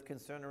with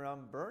concern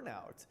around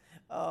burnout?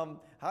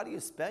 How do you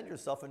spend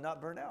yourself and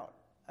not burn out?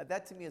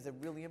 That to me is a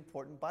really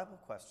important Bible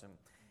question.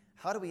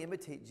 How do we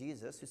imitate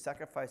Jesus, who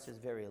sacrificed his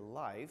very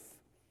life,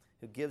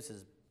 who gives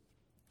his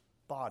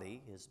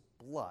body, his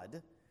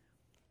blood,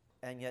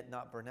 and yet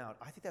not burn out?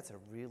 I think that's a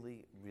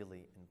really,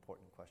 really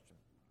important question.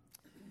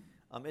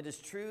 It is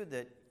true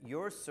that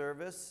your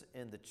service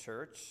in the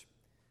church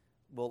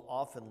will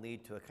often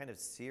lead to a kind of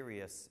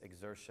serious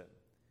exertion.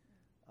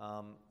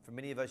 For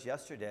many of us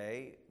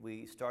yesterday,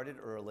 we started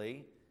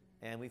early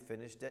and we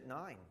finished at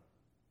 9.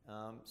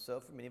 So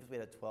for many of us, we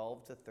had a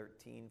 12 to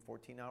 13,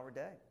 14-hour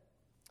day.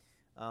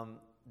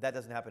 That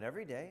doesn't happen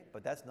every day,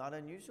 but that's not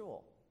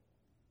unusual.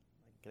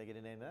 Can I get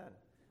an amen?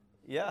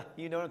 Yeah,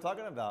 you know what I'm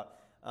talking about.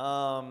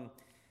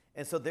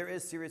 And so there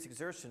is serious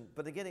exertion.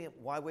 But again,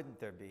 why wouldn't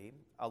there be?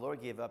 Our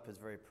Lord gave up his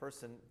very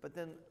person. But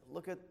then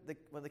look at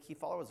one of the key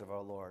followers of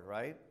our Lord,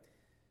 right?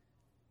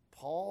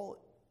 Paul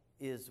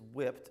is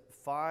whipped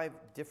 5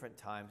 different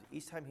times.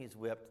 Each time he's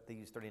whipped, they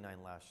use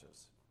 39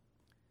 lashes.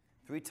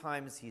 3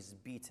 times he's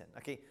beaten.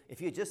 Okay, if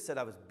you had just said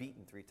I was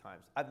beaten 3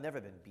 times, I've never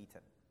been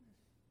beaten.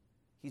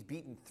 He's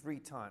beaten 3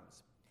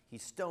 times.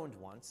 He's stoned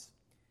once.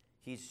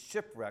 He's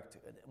shipwrecked.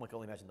 One can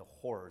only imagine the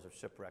horrors of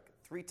shipwreck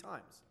 3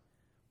 times.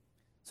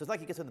 So it's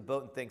like he gets on the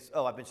boat and thinks,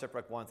 oh, I've been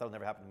shipwrecked once. That'll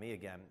never happen to me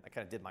again. I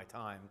kind of did my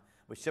time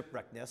with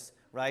shipwreckness,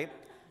 right?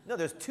 No,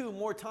 there's 2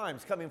 more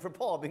times coming for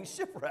Paul being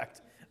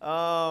shipwrecked.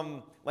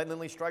 Lightning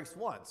only strikes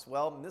once.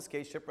 Well, in this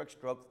case, shipwreck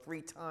struck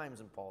 3 times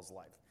in Paul's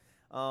life.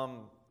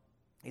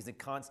 He's in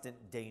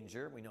constant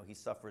danger. We know he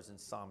suffers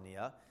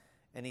insomnia.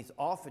 And he's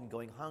often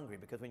going hungry,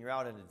 because when you're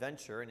out on an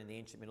adventure, and in the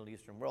ancient Middle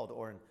Eastern world,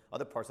 or in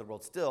other parts of the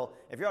world still,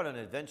 if you're out on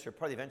an adventure,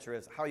 part of the adventure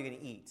is, how are you going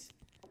to eat?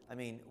 I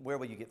mean, where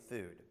will you get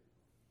food?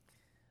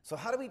 So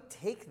how do we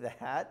take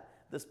that,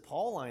 this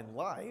Pauline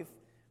life,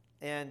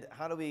 and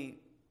how do we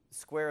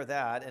square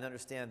that and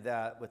understand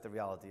that with the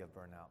reality of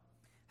burnout?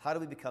 How do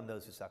we become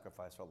those who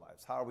sacrifice our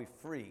lives? How are we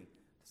free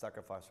to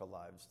sacrifice our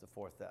lives? The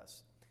 4th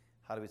S.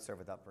 How do we serve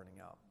without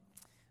burning out?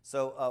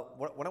 So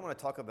what I want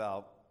to talk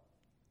about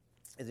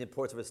is the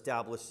importance of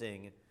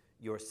establishing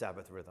your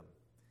Sabbath rhythm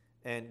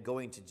and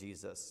going to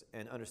Jesus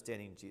and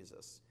understanding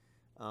Jesus.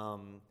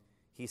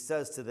 He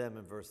says to them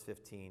in verse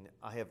 15,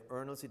 I have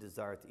earnestly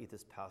desired to eat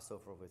this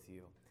Passover with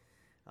you.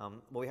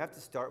 Well, we have to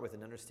start with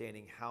an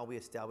understanding how we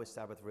establish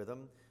Sabbath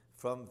rhythm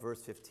from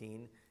verse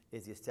 15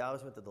 is the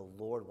establishment that the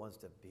Lord wants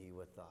to be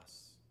with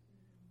us.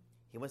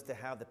 He wants to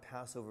have the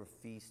Passover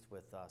feast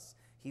with us.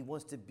 He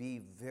wants to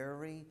be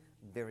very,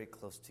 very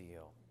close to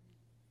you.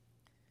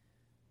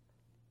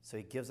 So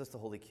he gives us the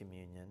Holy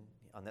Communion.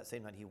 On that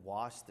same night, he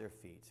washed their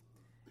feet.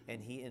 And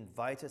he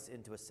invites us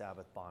into a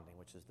Sabbath bonding,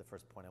 which is the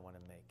first point I want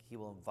to make. He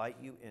will invite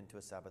you into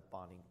a Sabbath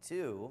bonding.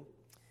 2,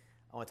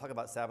 I want to talk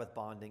about Sabbath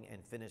bonding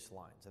and finish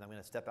lines. And I'm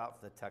going to step out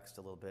from the text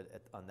a little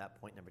bit on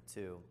that point number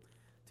 2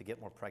 to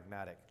get more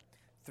pragmatic.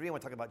 3, I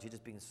want to talk about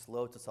Jesus being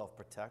slow to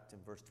self-protect in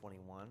verse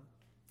 21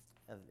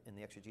 in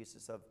the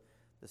exegesis of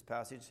this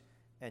passage.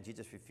 And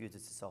Jesus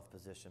refuses to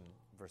self-position,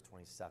 verse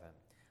 27.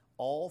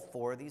 All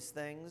 4 of these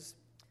things,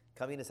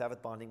 coming to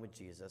Sabbath bonding with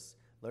Jesus,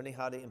 learning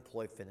how to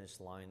employ finish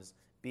lines,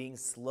 being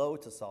slow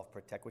to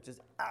self-protect, which is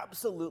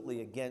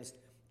absolutely against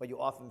what you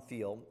often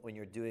feel when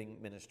you're doing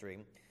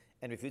ministry,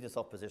 and refusing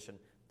self-position.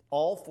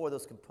 All 4 of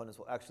those components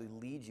will actually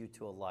lead you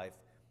to a life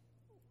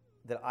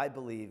that I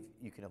believe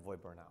you can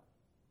avoid burnout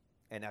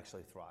and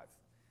actually thrive.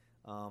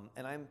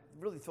 And I'm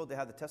really thrilled to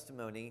have the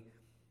testimony.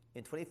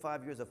 In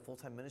 25 years of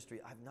full-time ministry,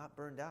 I've not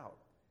burned out.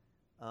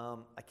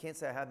 I can't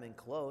say I haven't been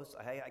close.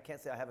 I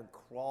can't say I haven't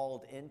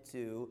crawled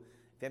into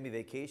family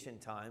vacation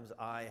times.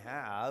 I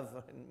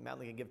have, and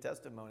Madeline can give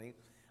testimony.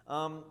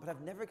 But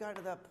I've never gotten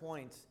to that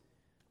point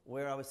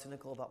where I was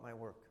cynical about my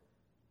work.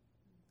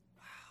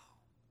 Wow.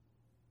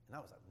 And I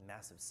was a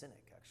massive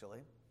cynic, actually.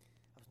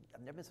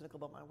 I've never been cynical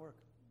about my work.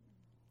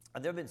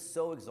 I've never been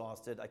so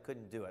exhausted I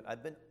couldn't do it.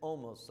 I've been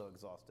almost so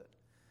exhausted.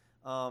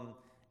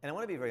 And I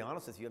want to be very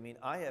honest with you. I mean,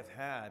 I have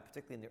had,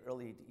 particularly in the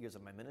early years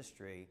of my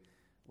ministry,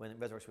 when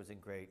Resurrection was in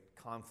great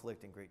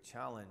conflict and great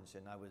challenge,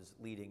 and I was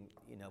leading,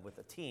 with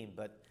a team,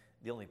 but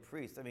the only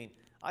priest. I mean,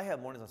 I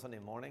had mornings on Sunday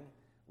morning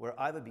where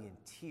I would be in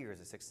tears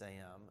at 6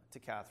 a.m. to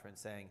Catherine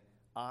saying,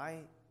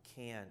 I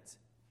can't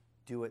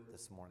do it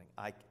this morning.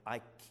 I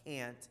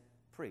can't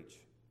preach.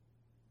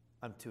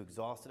 I'm too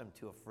exhausted. I'm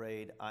too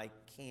afraid. I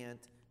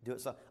can't do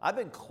it. So I've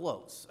been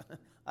close.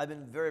 I've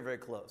been very, very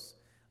close.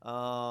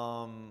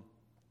 And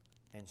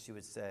she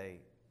would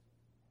say,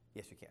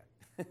 yes, you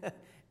can.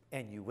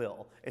 And you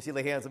will. And she'd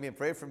lay hands on me and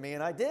pray for me,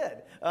 and I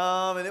did.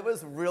 And it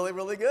was really,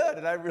 really good,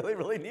 and I really,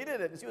 really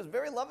needed it. And she was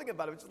very loving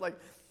about it. She's like,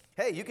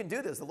 hey, you can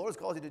do this. The Lord's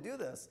called you to do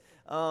this.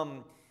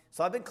 So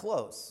I've been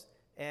close,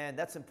 and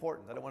that's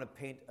important. I don't want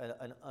to paint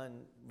an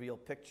unreal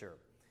picture.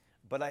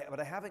 But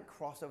I haven't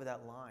crossed over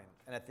that line,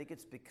 and I think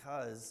it's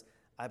because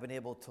I've been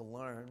able to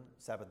learn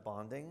Sabbath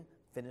bonding,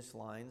 finish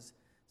lines.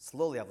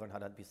 Slowly I've learned how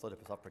to be slow to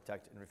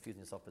self-protect and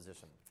refusing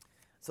self-position.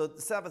 So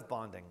the Sabbath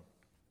bonding.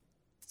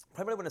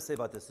 What I want to say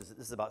about this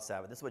is about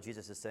Sabbath. This is what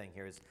Jesus is saying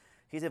here. Is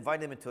he's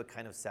inviting them into a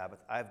kind of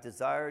Sabbath. I've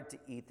desired to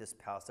eat this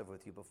Passover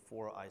with you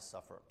before I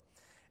suffer.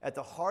 At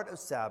the heart of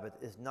Sabbath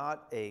is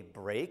not a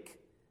break.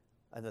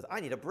 And I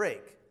need a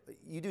break.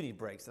 You do need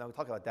breaks, and I will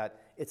talk about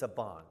that. It's a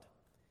bond.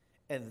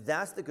 And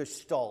that's the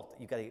gestalt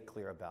you've got to get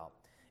clear about.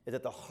 Is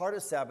at the heart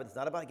of Sabbath, it's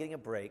not about getting a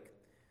break.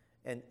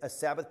 And a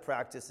Sabbath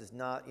practice is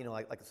not,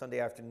 like a Sunday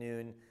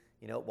afternoon,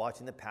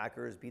 watching the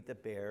Packers beat the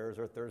Bears,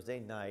 or Thursday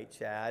night,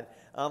 Chad.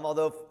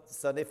 Although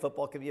Sunday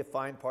football can be a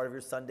fine part of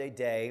your Sunday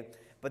day,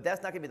 but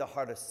that's not going to be the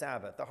heart of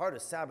Sabbath. The heart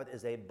of Sabbath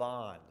is a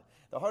bond.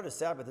 The heart of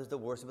Sabbath is the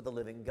worship of the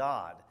living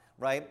God,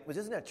 right? Which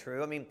isn't that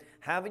true? I mean,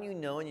 haven't you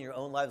known in your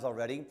own lives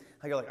already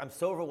how you're like, I'm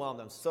so overwhelmed,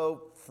 I'm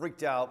so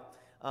freaked out,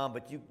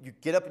 but you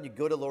get up and you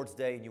go to Lord's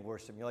Day and you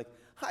worship. And you're like,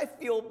 I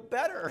feel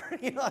better.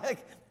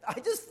 I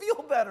just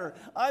feel better.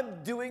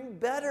 I'm doing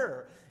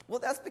better. Well,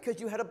 that's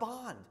because you had a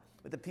bond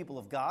with the people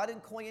of God in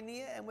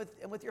koinonia and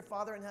with your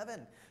Father in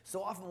heaven.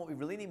 So often what we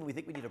really need when we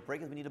think we need a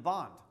break is we need a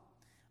bond.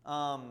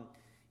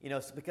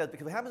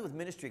 Because what happens with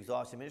ministry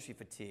exhaustion, ministry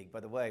fatigue, by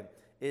the way,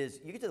 is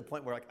you get to the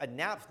point where a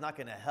nap's not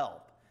going to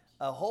help.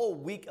 A whole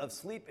week of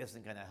sleep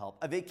isn't going to help.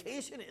 A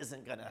vacation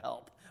isn't going to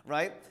help,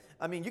 right?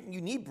 I mean, you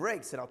need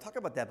breaks, and I'll talk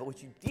about that, but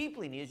what you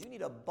deeply need is you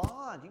need a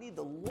bond. You need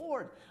the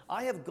Lord.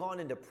 I have gone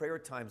into prayer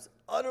times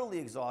utterly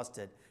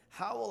exhausted.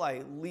 How will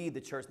I lead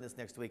the church in this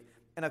next week?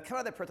 And I've come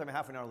out of that prayer time a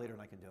half an hour later,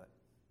 and I can do it.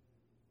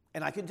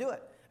 And I can do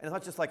it. And it's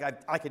not just like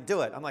I can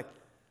do it. I'm like,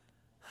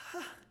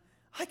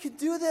 I can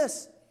do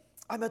this.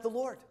 I met the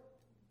Lord.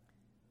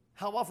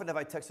 How often have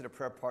I texted a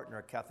prayer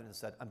partner, Catherine, and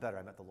said, I'm better,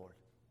 I met the Lord.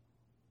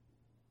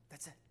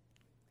 That's it.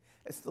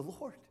 It's the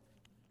Lord.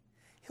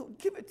 He'll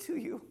give it to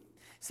you.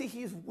 See,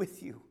 he's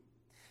with you.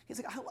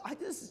 He's like, I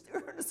just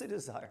earnestly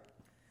desire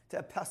to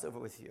have Passover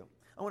with you.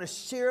 I want to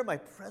share my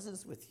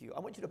presence with you. I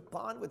want you to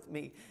bond with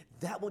me.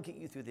 That will get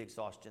you through the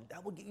exhaustion.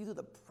 That will get you through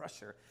the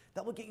pressure.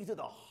 That will get you through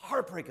the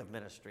heartbreak of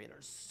ministry. And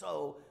there's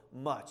so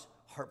much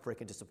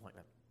heartbreak and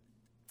disappointment.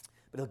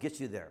 But he'll get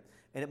you there.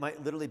 And it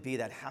might literally be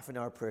that half an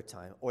hour prayer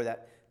time or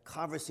that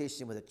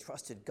conversation with a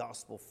trusted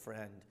gospel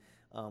friend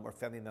or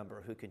family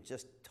member who can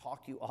just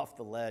talk you off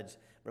the ledge,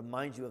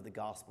 remind you of the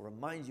gospel,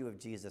 remind you of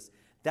Jesus.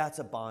 That's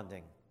a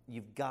bonding.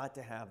 You've got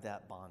to have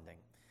that bonding.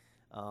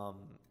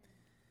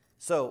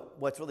 So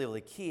what's really,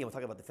 really key, and we'll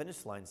talk about the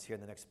finish lines here in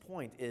the next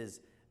point,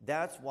 is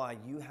that's why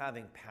you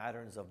having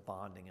patterns of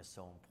bonding is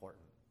so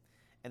important.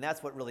 And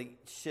that's what really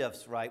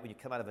shifts, right, when you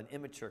come out of an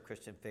immature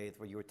Christian faith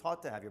where you were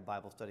taught to have your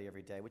Bible study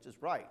every day, which is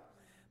right.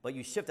 But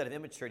you shift out of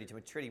immaturity to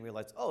maturity and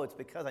realize, oh, it's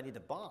because I need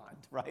to bond,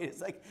 right?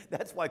 It's like,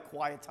 that's why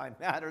quiet time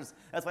matters.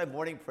 That's why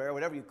morning prayer,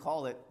 whatever you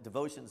call it,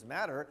 devotions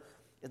matter.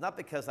 It's not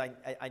because I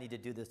need to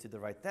do this, do the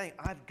right thing.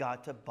 I've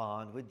got to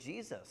bond with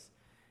Jesus.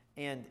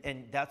 And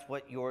that's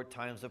what your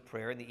times of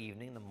prayer in the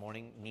evening, in the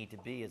morning need to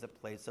be, is a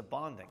place of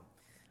bonding.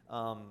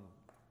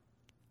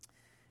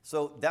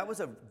 So that was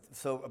a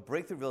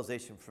breakthrough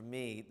realization for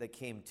me that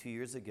came 2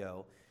 years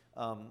ago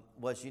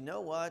was, you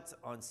know what,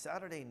 on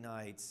Saturday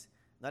nights,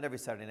 not every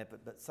Saturday night,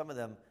 but some of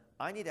them,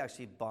 I need to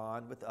actually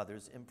bond with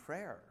others in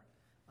prayer.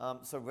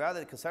 So rather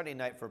than, because Saturday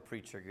night for a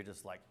preacher, you're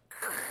just like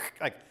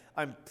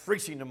I'm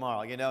preaching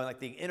tomorrow, and like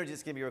the energy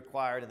is going to be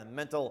required and the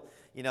mental,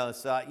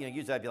 so,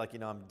 usually I'd be like,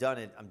 I'm done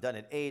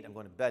at 8, I'm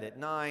going to bed at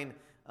 9,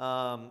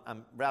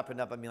 I'm wrapping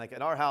up. I mean, like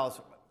at our house,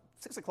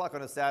 6 o'clock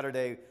on a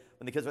Saturday,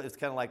 when the kids it's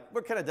kind of like,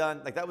 we're kind of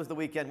done. Like that was the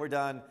weekend, we're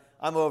done,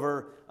 I'm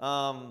over.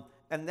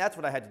 And that's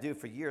what I had to do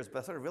for years. But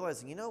I started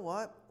realizing, you know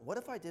what? What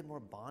if I did more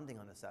bonding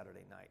on a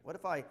Saturday night? What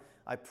if I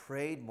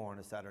prayed more on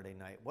a Saturday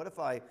night? What if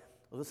I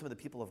listened to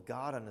the people of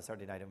God on a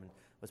Saturday night and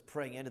was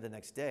praying into the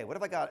next day? What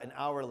if I got an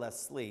hour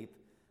less sleep,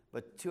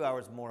 but 2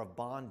 hours more of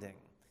bonding?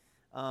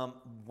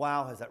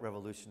 Wow, has that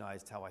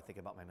revolutionized how I think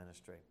about my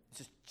ministry. It's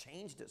just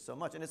changed it so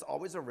much. And it's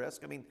always a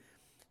risk. I mean,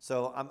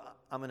 so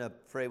I'm going to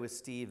pray with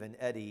Steve and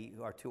Eddie,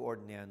 who are 2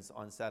 ordinands,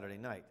 on Saturday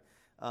night.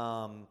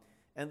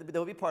 And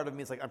there'll be part of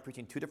me, it's like I'm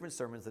preaching 2 different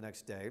sermons the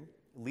next day,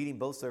 leading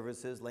both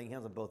services, laying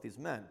hands on both these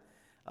men.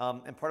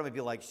 And part of me would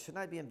be like, shouldn't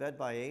I be in bed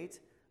by 8?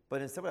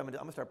 But instead, I'm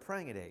going to start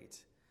praying at 8.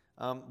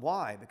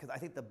 Why? Because I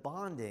think the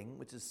bonding,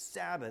 which is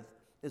Sabbath,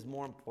 is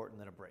more important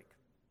than a break.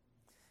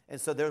 And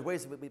so there are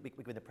ways we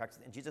can practice,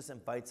 and Jesus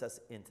invites us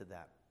into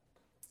that.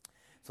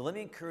 So let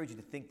me encourage you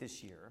to think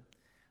this year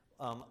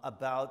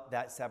about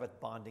that Sabbath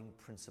bonding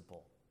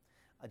principle.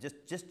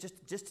 Just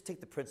to take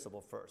the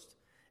principle first.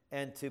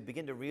 And to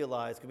begin to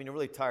realize, because when you're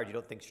really tired, you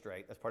don't think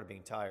straight. That's part of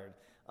being tired.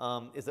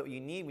 Is that what you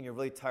need when you're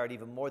really tired,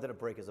 even more than a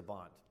break, is a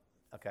bond.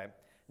 Okay?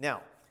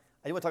 Now,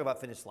 I do want to talk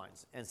about finish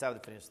lines and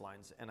Sabbath finish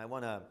lines. And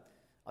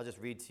I'll just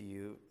read to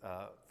you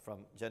from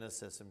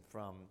Genesis and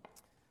from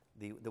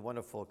the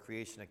wonderful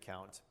creation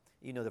account.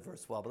 You know the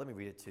verse well, but let me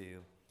read it to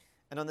you.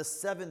 And on the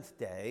 7th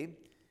day,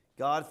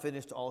 God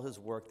finished all his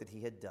work that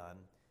he had done,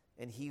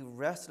 and he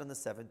rested on the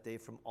 7th day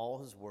from all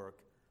his work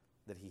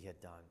that he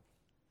had done.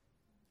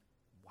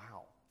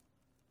 Wow.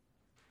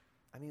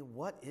 I mean,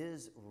 what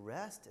is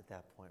rest at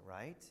that point,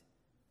 right?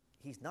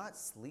 He's not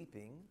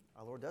sleeping.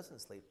 Our Lord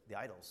doesn't sleep. The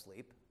idols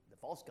sleep. The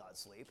false gods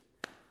sleep.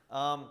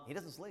 He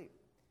doesn't sleep.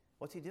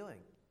 What's he doing?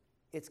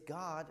 It's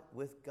God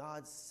with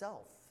God's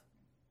self.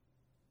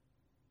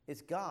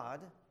 It's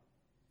God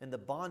and the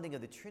bonding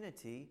of the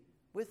Trinity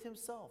with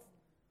himself.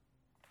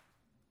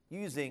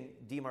 Using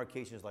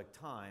demarcations like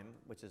time,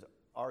 which is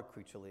our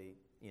creaturely,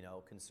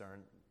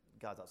 concern,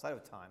 God's outside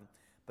of time,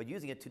 but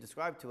using it to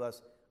describe to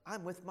us,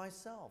 I'm with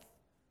myself.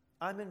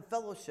 I'm in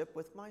fellowship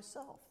with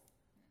myself.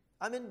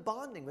 I'm in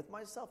bonding with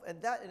myself.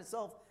 And that in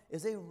itself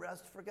is a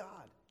rest for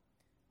God.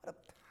 What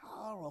a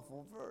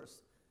powerful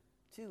verse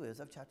 2 is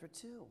of chapter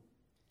 2.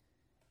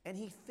 And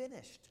he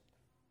finished.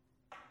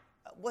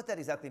 What that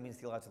exactly means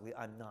theologically,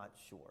 I'm not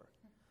sure.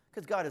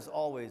 Because God is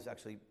always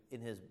actually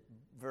in his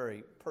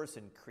very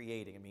person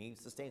creating. I mean, he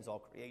sustains all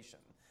creation.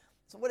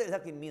 So what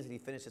exactly means that he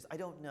finishes, I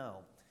don't know.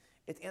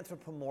 It's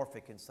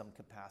anthropomorphic in some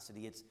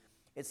capacity. It's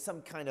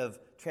some kind of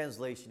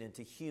translation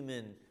into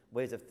human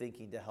ways of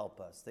thinking to help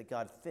us, that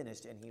God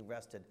finished and he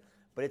rested.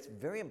 But it's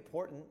very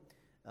important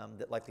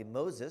that likely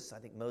Moses, I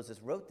think Moses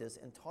wrote this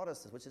and taught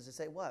us this, which is to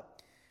say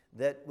what?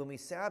 That when we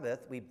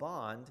Sabbath, we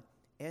bond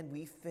and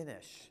we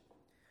finish.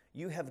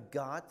 You have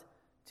got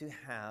to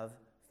have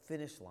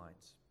finish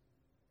lines.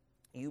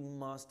 You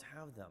must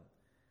have them.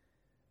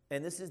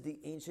 And this is the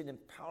ancient and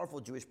powerful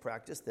Jewish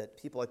practice that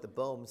people like the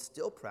Bohm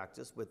still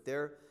practice with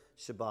their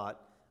Shabbat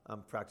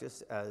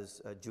practice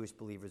as Jewish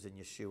believers in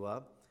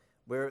Yeshua,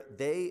 where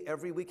they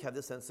every week have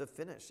this sense of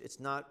finish. It's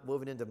not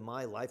woven into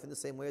my life in the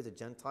same way as a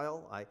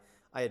Gentile.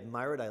 I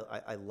admire it.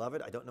 I love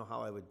it. I don't know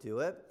how I would do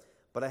it,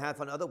 but I have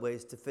found other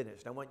ways to finish.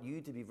 And I want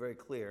you to be very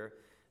clear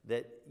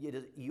that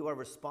you are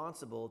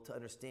responsible to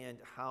understand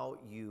how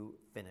you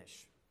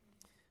finish.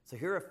 So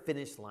here are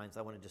finish lines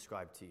I want to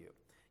describe to you.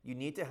 You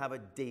need to have a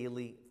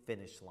daily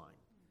finish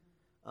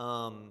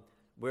line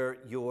where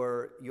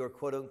you're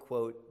quote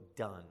unquote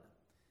done.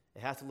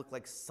 It has to look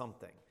like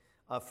something.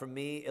 For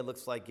me, it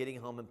looks like getting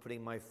home and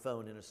putting my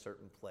phone in a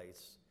certain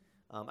place.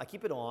 I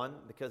keep it on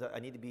because I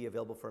need to be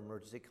available for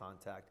emergency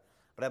contact,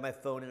 but I have my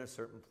phone in a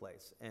certain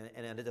place, and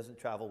it doesn't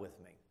travel with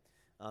me.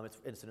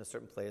 It's in a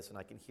certain place, and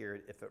I can hear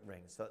it if it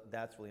rings. So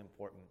that's really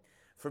important.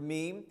 For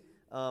me,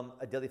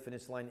 a daily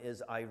finish line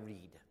is I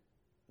read.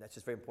 That's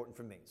just very important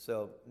for me.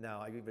 So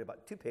now I read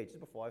about 2 pages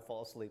before I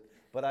fall asleep,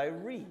 but I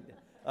read.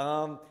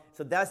 So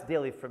that's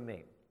daily for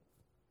me.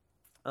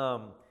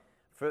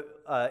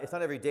 It's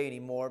not every day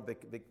anymore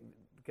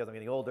because I'm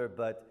getting older,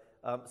 but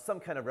some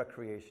kind of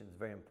recreation is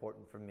very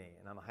important for me,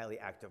 and I'm a highly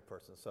active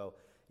person. So,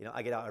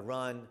 I get out, I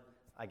run,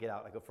 I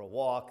go for a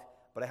walk,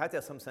 but I have to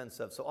have some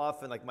sense of, so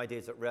often, like my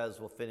days at Res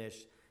will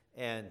finish,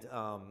 and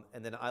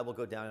then I will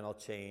go down and I'll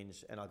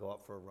change, and I'll go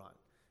out for a run.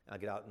 And I'll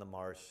get out in the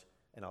marsh,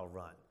 and I'll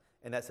run.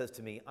 And that says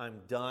to me,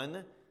 I'm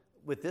done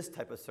with this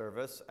type of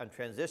service. I'm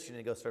transitioning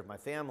to go serve my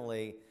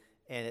family,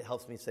 and it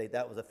helps me say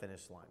that was a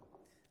finish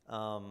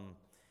line.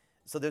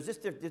 So there's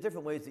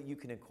different ways that you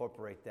can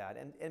incorporate that.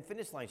 And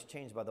finish lines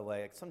change, by the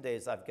way. Like some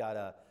days I've got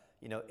a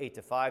 8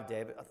 to 5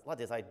 day, but a lot of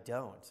days I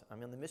don't. I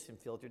mean, on the mission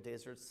field, your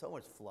days are so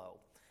much flow.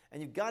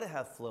 And you've got to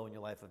have flow in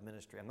your life of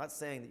ministry. I'm not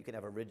saying that you can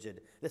have a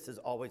rigid, this is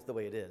always the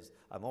way it is.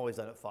 I'm always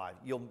done at 5.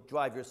 You'll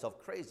drive yourself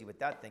crazy with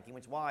that thinking,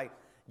 which is why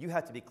you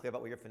have to be clear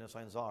about where your finish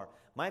lines are.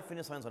 My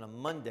finish lines on a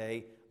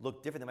Monday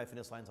look different than my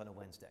finish lines on a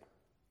Wednesday,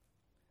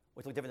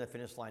 which look different than the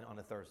finish line on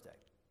a Thursday.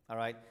 All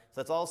right?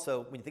 So that's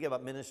also, when you think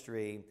about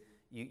ministry,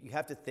 you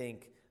have to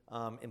think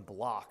in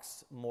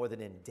blocks more than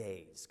in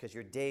days, because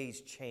your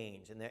days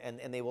change,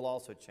 and they will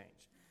also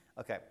change.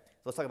 Okay, so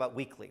let's talk about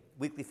weekly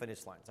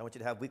finish lines. I want you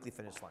to have weekly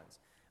finish lines.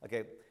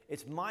 Okay,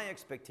 it's my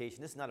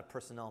expectation, this is not a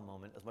personnel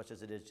moment as much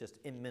as it is just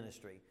in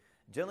ministry.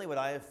 Generally what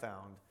I have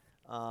found,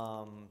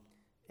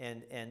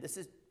 and this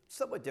is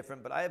somewhat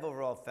different, but I have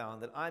overall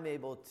found that I'm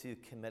able to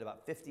commit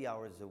about 50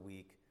 hours a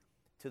week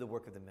to the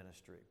work of the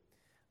ministry.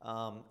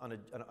 On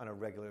a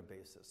regular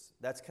basis.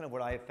 That's kind of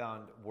what I have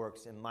found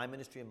works in my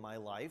ministry, in my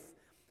life,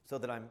 so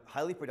that I'm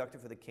highly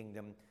productive for the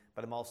kingdom,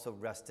 but I'm also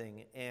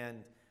resting.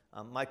 And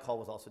my call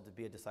was also to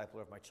be a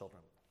discipler of my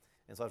children.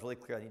 And so I was really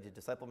clear, I need to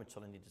disciple my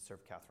children, I need to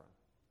serve Catherine.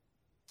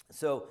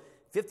 So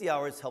 50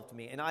 hours helped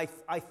me, and I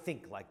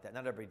think like that.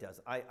 Not everybody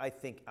does. I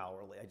think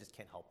hourly. I just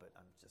can't help it.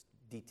 I'm just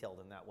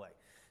detailed in that way.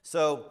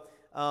 So,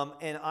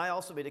 and I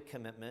also made a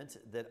commitment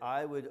that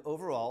I would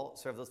overall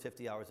serve those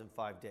 50 hours in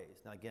 5 days.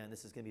 Now, again,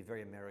 this is going to be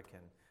very American,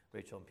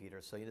 Rachel and Peter,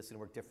 so this is going to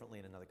work differently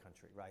in another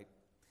country, right?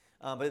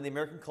 But in the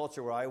American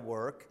culture where I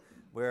work,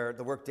 where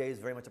the work day is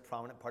very much a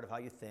prominent part of how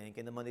you think,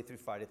 and the Monday through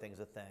Friday thing is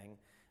a thing.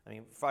 I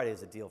mean, Friday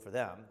is a deal for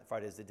them.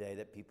 Friday is the day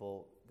that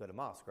people go to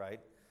mosque,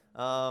 right?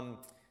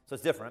 So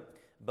it's different.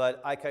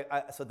 But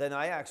so then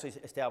I actually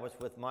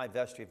established with my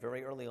vestry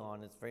very early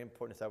on. It's very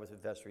important to establish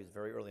with vestries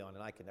very early on,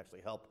 and I can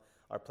actually help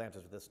our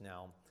planters with this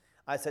now.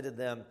 I said to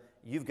them,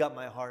 you've got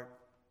my heart,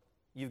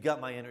 you've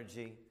got my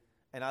energy,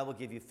 and I will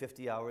give you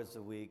 50 hours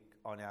a week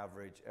on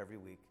average every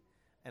week,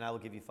 and I will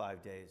give you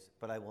 5 days,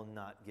 but I will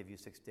not give you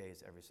 6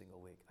 days every single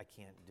week. I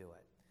can't do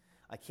it.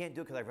 I can't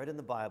do it because I read in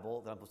the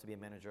Bible that I'm supposed to be a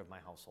manager of my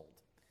household.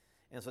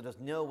 And so there's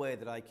no way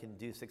that I can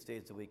do 6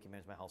 days a week and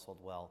manage my household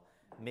well.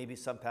 Maybe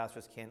some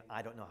pastors can.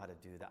 I don't know how to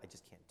do that. I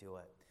just can't do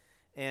it.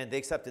 And they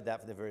accepted that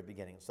from the very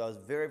beginning. So I was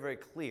very, very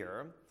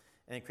clear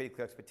and created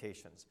clear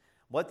expectations.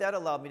 What that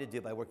allowed me to do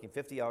by working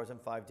 50 hours in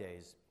 5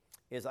 days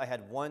is I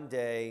had one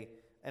day,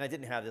 and I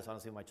didn't have this,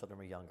 honestly, when my children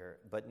were younger,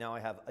 but now I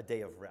have a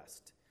day of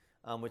rest,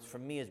 which for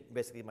me is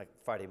basically my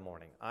Friday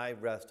morning. I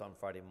rest on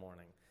Friday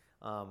morning.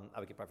 I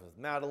would get breakfast with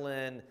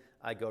Madeline.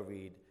 I go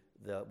read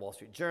the Wall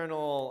Street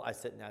Journal. I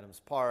sit in Adams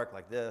Park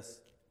like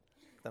this.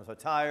 I'm so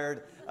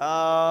tired.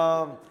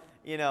 I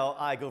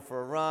go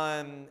for a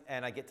run,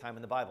 and I get time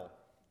in the Bible.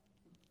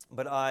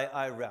 But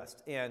I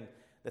rest. And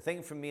the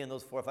thing for me in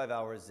those 4 or 5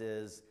 hours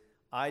is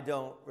I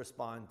don't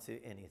respond to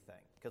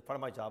anything, because part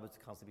of my job is to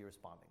constantly be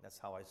responding. That's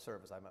how I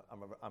serve.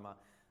 I'm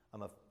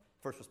a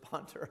first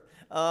responder.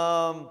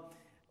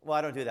 Well,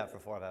 I don't do that for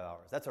 4 or 5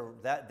 hours. That's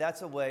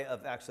a way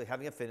of actually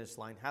having a finish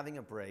line, having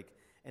a break,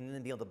 and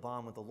then being able to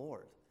bond with the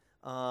Lord.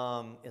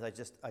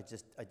 That's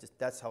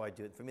how I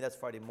do it. For me, that's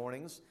Friday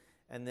mornings,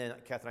 and then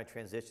Catherine and I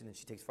transition, and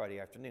she takes Friday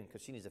afternoon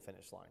because she needs a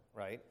finish line,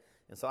 right?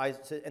 And so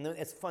and then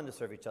it's fun to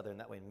serve each other in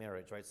that way in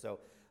marriage, right? So,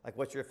 like,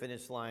 what's your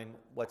finish line?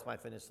 What's my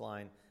finish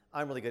line?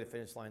 I'm really good at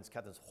finish lines.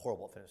 Catherine's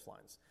horrible at finish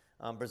lines.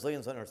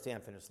 Brazilians don't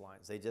understand finish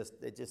lines.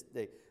 This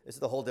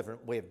is a whole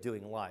different way of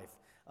doing life.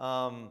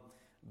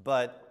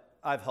 But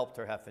I've helped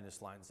her have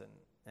finish lines,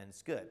 and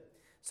it's good.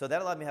 So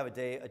that allowed me to have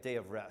a day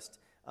of rest.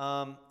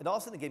 It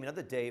also gave me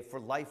another day for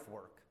life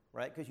work,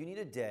 right? Because you need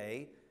a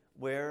day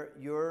where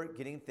you're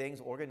getting things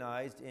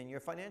organized in your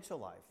financial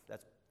life.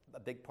 That's a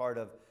big part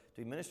of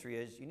doing ministry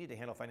is you need to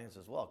handle finances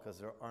as well, because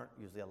there aren't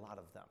usually a lot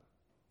of them,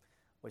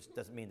 which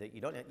doesn't mean that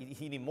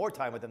you need more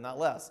time with them, not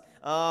less,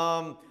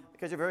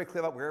 because you're very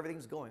clear about where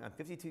everything's going. I'm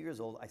 52 years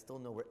old. I still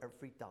know where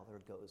every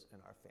dollar goes in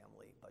our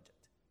family budget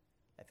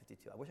at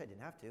 52. I wish I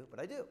didn't have to, but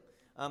I do.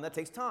 That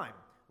takes time,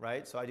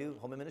 right? So I do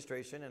home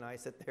administration, and I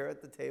sit there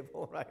at the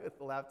table, right, with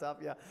the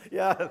laptop.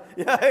 Yeah,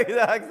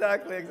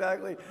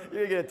 exactly.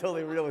 You're getting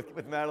totally real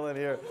with Madeline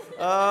here.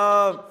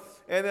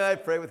 And then I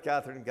pray with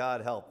Catherine,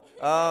 God help.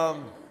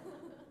 Someone's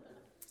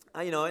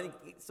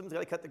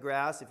got to cut the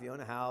grass if you own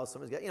a house.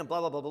 Someone's got,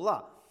 blah, blah, blah, blah,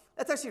 blah.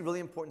 That's actually really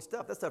important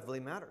stuff. That stuff really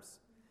matters.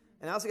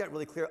 And I also got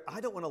really clear,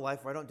 I don't want a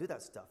life where I don't do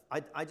that stuff.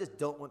 I just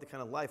don't want the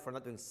kind of life where I'm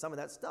not doing some of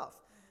that stuff.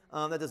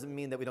 That doesn't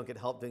mean that we don't get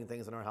help doing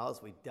things in our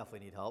house. We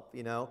definitely need help,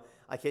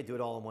 I can't do it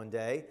all in one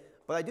day.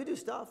 But I do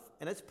stuff,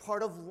 and it's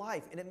part of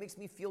life, and it makes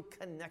me feel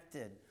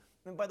connected.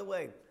 And by the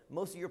way,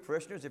 most of your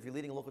parishioners, if you're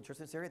leading a local church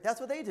in this area, that's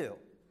what they do.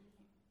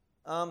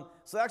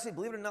 So actually,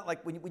 believe it or not,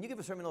 like when you give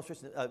a sermon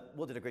illustration,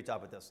 Will did a great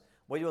job with this.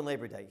 What do you do on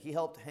Labor Day? He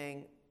helped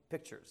hang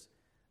pictures.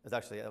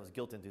 That was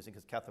guilt-inducing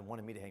because Catherine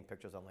wanted me to hang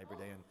pictures on Labor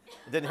Day, and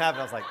it didn't happen.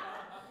 I was like,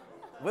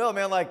 Will,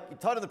 man, like you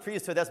taught in the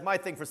priesthood, that's my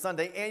thing for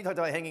Sunday, and you talked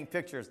about hanging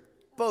pictures.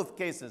 Both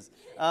cases.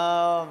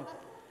 But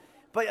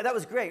yeah, that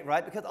was great,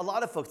 right? Because a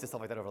lot of folks did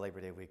stuff like that over Labor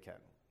Day weekend,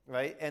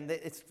 right? And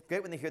it's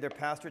great when they hear their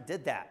pastor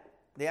did that.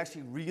 They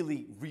actually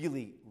really,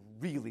 really,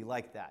 really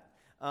like that.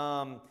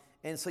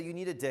 And so you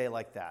need a day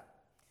like that.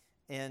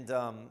 And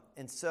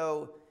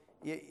so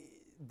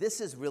this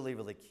is really,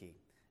 really key.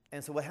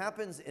 And so what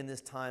happens in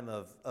this time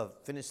of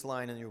finish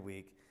line in your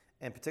week,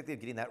 and particularly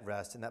getting that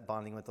rest and that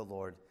bonding with the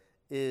Lord,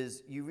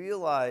 is you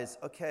realize,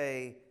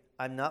 okay,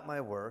 I'm not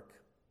my work.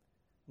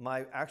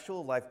 My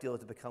actual life deal is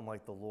to become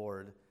like the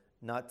Lord,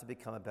 not to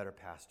become a better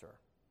pastor,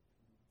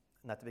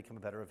 not to become a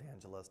better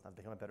evangelist, not to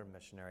become a better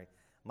missionary.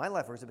 My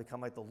life work is to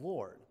become like the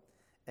Lord.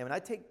 And when I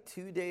take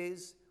 2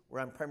 days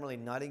where I'm primarily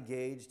not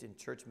engaged in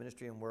church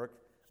ministry and work,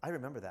 I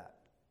remember that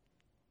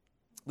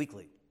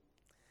weekly.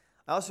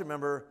 I also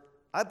remember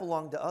I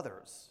belong to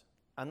others.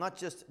 I'm not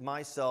just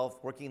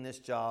myself working this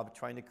job,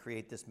 trying to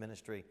create this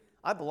ministry.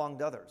 I belong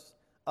to others.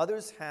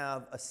 Others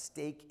have a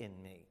stake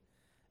in me.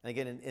 And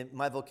again, in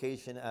my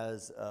vocation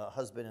as a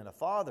husband and a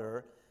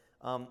father,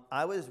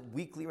 I was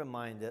weekly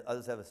reminded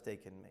others have a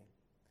stake in me.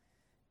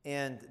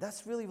 And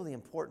that's really, really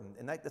important.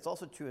 And that's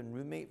also true in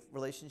roommate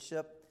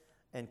relationship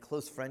and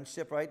close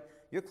friendship, right?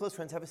 Your close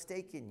friends have a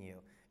stake in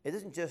you. It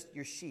isn't just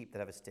your sheep that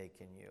have a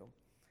stake in you.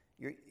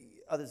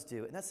 Others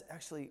do. And that's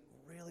actually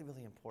really,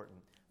 really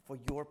important for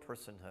your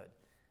personhood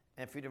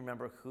and for you to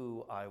remember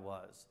who I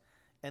was.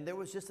 And there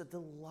was just a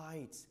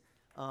delight,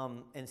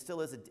 and still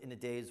is in the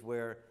days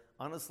where,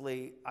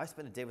 honestly, I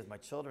spend a day with my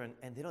children,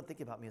 and they don't think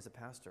about me as a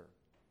pastor.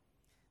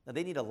 Now,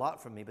 they need a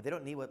lot from me, but they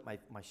don't need what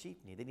my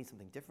sheep need. They need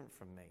something different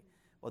from me.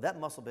 Well, that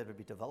muscle better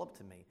be developed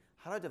to me.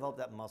 How do I develop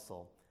that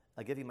muscle?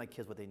 I give you my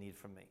kids what they need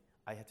from me.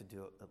 I have to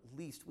do it at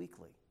least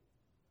weekly.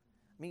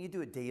 I mean, you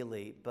do it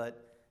daily,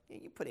 but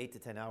you put 8 to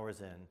 10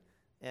 hours in,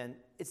 and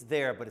it's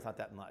there, but it's not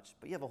that much.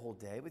 But you have a whole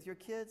day with your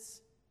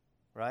kids,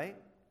 right?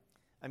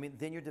 I mean,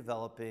 then you're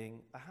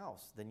developing a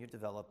house. Then you're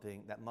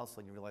developing that muscle,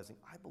 and you're realizing,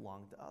 I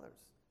belong to others.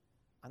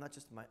 I'm not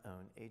just my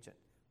own agent.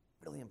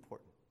 Really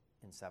important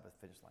in Sabbath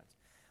finish lines.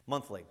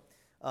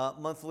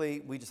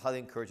 Monthly, we just highly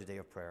encourage a day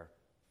of prayer,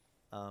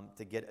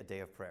 to get a day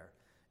of prayer.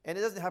 And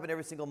it doesn't happen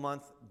every single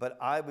month, but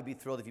I would be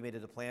thrilled if you made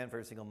it a plan for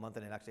every single month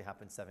and it actually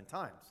happens 7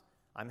 times.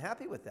 I'm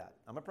happy with that.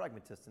 I'm a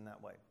pragmatist in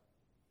that way.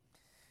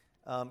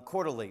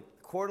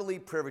 Quarterly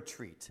prayer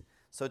retreat.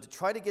 So to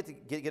try to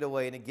get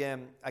away, and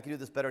again, I can do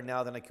this better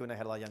now than I could when I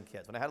had a lot of young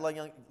kids. When I had a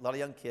lot of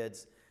young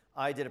kids,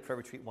 I did a prayer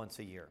retreat once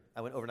a year.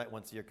 I went overnight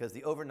once a year because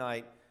the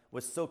overnight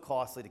was so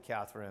costly to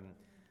Catherine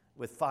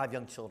with 5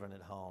 young children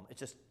at home.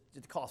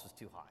 The cost was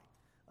too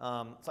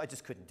high. So I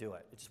just couldn't do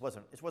it. It just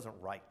wasn't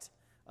right.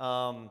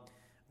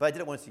 But I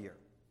did it once a year.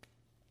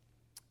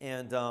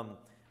 And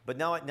but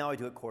now I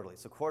do it quarterly.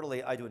 So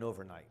quarterly I do an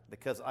overnight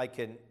because I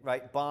can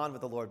bond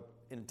with the Lord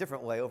in a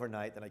different way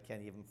overnight than I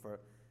can even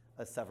for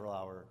a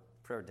several-hour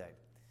prayer day.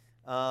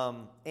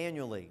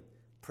 Annually,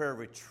 prayer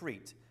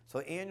retreat. So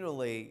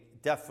annually,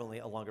 definitely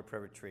a longer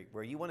prayer retreat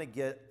where you want to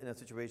get in a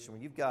situation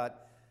where you've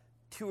got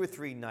 2 or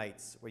 3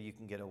 nights where you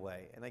can get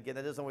away. And again,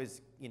 that isn't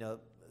always,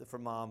 for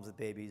moms with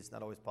babies,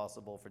 not always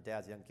possible for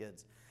dads, young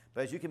kids.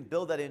 But as you can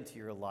build that into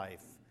your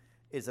life,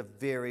 is a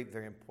very,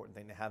 very important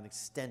thing to have an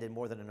extended,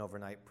 more than an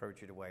overnight prayer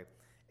retreat away.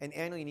 And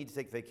annually, you need to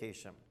take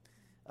vacation.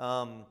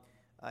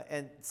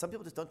 And some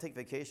people just don't take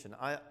vacation.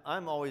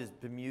 I'm always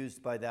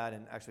bemused by that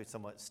and actually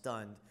somewhat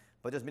stunned.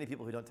 But there's many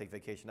people who don't take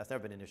vacation. That's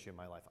never been an issue in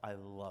my life. I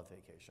love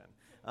vacation.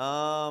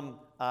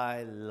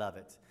 I love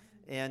it.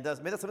 And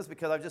maybe that's sometimes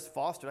because I've just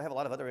fostered. I have a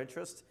lot of other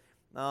interests.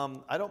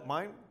 I don't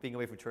mind being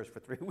away from church for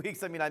 3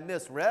 weeks. I mean, I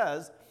miss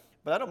res,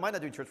 but I don't mind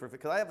not doing church for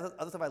because I have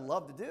other stuff I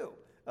love to do.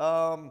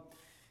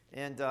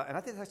 And I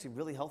think it's actually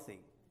really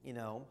healthy, you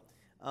know.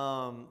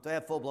 Do I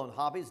have full-blown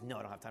hobbies? No,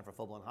 I don't have time for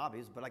full-blown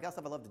hobbies, but I got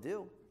stuff I love to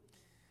do.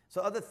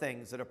 So other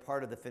things that are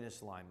part of the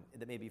finish line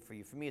that may be for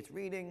you. For me, it's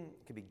reading.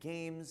 It could be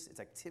games. It's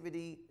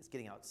activity. It's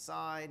getting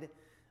outside.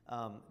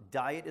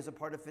 Diet is a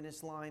part of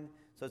finish line.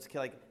 So it's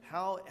like,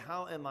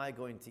 how am I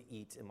going to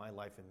eat in my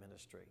life and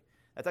ministry?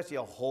 That's actually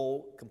a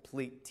whole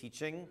complete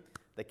teaching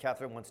that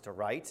Catherine wants to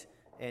write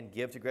and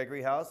give to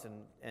Gregory House.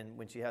 And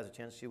when she has a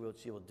chance, she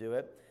will do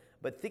it.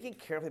 But thinking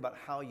carefully about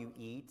how you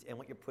eat and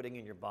what you're putting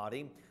in your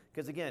body.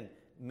 Because again,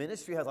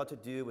 ministry has a lot to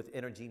do with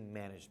energy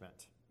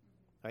management.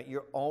 Right?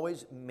 You're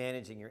always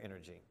managing your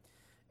energy.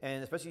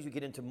 And especially as you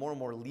get into more and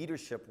more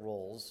leadership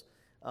roles,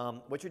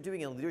 what you're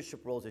doing in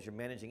leadership roles is you're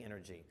managing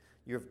energy.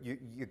 You're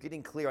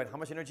getting clear on how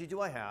much energy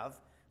do I have,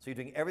 so you're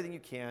doing everything you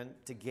can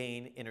to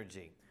gain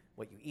energy.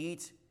 What you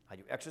eat, how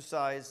you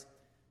exercise,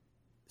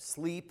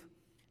 sleep,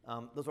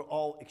 those are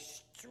all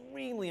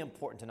extremely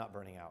important to not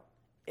burning out.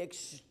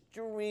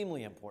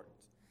 Extremely important.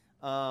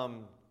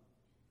 And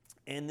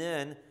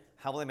then,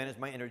 how will I manage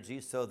my energy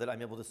so that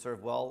I'm able to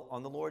serve well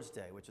on the Lord's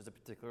Day, which is a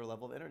particular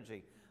level of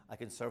energy? I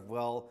can serve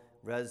well.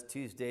 Res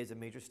Tuesday is a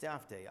major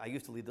staff day. I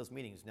used to lead those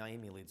meetings. Now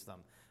Amy leads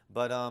them.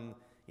 But,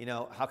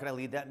 how can I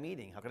lead that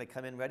meeting? How can I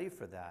come in ready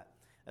for that?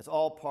 That's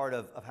all part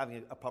of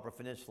having a proper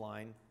finish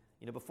line,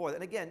 before that.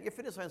 And again, your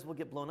finish lines will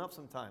get blown up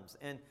sometimes.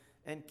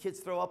 And kids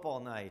throw up all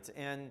night.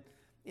 And,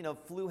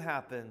 flu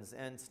happens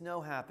and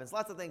snow happens.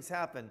 Lots of things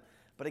happen.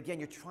 But again,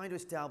 you're trying to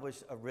establish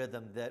a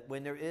rhythm that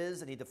when there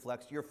is a need to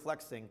flex, your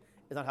flexing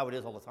is not how it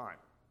is all the time.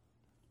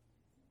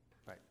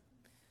 Right.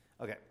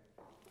 Okay.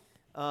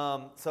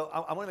 So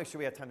I want to make sure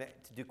we have time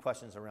to do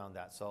questions around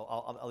that. So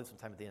I'll leave some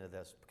time at the end of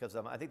this because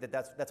I think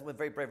that's a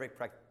very, very, very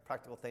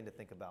practical thing to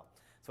think about.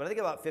 So when I think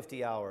about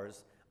 50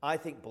 hours, I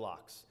think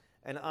blocks.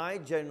 And I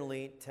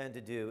generally tend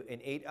to do an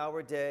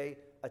 8-hour day,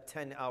 a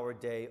 10-hour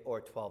day, or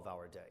a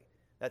 12-hour day.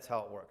 That's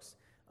how it works.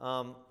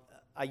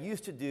 I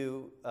used to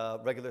do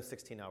regular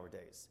 16-hour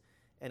days.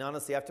 And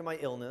honestly, after my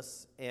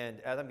illness and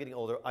as I'm getting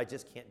older, I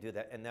just can't do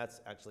that. And that's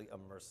actually a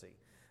mercy.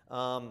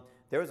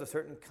 There is a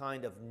certain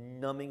kind of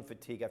numbing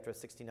fatigue after a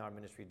 16-hour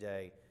ministry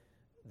day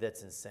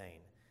that's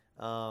insane.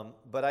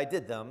 But I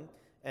did them.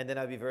 And then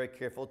I'd be very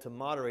careful to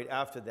moderate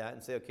after that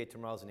and say, okay,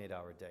 tomorrow's an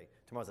 8-hour day.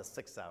 Tomorrow's a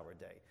 6-hour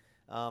day.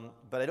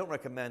 But I don't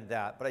recommend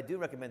that. But I do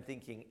recommend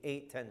thinking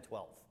 8, 10,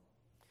 12.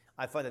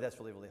 I find that that's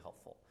really, really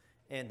helpful.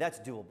 And that's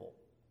doable,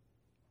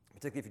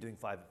 particularly if you're doing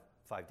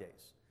five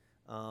days.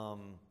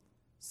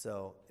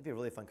 So it'd be a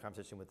really fun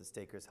conversation with the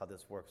stakers, how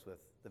this works with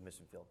the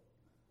mission field.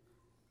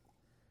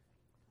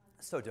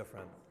 So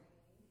different.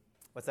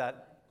 What's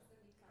that?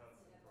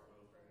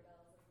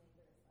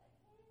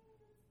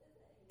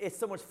 It's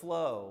so much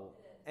flow,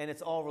 and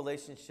it's all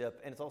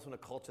relationship, and it's also in a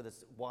culture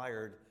that's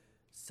wired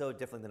so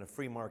differently than a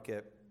free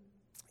market,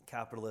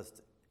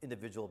 capitalist,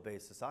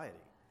 individual-based society.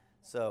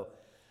 So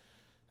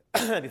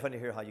it'd be fun to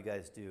hear how you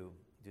guys do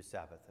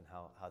Sabbath and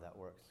how that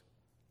works.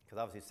 Because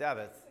obviously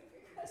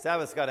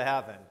Sabbath's got to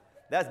happen.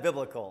 That's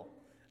biblical.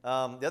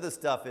 The other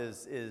stuff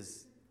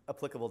is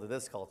applicable to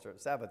this culture.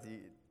 Sabbath,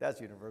 that's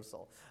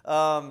universal.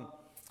 All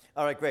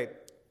right, great.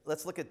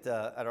 Let's look at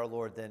our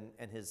Lord then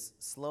and his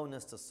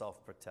slowness to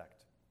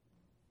self-protect.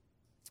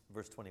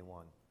 Verse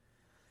 21.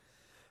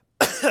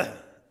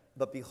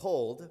 But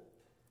behold,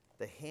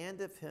 the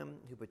hand of him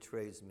who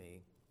betrays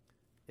me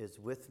is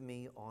with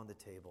me on the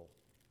table.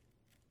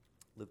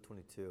 Luke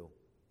 22.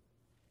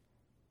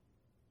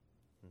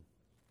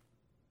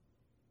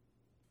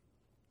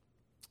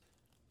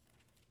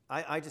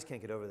 I just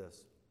can't get over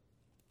this.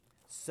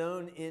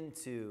 Sewn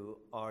into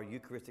our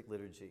Eucharistic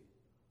liturgy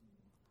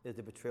is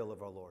the betrayal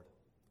of our Lord.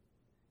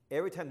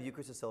 Every time the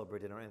Eucharist is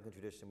celebrated in our Anglican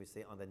tradition, we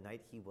say, on the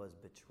night he was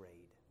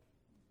betrayed.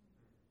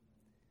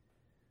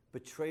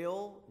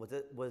 Betrayal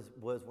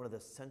was one of the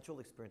central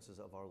experiences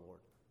of our Lord.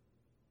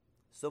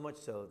 So much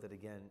so that,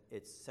 again,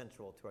 it's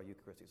central to our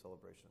Eucharistic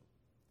celebration.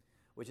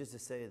 Which is to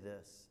say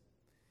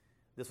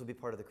this will be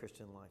part of the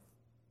Christian life.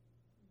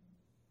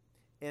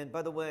 And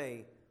by the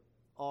way,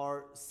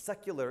 our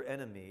secular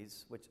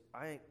enemies, which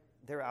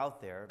they're out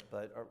there,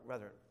 but are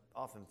rather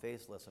often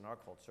faceless in our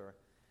culture,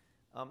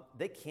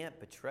 they can't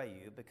betray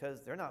you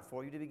because they're not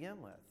for you to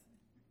begin with.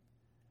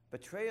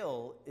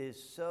 Betrayal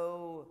is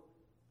so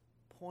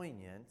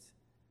poignant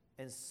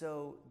and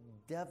so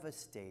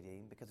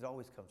devastating because it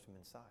always comes from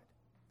inside.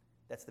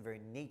 That's the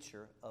very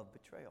nature of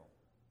betrayal.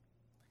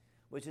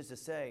 Which is to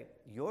say,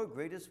 your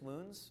greatest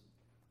wounds,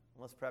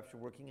 unless perhaps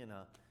you're working in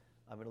a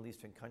Middle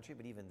Eastern country,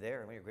 but even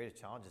there, one of your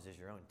greatest challenges is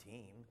your own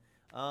team.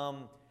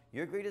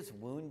 Your greatest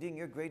wounding,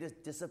 your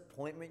greatest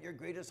disappointment, your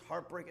greatest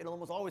heartbreak, it'll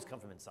almost always come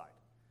from inside.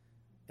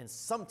 And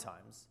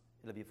sometimes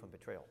it'll be from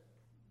betrayal.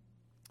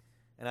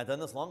 And I've done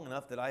this long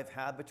enough that I've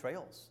had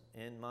betrayals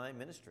in my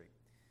ministry.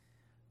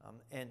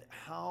 And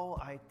how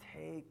I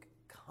take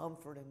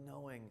comfort in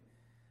knowing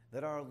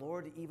that our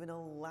Lord even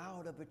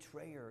allowed a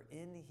betrayer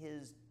in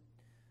his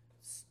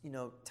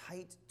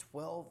tight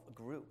 12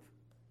 group.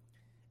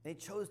 And he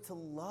chose to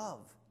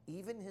love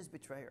even his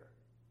betrayer.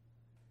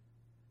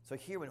 So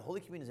here, when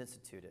Holy Communion is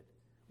instituted,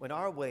 when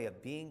our way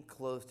of being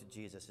close to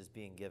Jesus is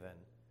being given,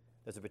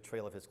 there's a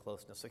betrayal of his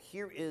closeness. So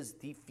here is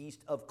the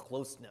feast of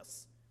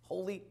closeness,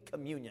 Holy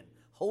Communion.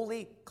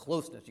 Holy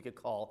closeness, you could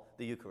call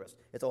the Eucharist.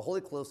 It's a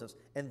holy closeness.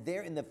 And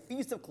there in the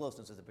feast of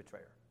closeness is a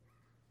betrayer.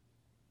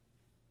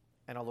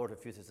 And our Lord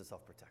refuses to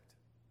self-protect.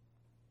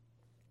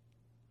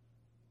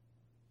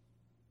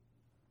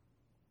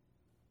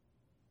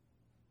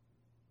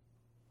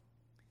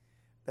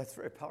 That's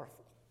very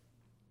powerful.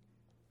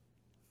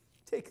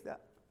 Take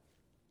that.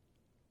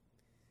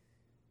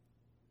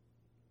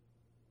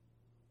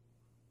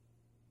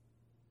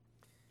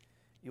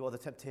 You all, the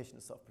temptation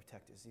to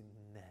self-protect is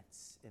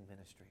immense in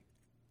ministry.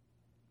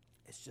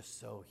 It's just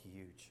so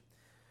huge.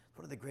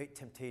 One of the great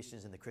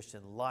temptations in the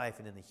Christian life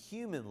and in the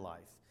human life.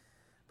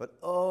 But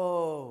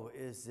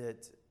is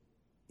it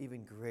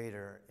even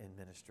greater in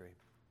ministry?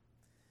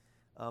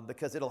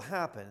 Because it'll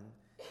happen,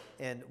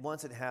 and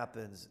once it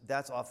happens,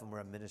 that's often where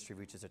a ministry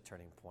reaches a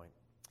turning point.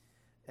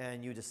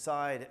 And you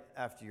decide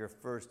after your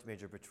first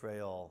major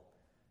betrayal,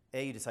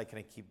 you decide, can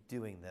I keep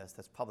doing this?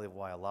 That's probably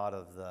why a lot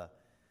of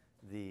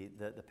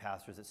the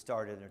pastors that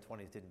started in their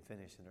 20s didn't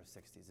finish in their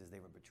 60s, is they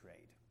were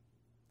betrayed.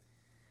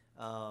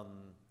 So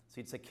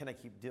you'd say, can I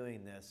keep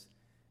doing this?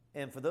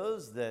 And for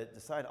those that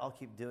decide, I'll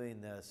keep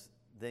doing this,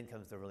 then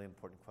comes the really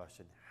important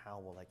question, how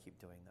will I keep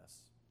doing this?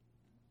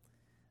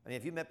 I mean,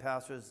 if you met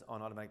pastors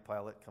on automatic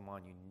pilot, come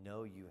on, you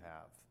know you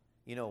have.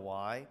 You know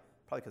why?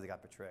 Probably because they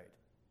got betrayed.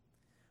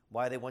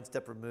 Why are they one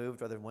step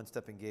removed rather than one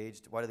step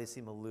engaged? Why do they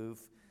seem aloof?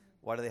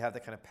 Why do they have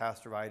that kind of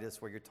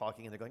pastoritis where you're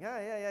talking and they're going,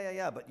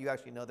 yeah, but you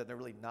actually know that they're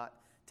really not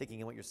taking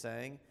in what you're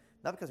saying?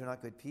 Not because they're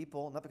not good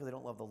people, not because they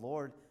don't love the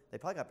Lord. They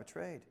probably got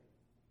betrayed.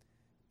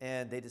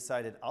 And they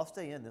decided, I'll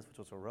stay in this, which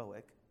was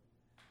heroic.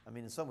 I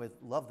mean, in some ways,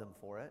 love them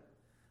for it.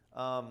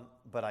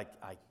 But I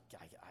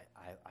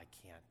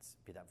can't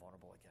be that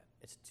vulnerable again.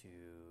 It's too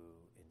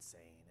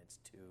insane. It's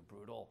too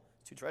brutal.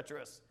 It's too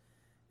treacherous.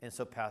 And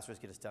so pastors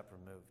get a step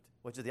removed,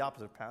 which is the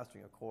opposite of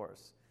pastoring, of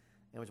course,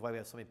 and which is why we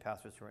have so many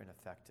pastors who are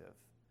ineffective.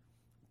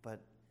 But,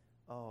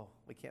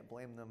 we can't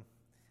blame them.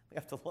 We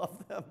have to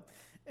love them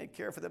and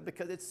care for them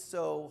because it's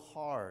so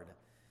hard.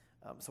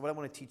 So what I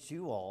want to teach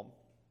you all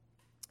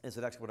is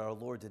that actually what our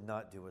Lord did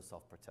not do was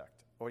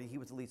self-protect, or he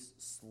was at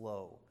least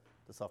slow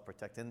to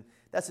self-protect. And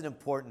that's an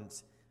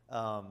important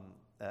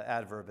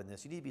adverb in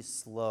this. You need to be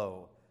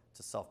slow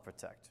to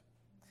self-protect.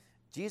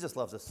 Jesus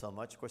loves us so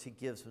much. Of course, he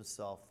gives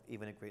himself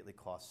even it greatly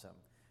costs him.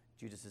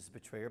 Judas is a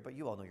betrayer, but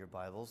you all know your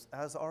Bibles,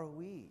 as are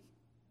we.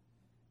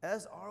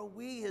 As are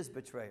we his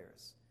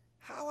betrayers.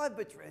 How I've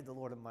betrayed the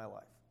Lord in my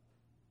life,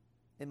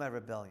 in my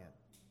rebellion,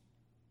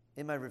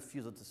 in my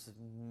refusal to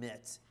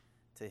submit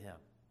to him,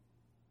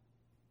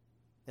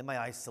 in my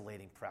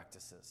isolating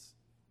practices.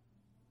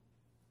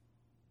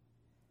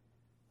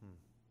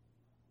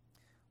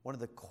 One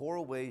of the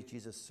core ways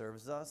Jesus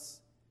serves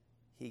us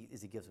he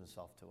gives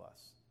himself to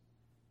us.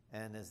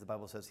 And as the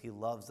Bible says, he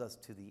loves us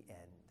to the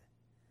end.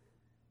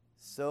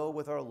 So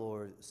with our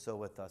Lord, so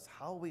with us.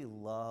 How we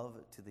love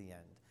to the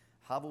end.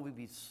 How will we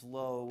be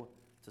slow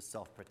to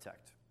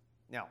self-protect?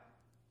 Now,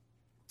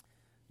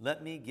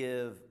 let me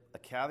give a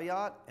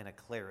caveat and a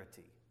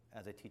clarity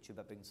as I teach you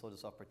about being slow to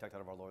self-protect out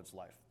of our Lord's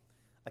life.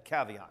 A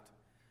caveat.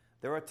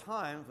 There are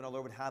times when our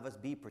Lord would have us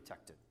be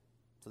protected.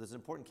 So there's an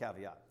important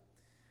caveat.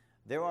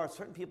 There are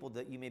certain people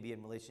that you may be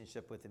in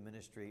relationship with in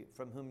ministry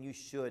from whom you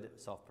should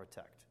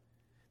self-protect.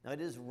 Now,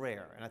 it is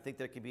rare, and I think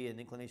there can be an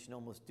inclination to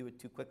almost do it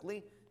too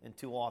quickly and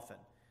too often.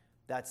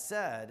 That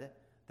said,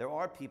 there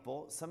are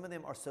people, some of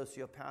them are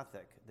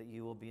sociopathic that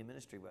you will be in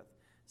ministry with.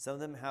 Some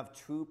of them have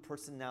true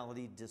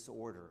personality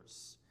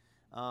disorders.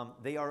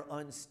 They are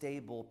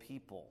unstable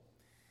people.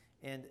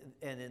 And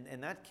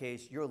in that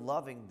case, you're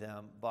loving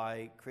them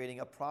by creating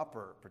a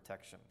proper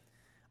protection.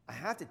 I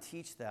have to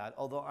teach that,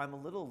 although I'm a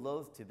little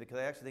loath to, because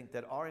I actually think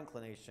that our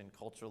inclination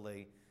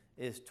culturally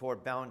is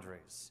toward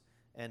boundaries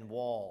and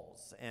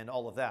walls and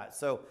all of that.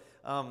 So,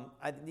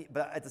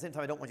 but at the same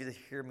time, I don't want you to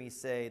hear me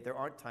say there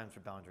aren't times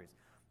for boundaries.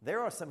 There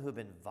are some who have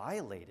been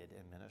violated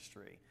in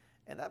ministry,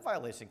 and that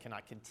violation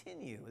cannot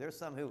continue. There's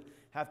some who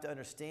have to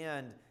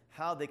understand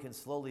how they can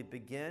slowly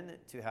begin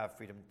to have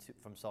freedom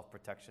from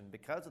self-protection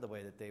because of the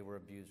way that they were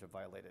abused or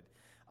violated.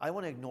 I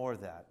want to ignore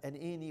that in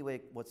any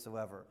way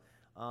whatsoever.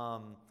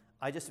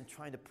 I just am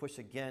trying to push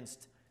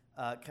against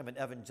kind of an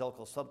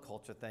evangelical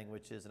subculture thing,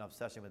 which is an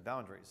obsession with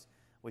boundaries,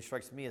 which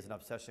strikes me as an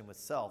obsession with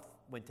self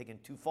when taken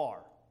too far,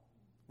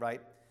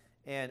 right?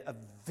 And a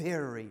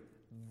very,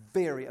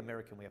 very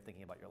American way of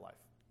thinking about your life.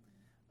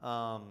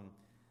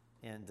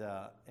 And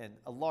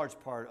a large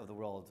part of the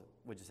world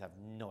would just have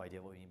no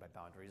idea what we mean by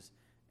boundaries,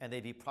 and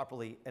they'd be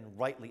properly and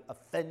rightly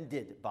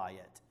offended by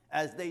it,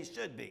 as they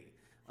should be.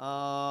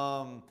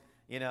 So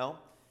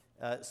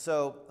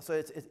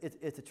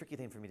it's a tricky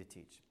thing for me to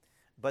teach.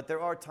 But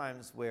there are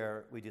times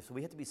where we do. So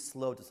we have to be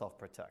slow to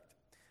self-protect.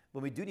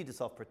 When we do need to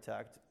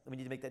self-protect, we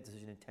need to make that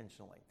decision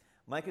intentionally.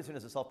 My concern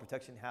is that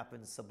self-protection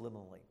happens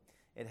subliminally.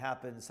 It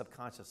happens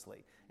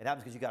subconsciously. It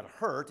happens because you got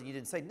hurt and you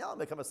didn't say, no, I'm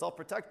become a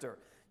self-protector.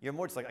 You're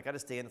more just like, I got to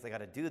stay in this, I got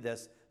to do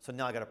this, so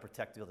now I got to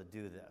protect to be able to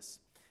do this.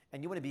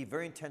 And you want to be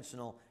very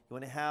intentional. You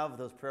want to have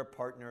those prayer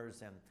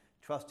partners and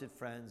trusted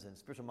friends and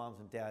spiritual moms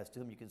and dads to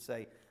whom you can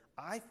say,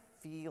 I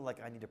feel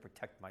like I need to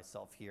protect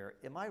myself here.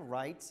 Am I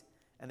right?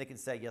 And they can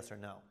say yes or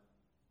no.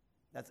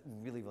 That's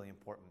really, really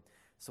important.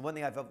 So one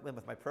thing I've been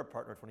with my prayer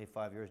partner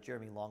 25 years,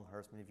 Jeremy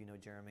Longhurst, many of you know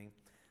Jeremy,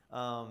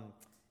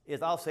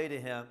 is I'll say to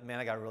him, man,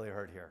 I got really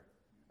hurt here.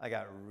 I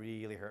got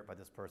really hurt by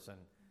this person.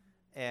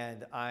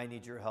 And I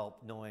need your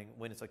help knowing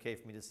when it's okay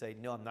for me to say,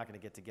 no, I'm not going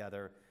to get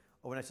together.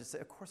 Or when I should say,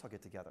 of course I'll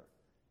get together,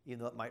 even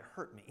though it might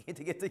hurt me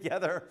to get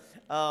together.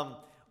 And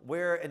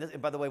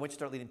by the way, once you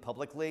start leading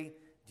publicly,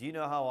 do you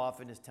know how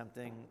often it's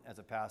tempting as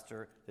a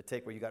pastor to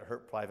take where you got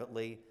hurt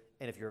privately,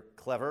 and if you're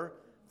clever,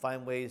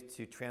 find ways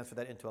to transfer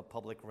that into a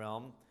public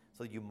realm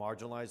so that you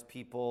marginalize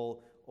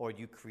people or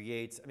you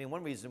create. I mean,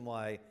 one reason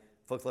why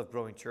folks love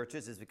growing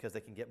churches is because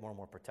they can get more and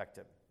more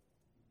protected.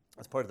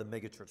 That's part of the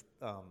megachurch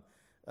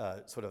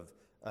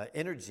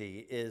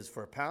energy is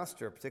for a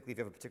pastor, particularly if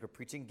you have a particular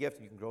preaching gift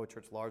and you can grow a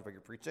church large by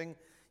your preaching,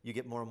 you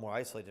get more and more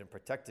isolated and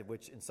protected,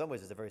 which in some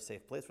ways is a very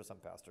safe place for some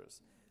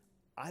pastors.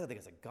 I don't think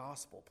it's a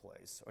gospel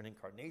place or an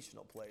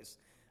incarnational place,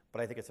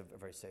 but I think it's a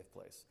very safe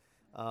place.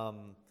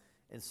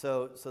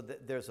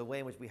 There's a way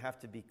in which we have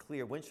to be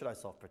clear, when should I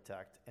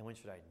self-protect and when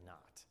should I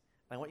not?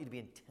 And I want you to be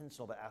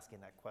intentional about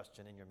asking that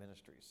question in your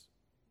ministries.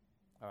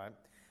 All right?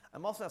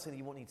 I'm also not saying that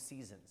you won't need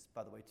seasons,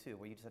 by the way, too,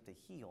 where you just have to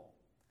heal.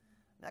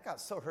 And that got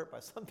so hurt by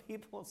some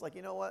people. It's like,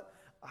 you know what?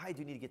 I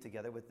do need to get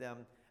together with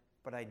them,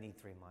 but I need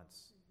 3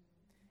 months.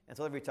 And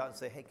so they'll reach out and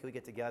say, hey, can we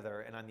get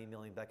together? And I'm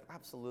emailing back,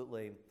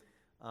 absolutely.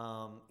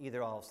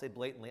 Either I'll say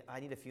blatantly, I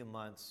need a few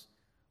months,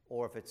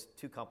 or if it's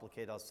too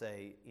complicated, I'll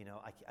say,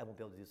 I won't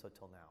be able to do so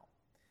till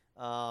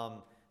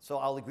now. So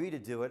I'll agree to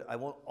do it. I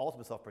won't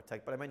ultimately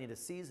self-protect, but I might need a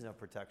season of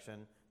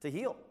protection to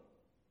heal.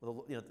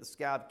 The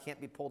scab can't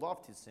be pulled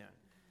off too soon.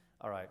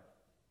 All right.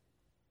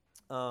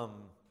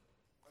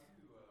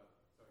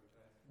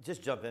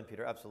 Just jump in,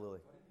 Peter. Absolutely.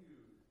 How do you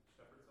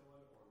shepherd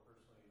someone, or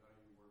personally, how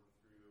do you work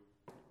through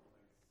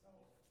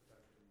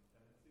self-protection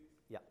tendencies?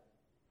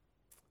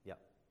 Yeah.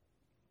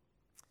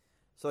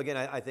 So again,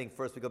 I think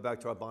first we go back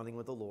to our bonding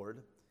with the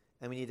Lord,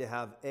 and we need to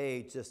have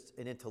just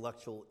an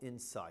intellectual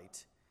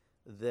insight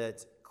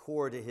that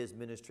core to his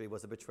ministry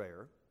was a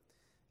betrayer,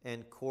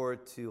 and core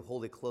to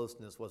holy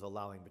closeness was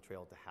allowing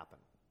betrayal to happen.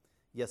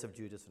 Yes, of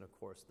Judas, and of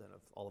course, then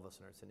of all of us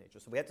in our sin nature.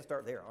 So we have to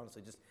start there,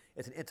 honestly.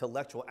 It's an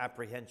intellectual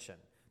apprehension.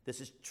 This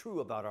is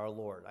true about our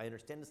Lord. I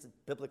understand this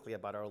biblically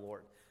about our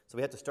Lord. So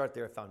we have to start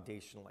there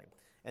foundationally,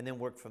 and then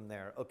work from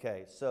there.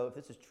 Okay, so if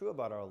this is true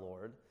about our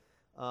Lord,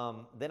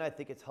 then I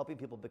think it's helping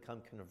people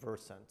become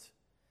conversant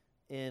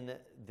in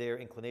their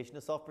inclination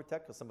to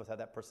self-protect, because some of us have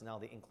that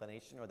personality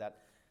inclination or that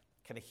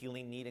kind of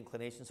healing need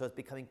inclination. So it's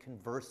becoming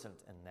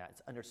conversant in that.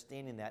 It's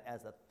understanding that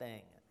as a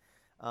thing.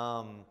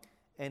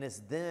 And it's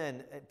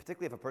then,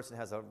 particularly if a person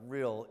has a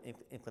real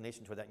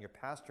inclination toward that and you're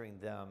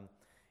pastoring them,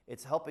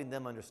 it's helping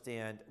them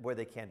understand where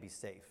they can be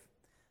safe.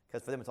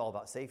 Because for them, it's all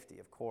about safety,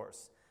 of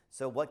course.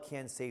 So what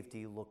can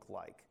safety look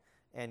like?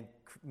 And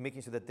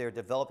making sure that they're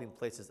developing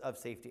places of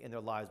safety in their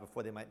lives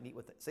before they might meet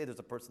with it. Say there's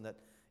a person that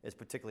is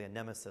particularly a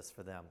nemesis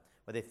for them,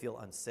 where they feel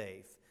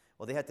unsafe.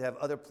 Well, they have to have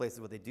other places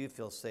where they do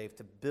feel safe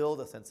to build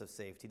a sense of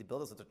safety, to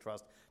build a sense of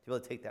trust, to be able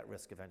to take that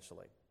risk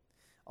eventually.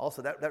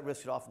 Also, that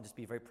risk should often just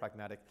be very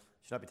pragmatic,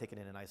 should not be taken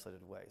in an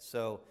isolated way.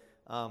 So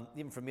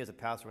even for me as a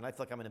pastor, when I feel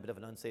like I'm in a bit of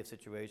an unsafe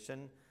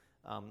situation,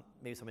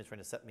 maybe somebody's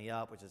trying to set me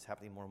up, which is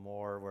happening more and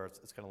more, where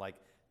it's kind of like,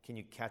 can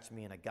you catch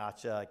me in a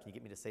gotcha? Can you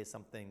get me to say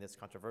something that's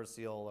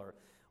controversial or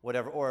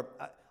whatever? Or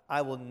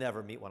I will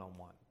never meet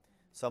one-on-one.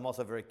 So I'm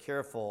also very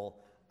careful.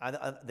 I'm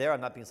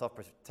not being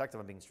self-protective,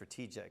 I'm being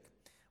strategic.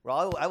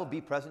 Well, I will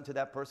be present to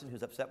that person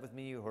who's upset with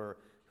me or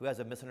who has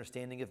a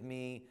misunderstanding of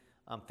me,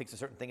 thinks a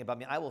certain thing about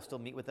me. I will still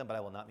meet with them, but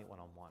I will not meet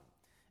one-on-one.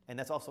 And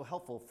that's also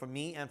helpful for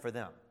me and for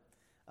them.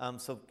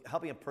 So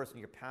helping a person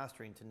you're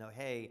pastoring to know,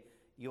 hey,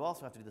 you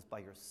also have to do this by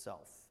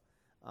yourself.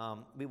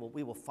 We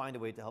will find a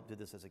way to help do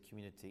this as a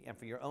community. And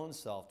for your own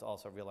self to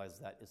also realize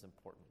that is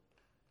important.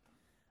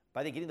 But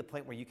I think getting to the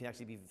point where you can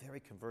actually be very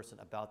conversant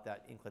about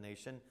that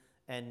inclination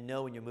and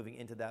know when you're moving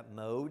into that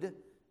mode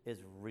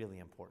is really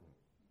important.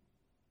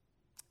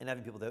 And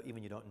having people that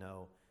even you don't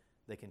know,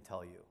 they can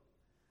tell you.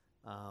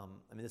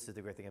 This is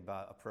the great thing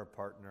about a prayer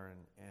partner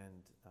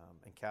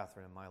and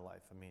Catherine in my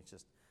life. It's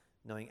just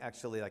knowing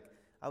actually, like,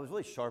 I was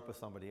really sharp with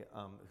somebody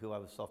who I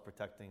was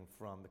self-protecting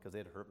from because they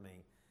had hurt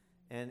me.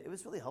 And it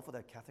was really helpful to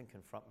have Catherine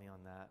confront me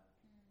on that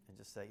and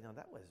just say,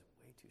 that was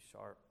way too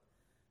sharp.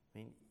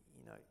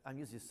 I'm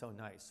usually so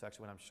nice. So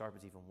actually when I'm sharp,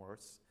 it's even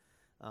worse.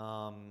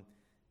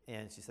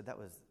 And she said, that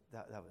was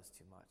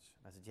too much.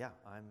 And I said, yeah,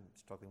 I'm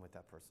struggling with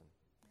that person.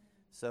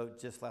 So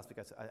just last week,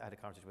 I had a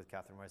conversation with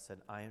Catherine where I said,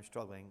 I am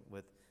struggling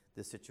with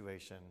this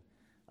situation.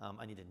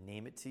 I need to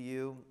name it to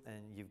you,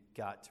 and you've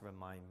got to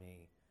remind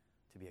me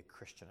to be a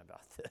Christian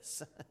about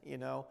this,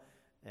 and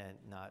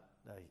not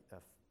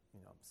a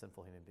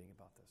sinful human being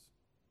about this.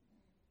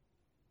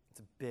 It's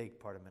a big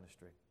part of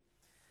ministry.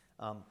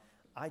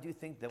 I do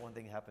think that one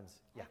thing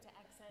happens. Yeah. Have to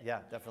exit. Yeah,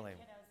 and definitely.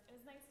 Kiddos. It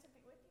was nice to be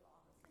with you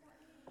all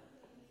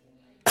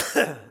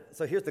this morning.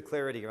 So here's the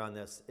clarity around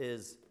this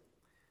is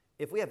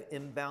if we have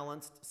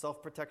imbalanced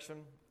self-protection,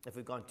 if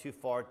we've gone too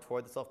far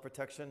toward the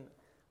self-protection,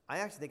 I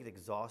actually think it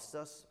exhausts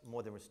us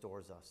more than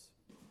restores us.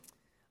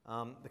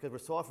 Because we're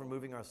so often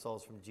removing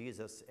ourselves from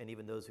Jesus and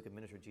even those who can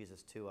minister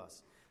Jesus to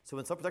us. So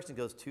when self-protection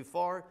goes too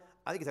far,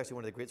 I think it's actually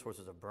one of the great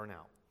sources of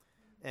burnout.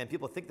 And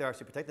people think they're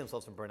actually protecting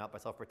themselves from burnout by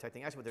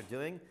self-protecting. Actually, what they're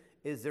doing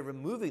is they're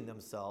removing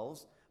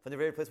themselves from the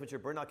very place which your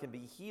burnout can be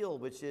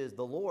healed, which is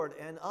the Lord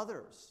and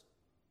others.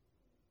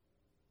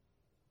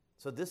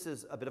 So this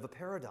is a bit of a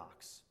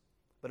paradox,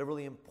 but a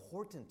really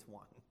important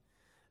one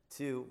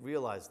to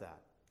realize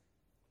that.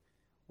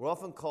 We're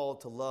often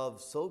called to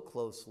love so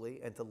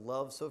closely and to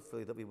love so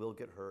freely that we will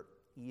get hurt,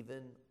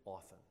 even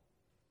often.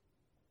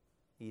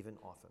 Even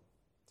often.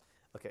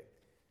 Okay,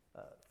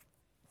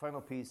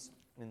 final piece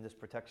in this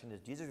protection is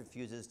Jesus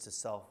refuses to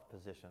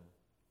self-position.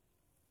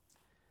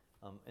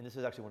 And this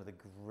is actually one of the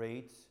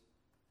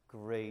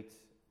great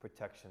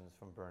protections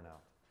from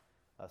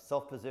burnout.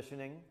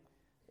 Self-positioning,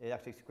 it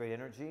actually takes great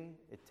energy,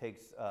 it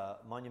takes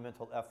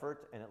monumental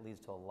effort, and it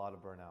leads to a lot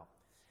of burnout.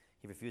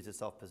 He refuses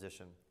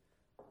self-position.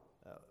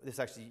 This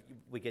actually,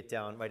 we get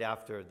down right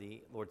after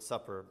the Lord's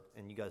Supper,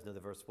 and you guys know the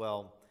verse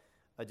well.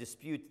 A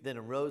dispute then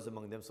arose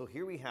among them. So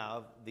here we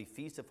have the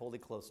Feast of Holy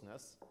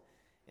Closeness,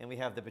 and we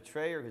have the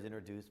betrayer who's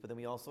introduced, but then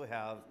we also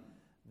have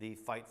the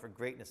fight for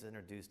greatness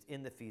introduced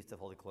in the Feast of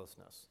Holy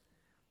Closeness.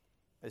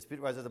 A dispute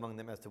arises among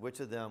them as to which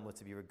of them was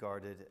to be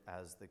regarded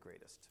as the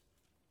greatest.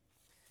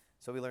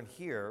 So we learn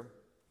here,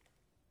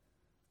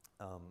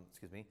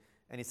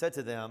 and he said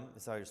to them,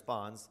 this is how he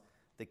responds,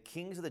 the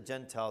kings of the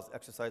Gentiles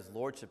exercise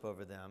lordship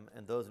over them,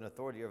 and those in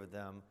authority over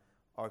them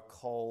are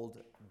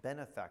called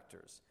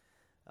benefactors.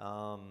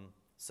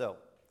 So,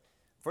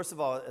 first of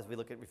all, as we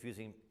look at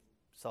refusing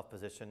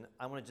self-position,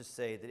 I want to just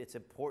say that it's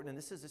important, and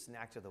this is just an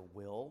act of the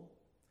will,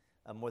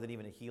 more than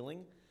even a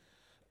healing,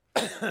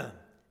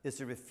 is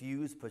to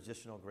refuse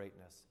positional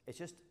greatness. It's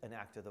just an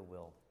act of the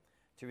will.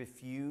 To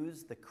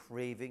refuse the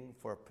craving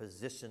for a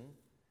position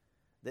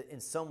that in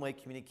some way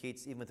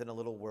communicates, even within a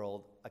little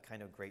world, a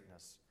kind of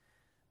greatness.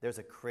 There's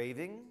a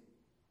craving,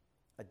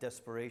 a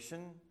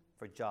desperation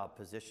for job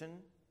position,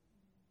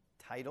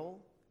 title,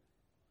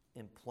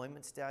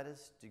 employment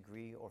status,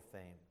 degree, or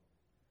fame.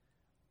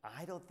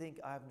 I don't think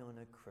I've known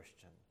a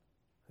Christian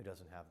who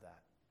doesn't have that.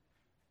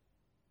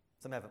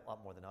 Some have a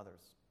lot more than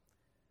others.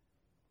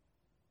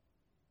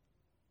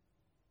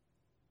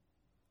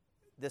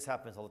 This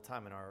happens all the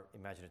time in our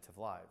imaginative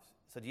lives.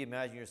 So do you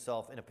imagine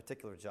yourself in a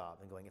particular job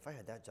and going, if I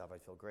had that job,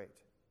 I'd feel great?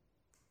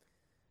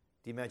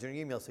 Do you imagine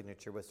your email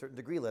signature with certain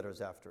degree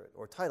letters after it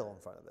or title in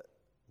front of it?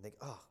 And think,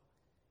 oh,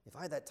 if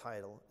I had that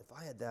title, if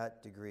I had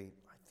that degree,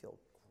 I'd feel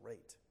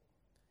great.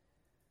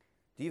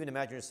 Do you even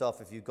imagine yourself,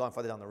 if you've gone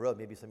farther down the road,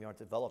 maybe some of you aren't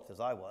developed as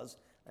I was,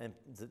 and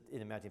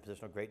in imagining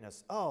positional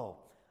greatness, I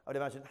would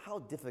imagine how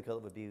difficult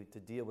it would be to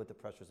deal with the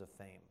pressures of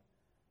fame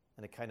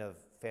in a kind of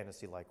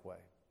fantasy-like way.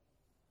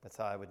 That's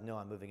how I would know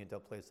I'm moving into a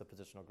place of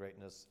positional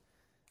greatness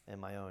and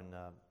my own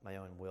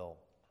will.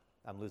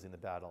 I'm losing the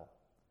battle.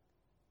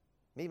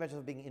 Maybe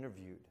imagine being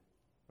interviewed,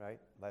 right,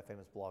 by a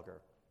famous blogger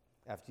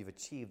after you've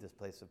achieved this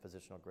place of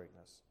positional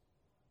greatness.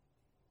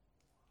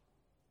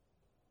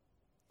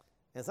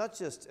 And it's not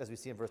just, as we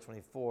see in verse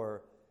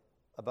 24,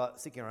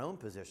 about seeking our own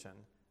position,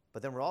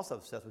 but then we're also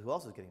obsessed with who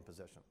else is getting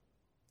position.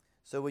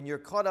 So when you're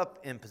caught up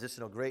in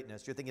positional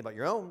greatness, you're thinking about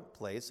your own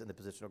place in the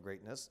positional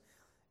greatness,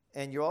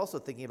 and you're also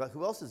thinking about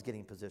who else is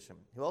getting position,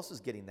 who else is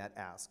getting that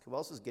ask, who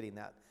else is getting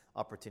that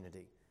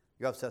opportunity.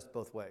 You're obsessed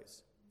both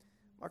ways.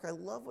 Mark, I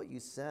love what you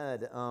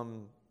said,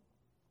 and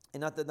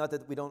not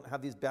that we don't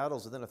have these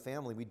battles within a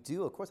family. We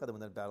do, of course, have them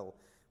within a battle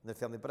within a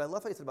family, but I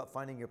love how you said about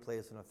finding your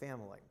place in a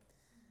family.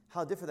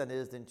 How different that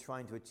is than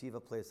trying to achieve a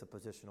place of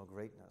positional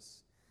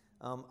greatness.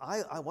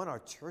 I want our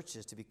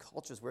churches to be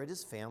cultures where it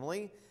is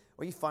family,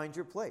 where you find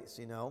your place,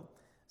 you know.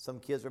 Some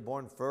kids are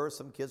born first,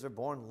 some kids are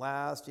born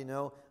last, you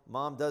know.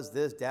 Mom does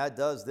this, dad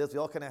does this. We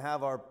all kind of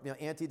have our,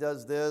 auntie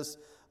does this,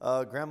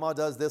 grandma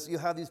does this. You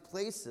have these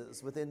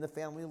places within the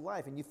family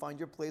life, and you find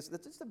your place.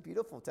 That's just a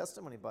beautiful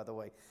testimony, by the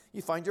way.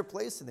 You find your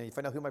place in there. You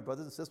find out who my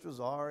brothers and sisters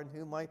are and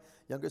who my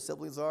younger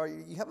siblings are.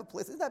 You have a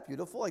place. Isn't that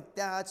beautiful? Like,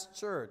 that's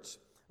church,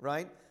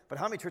 right? But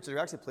how many churches are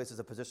actually places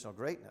of positional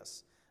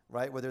greatness,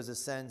 right? Where there's a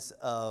sense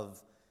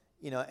of,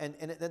 and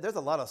there's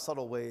a lot of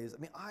subtle ways.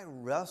 I mean, I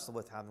wrestle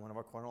with having one of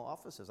our corner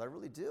offices. I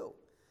really do.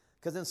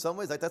 Because in some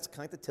ways, that's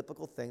kind of the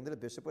typical thing that a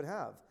bishop would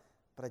have.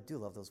 But I do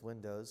love those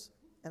windows.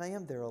 And I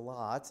am there a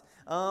lot.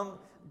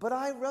 But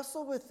I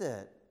wrestle with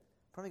it.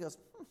 Part of me goes,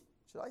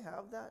 should I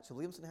have that? Should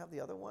Williamson have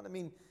the other one? I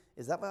mean,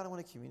 is that what I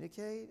want to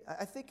communicate?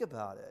 I think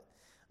about it.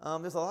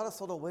 There's a lot of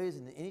subtle ways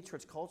in any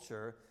church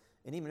culture,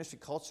 any ministry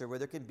culture, where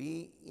there can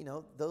be,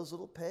 those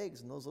little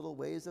pegs and those little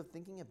ways of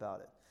thinking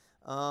about it.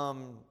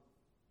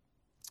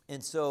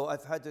 And so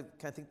I've had to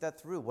kind of think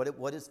that through.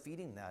 What is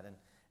feeding that,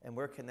 and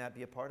where can that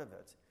be a part of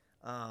it?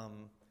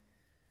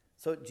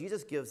 So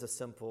Jesus gives a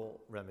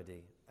simple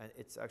remedy. and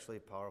it's actually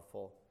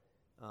powerful.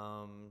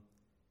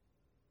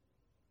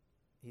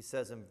 He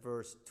says in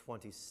verse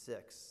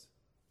 26,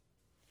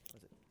 what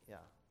is it? Yeah,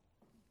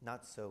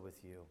 not so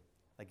with you.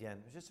 Again,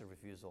 it's just a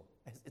refusal.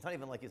 It's not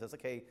even like he says,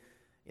 okay,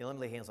 let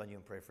me lay hands on you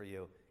and pray for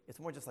you. It's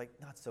more just like,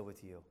 not so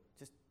with you.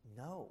 Just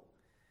no.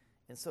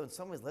 And so in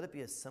some ways, let it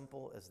be as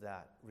simple as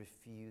that.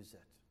 Refuse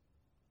it.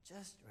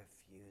 Just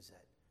refuse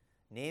it.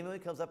 Name it when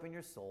it comes up in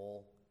your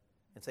soul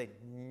and say,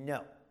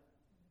 no.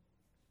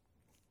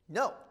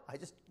 No, I'm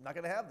not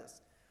going to have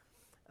this.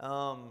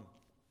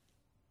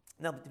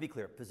 Now, to be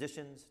clear,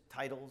 positions,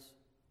 titles,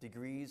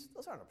 degrees,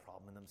 those aren't a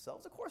problem in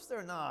themselves. Of course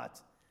they're not.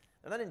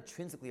 They're not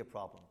intrinsically a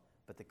problem,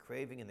 but the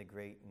craving and the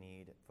great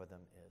need for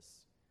them is.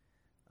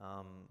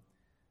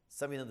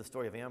 Some of you know the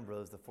story of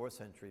Ambrose, the 4th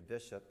century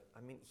bishop.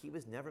 I mean, he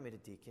was never made a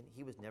deacon.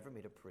 He was never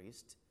made a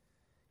priest.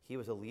 He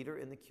was a leader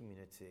in the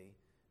community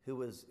who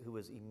was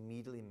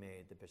immediately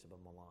made the Bishop of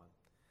Milan.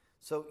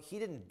 So he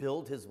didn't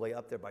build his way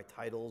up there by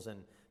titles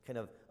and kind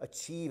of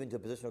achieve into a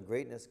position of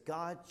greatness.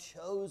 God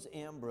chose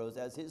Ambrose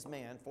as his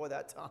man for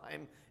that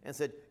time and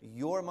said,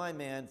 you're my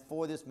man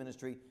for this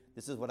ministry.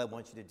 This is what I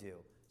want you to do.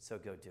 So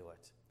go do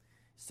it.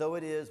 So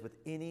it is with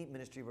any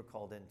ministry we're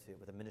called into,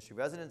 with a ministry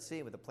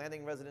residency, with a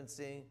planting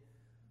residency,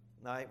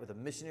 right, with a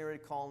missionary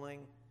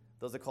calling.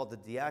 Those are called the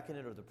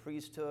diaconate or the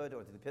priesthood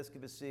or the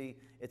episcopacy.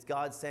 It's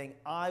God saying,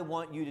 I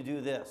want you to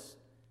do this.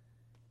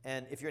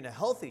 And if you're in a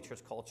healthy church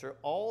culture,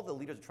 all the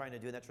leaders are trying to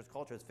do in that church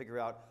culture is figure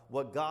out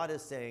what God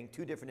is saying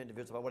to different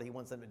individuals about what he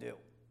wants them to do.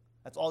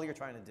 That's all you're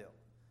trying to do.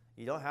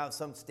 You don't have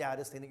some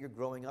status thing that you're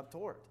growing up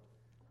toward.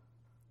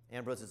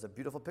 Ambrose is a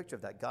beautiful picture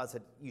of that. God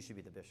said, you should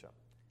be the bishop.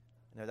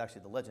 And there's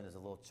actually the legend is a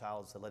little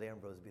child said, let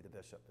Ambrose be the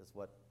bishop, is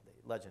what the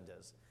legend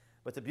is.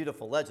 But it's a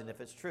beautiful legend.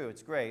 If it's true,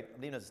 it's great.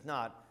 But even if it's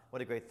not,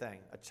 what a great thing.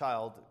 A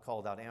child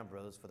called out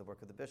Ambrose for the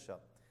work of the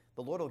bishop.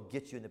 The Lord will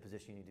get you in the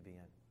position you need to be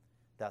in.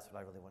 That's what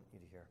I really want you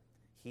to hear.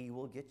 He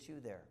will get you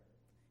there.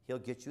 He'll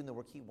get you in the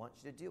work he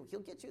wants you to do. He'll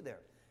get you there.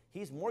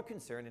 He's more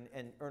concerned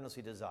and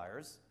earnestly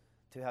desires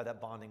to have that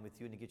bonding with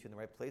you and to get you in the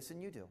right place than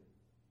you do.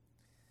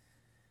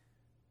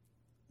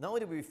 Not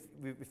only do we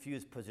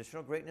refuse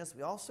positional greatness,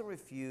 we also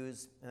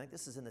refuse, and I think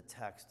this is in the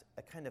text,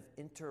 a kind of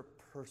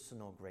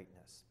interpersonal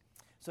greatness.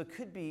 So it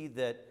could be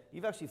that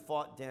you've actually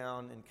fought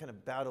down and kind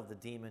of battled the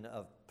demon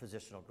of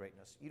positional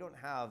greatness. You don't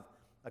have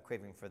a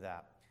craving for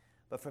that.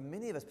 But for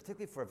many of us,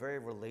 particularly for a very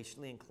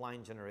relationally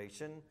inclined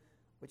generation,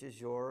 which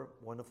is your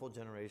wonderful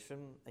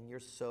generation, and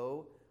you're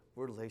so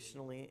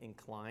relationally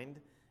inclined,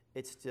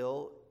 it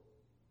still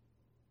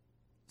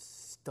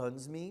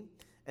stuns me.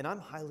 And I'm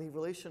highly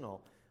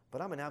relational,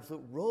 but I'm an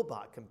absolute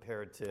robot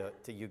compared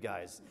to you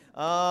guys.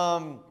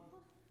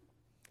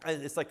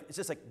 It's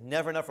just like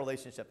never enough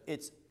relationship.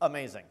 It's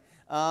amazing.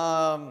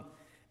 And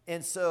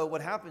so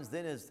what happens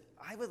then is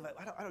I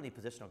don't need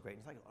positional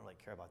greatness. I don't really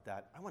care about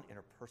that. I want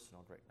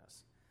interpersonal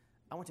greatness.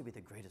 I want to be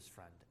the greatest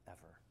friend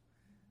ever,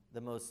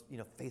 the most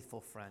faithful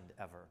friend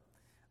ever.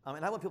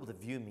 And I want people to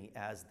view me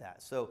as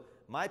that. So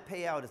my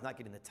payout is not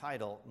getting the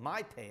title.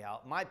 My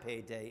payout, my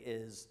payday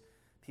is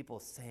people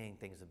saying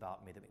things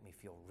about me that make me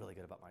feel really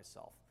good about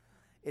myself.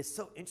 It's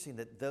so interesting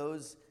that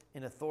those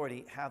in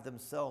authority have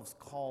themselves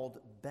called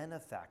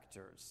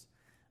benefactors.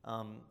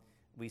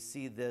 We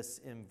see this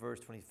in verse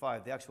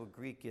 25. The actual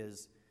Greek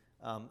is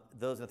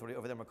those in authority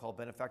over them are called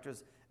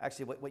benefactors.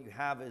 Actually, what you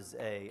have is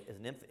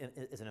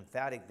an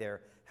emphatic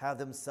there, have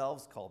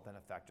themselves called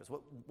benefactors.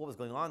 What was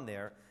going on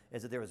there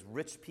is that there was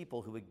rich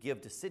people who would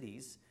give to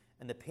cities,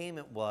 and the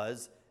payment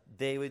was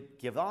they would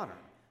give honor.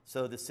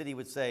 So the city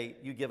would say,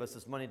 you give us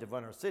this money to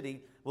run our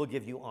city, we'll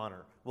give you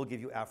honor, we'll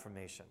give you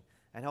affirmation.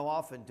 And how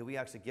often do we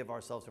actually give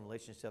ourselves in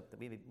relationship that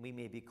we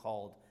may be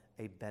called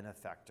a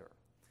benefactor?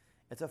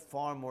 It's a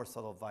far more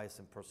subtle vice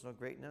than personal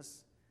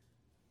greatness.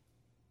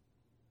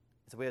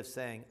 It's a way of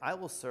saying, I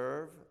will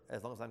serve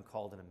as long as I'm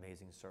called an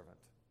amazing servant.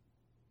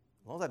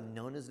 As long as I'm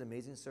known as an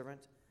amazing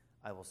servant,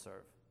 I will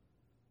serve.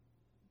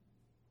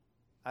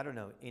 I don't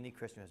know any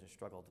Christian who hasn't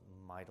struggled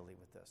mightily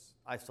with this.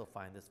 I still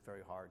find this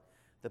very hard.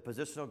 The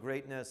positional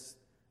greatness,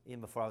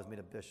 even before I was made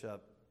a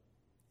bishop,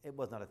 it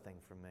was not a thing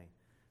for me.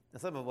 And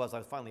some of it was, I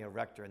was finally a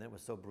rector, and it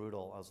was so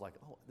brutal. I was like,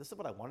 oh, this is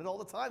what I wanted all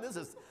the time? This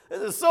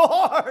is so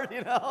hard,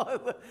 No,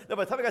 by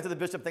the time I got to the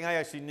bishop thing, I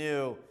actually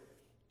knew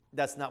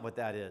that's not what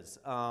that is.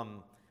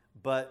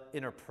 But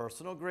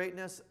interpersonal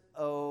greatness,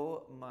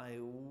 oh my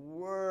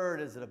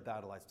word, is it a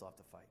battle I still have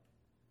to fight.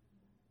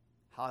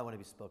 How I want to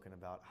be spoken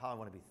about, how I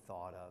want to be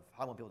thought of,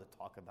 how I want people to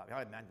talk about me, how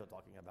I demand people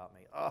talking about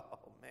me.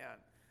 Oh, man.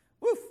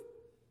 Woof.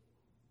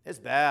 It's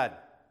bad.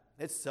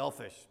 It's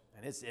selfish.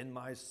 And it's in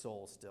my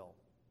soul still.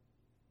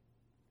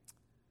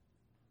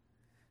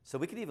 So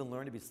we can even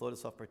learn to be slow to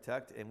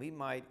self-protect, and we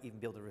might even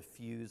be able to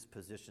refuse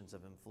positions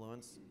of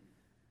influence.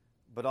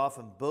 But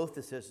often both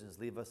decisions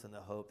leave us in the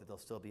hope that there'll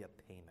still be a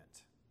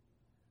payment.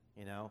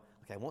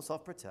 Okay, I won't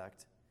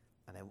self-protect,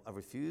 and I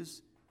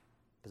refuse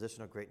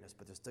position of greatness,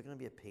 but there's still going to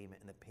be a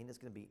payment, and the payment is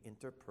going to be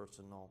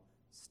interpersonal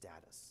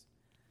status.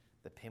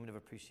 The payment of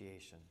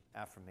appreciation,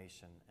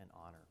 affirmation, and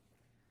honor.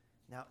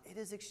 Now, it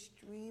is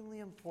extremely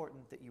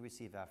important that you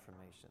receive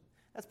affirmation.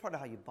 That's part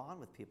of how you bond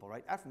with people,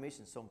 right?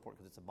 Affirmation is so important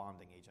because it's a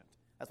bonding agent.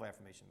 That's why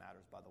affirmation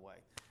matters, by the way.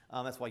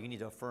 That's why you need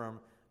to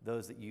affirm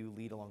those that you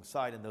lead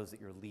alongside and those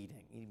that you're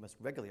leading. You must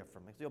regularly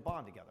affirm because you'll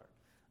bond together.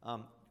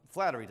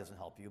 Flattery doesn't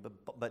help you,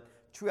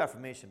 but true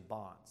affirmation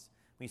bonds.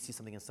 When you see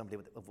something in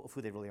somebody of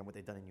who they really are and what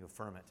they've done and you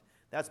affirm it.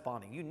 That's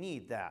bonding. You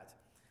need that.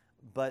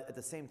 But at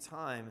the same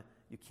time,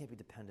 you can't be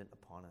dependent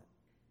upon it.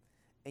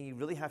 And you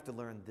really have to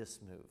learn this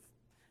move.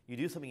 You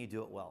do something, you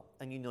do it well,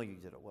 and you know you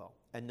did it well,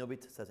 and nobody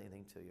says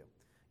anything to you.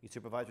 Your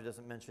supervisor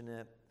doesn't mention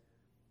it,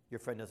 your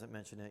friend doesn't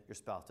mention it, your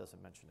spouse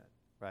doesn't mention it,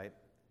 right?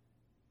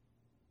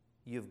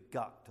 You've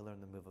got to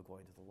learn the move of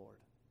going to the Lord.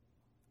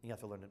 You have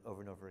to learn it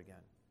over and over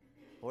again.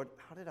 Lord,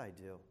 how did I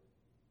do?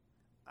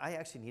 I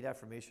actually need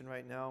affirmation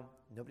right now.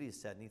 Nobody has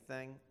said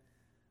anything.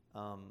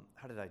 How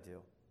did I do?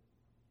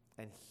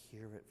 And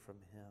hear it from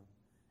him.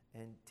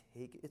 And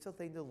take it. It's a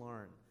thing to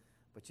learn,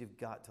 but you've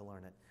got to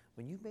learn it.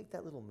 When you make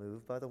that little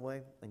move, by the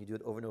way, and you do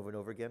it over and over and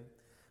over again,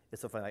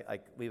 it's so funny.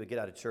 We would get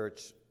out of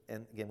church,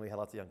 and again, we had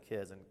lots of young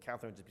kids, and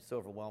Catherine would just be so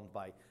overwhelmed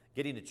by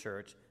getting to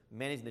church,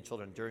 managing the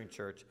children during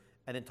church,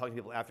 and then talking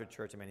to people after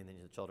church and managing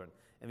the children.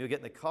 And we would get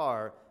in the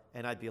car,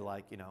 and I'd be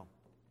like,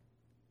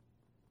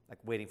 like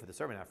waiting for the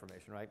sermon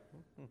affirmation, right?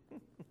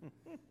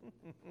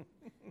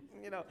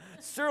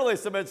 Surely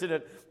she'll mention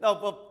it. No,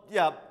 well,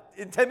 yeah,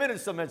 in 10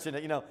 minutes she'll mention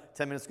it.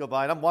 10 minutes go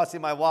by, and I'm watching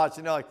my watch,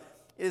 like,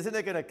 isn't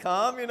it going to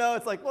come?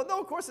 It's like, well, no,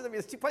 of course it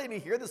isn't. She probably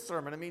didn't hear the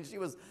sermon. She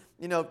was,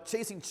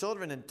 chasing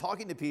children and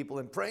talking to people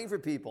and praying for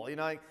people.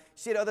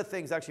 She had other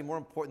things actually more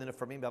important than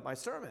affirming about my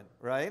sermon,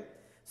 right?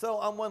 So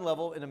on one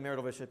level, in a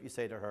marital relationship, you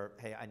say to her,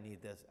 hey, I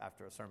need this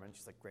after a sermon.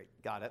 She's like, great,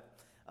 got it.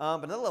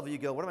 But another level, you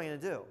go, what am I going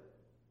to do?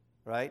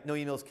 Right? No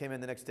emails came in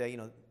the next day,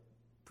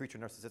 preacher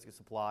narcissistic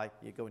supply.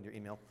 You go into your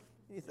email.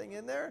 Anything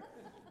in there?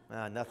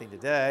 Nothing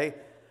today.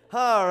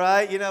 All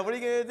right, what are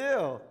you going to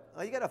do?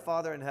 Oh, you got a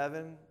Father in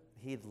heaven.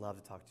 He'd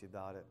love to talk to you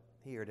about it.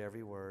 He heard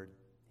every word.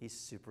 He's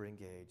super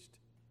engaged.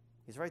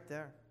 He's right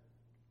there.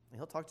 And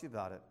he'll talk to you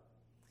about it.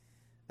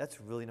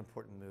 That's really an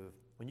important move.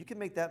 When you can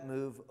make that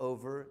move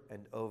over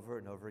and over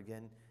and over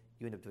again,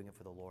 you end up doing it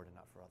for the Lord and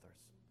not for others.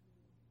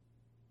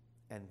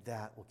 And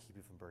that will keep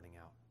you from burning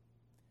out.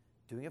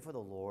 Doing it for the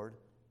Lord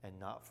and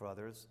not for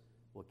others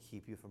will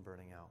keep you from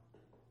burning out.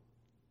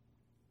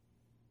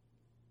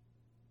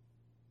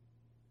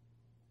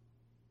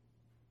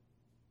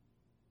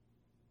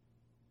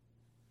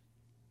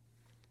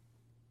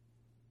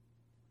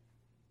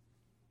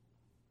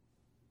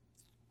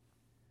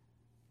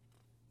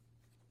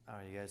 All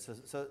right, you guys.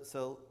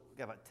 So we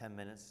got about 10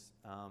 minutes.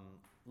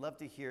 Love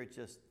to hear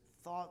just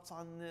thoughts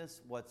on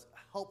this. What's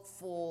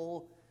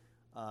helpful?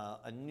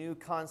 A new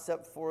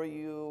concept for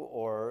you,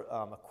 or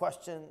a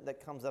question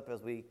that comes up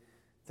as we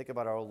think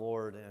about our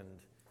Lord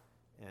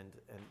and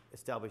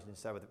establishing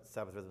Sabbath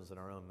rhythms in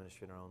our own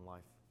ministry, in our own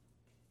life.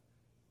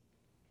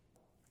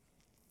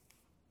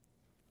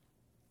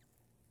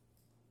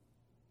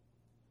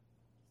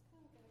 Just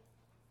kind of like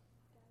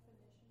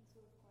definition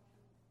sort of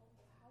question.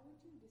 How would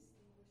you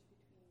distinguish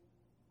between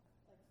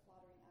like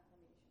flattery and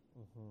affirmation?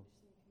 Mm-hmm.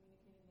 Just in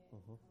communicating it,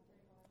 Mm-hmm.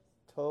 contrary bars.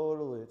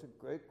 Totally. It's a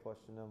great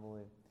question,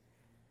 Emily.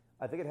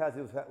 I think it has to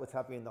do with what's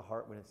happening in the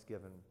heart when it's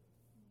given.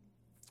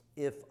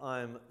 If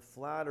I'm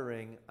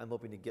flattering, I'm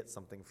hoping to get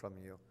something from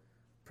you,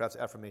 perhaps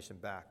affirmation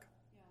back.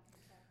 Yeah,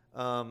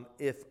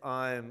 exactly. If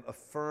I'm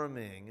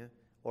affirming,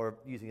 or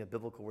using a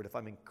biblical word, if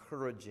I'm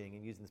encouraging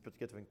and using this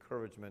particular gift of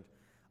encouragement,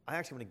 I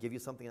actually want to give you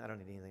something and I don't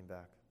need anything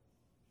back.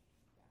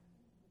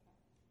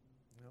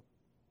 Yep.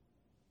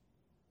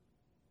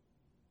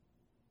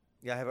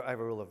 Yeah, I have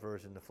a real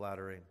aversion to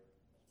flattery.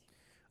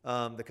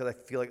 Because I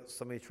feel like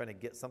somebody's trying to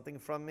get something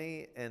from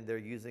me and they're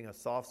using a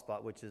soft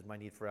spot, which is my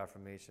need for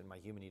affirmation, my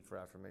human need for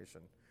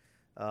affirmation.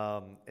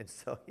 And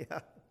so,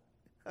 yeah,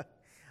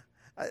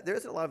 there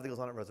isn't a lot of that goes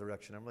on at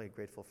Resurrection. I'm really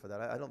grateful for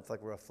that. I don't feel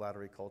like we're a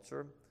flattery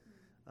culture.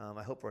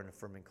 I hope we're an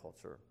affirming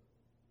culture.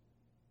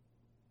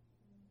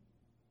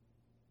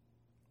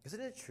 Isn't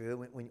it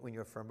true when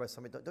you're affirmed by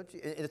somebody, don't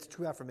you, and it's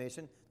true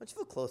affirmation, don't you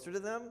feel closer to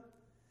them?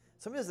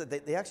 Sometimes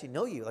they actually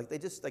know you. Like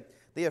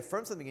they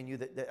affirm something in you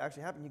that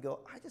actually happened. You go,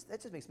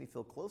 that just makes me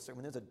feel closer.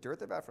 When there's a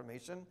dearth of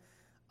affirmation,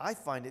 I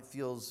find it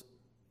feels,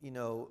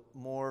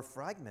 more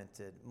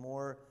fragmented,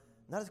 more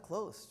not as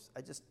close.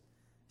 It's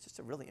just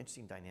a really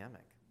interesting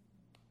dynamic.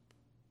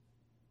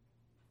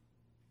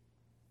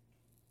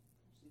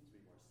 There seems to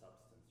be more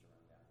substance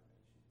around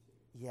affirmation too.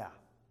 Yeah,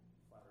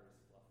 Flattery is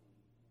fluffy.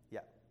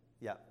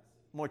 yeah.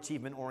 More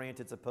achievement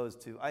oriented as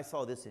opposed to I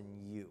saw this in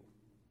you.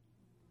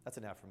 That's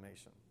an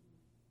affirmation.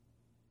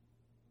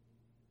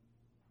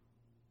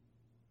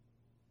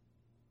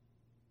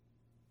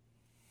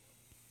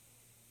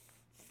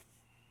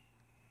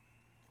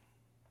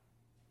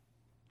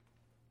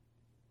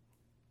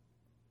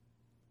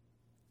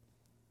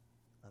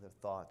 Other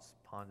thoughts,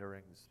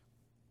 ponderings,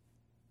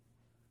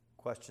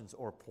 questions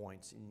or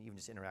points, and even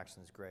just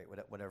interaction is great,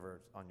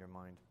 whatever's on your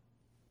mind.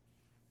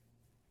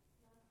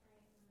 Last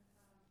night when we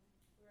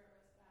were at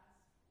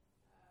West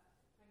Fast,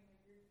 praying in my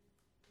group,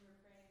 we were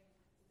praying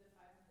to the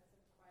 5 minutes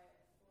of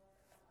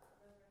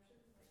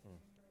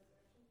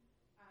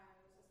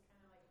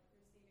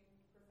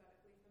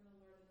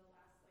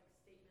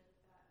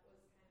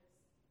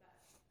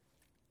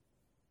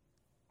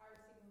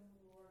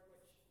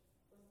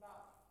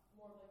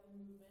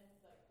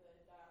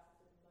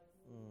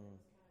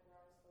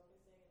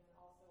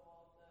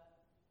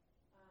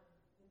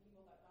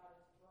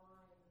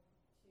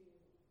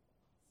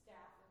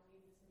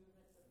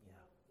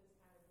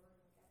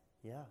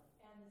Yeah.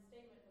 And the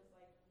statement was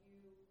like,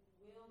 you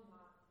will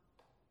not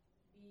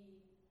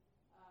be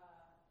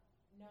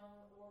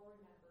known or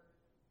remembered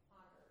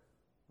on earth.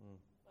 Mm.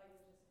 Like, it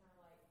was just kind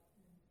of like,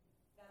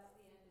 that's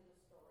the end of the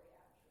story,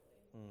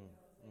 actually. Mm. You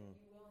know, it's like,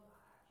 you will not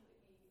actually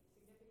be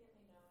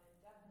significantly known and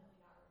definitely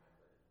not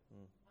remembered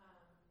Mm.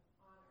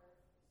 on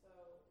earth.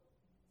 So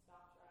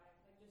stop trying.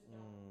 Like, just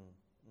don't.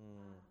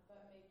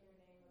 But make your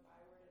name a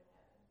byword in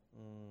heaven.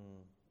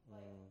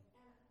 Like,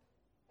 and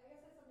I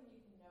guess that's something you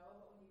can know,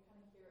 but when you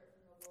kind of hear it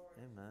from the Lord,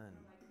 Amen.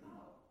 you're like,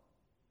 oh,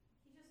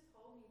 he just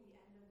told me the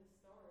end of the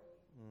story.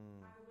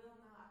 I will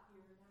not be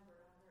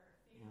remembered on earth.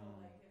 You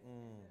know, like if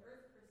the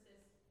earth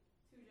persists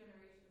 2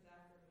 generations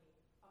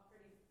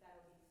after me,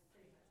 that'll be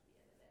pretty much the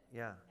end of it.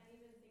 Yeah. And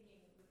even thinking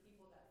the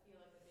people that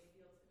feel like a big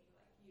deal to me,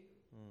 like you,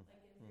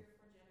 like in 3 or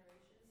 4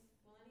 generations,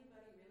 will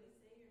anybody really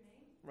say your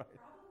name? Right.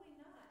 Probably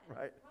not. And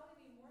Right. you'll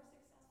probably be more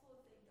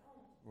successful if they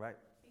don't. Right.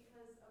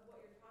 Because of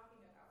what you're talking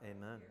about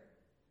Amen. right here.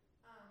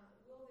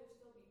 Will there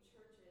still be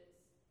churches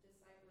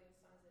discipling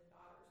sons and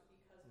daughters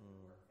because of the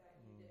work that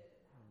you did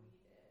and that we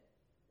did?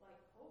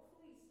 Like,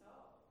 hopefully so.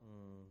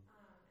 And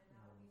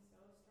that will be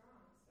so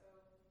strong. So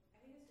I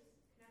think it's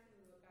just connected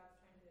with what God's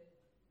trying to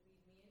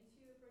lead me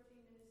into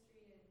approaching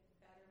ministry in a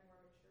better, more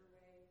mature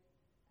way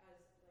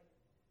as like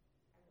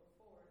I go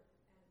forward.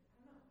 And I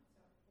don't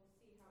know. So we'll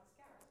see how it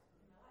scatters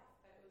in my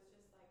life. But it was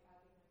just like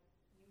God being like,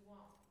 you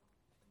won't.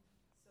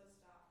 So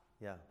stop.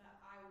 Yeah.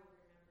 I will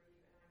remember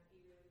you, and I'm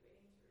eagerly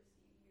waiting to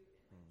receive you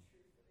in like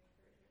truth of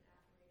encouragement and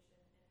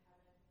affirmation in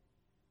heaven.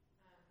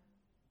 Yeah,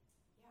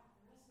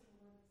 the rest of the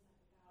word was like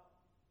about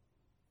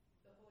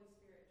the Holy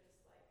Spirit just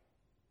like,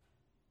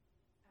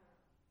 I don't know,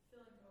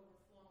 filling to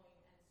overflowing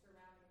and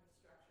surrounding the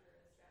structure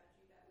and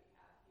strategy that we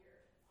have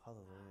here.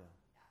 Hallelujah.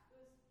 Yeah,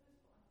 it was cool.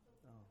 I'm still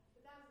Oh.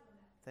 but that was the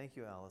one that. Thank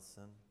you,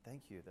 Allison.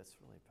 Thank you. That's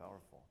really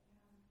powerful.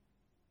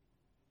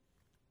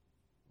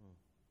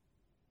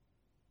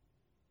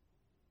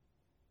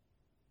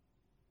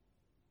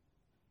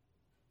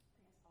 I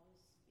guess I'll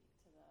just speak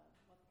to what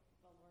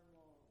the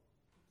Lord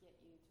will get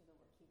you to the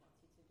work He wants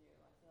you to do.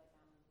 I feel like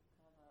I'm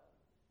kind of a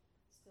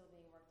still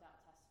being worked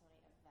out testimony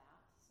of that.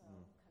 So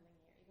coming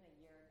here, even a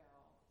year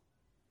ago,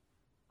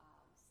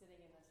 sitting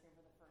in this room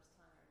for the first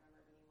time, I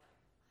remember being like,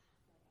 I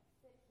feel like I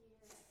fit here,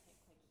 I can't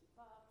quite keep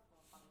up.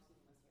 Well, Father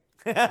Stephen was here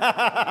too.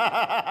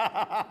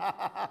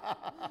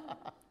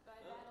 But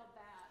I battled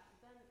that.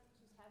 Then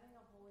just having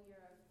a whole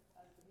year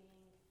of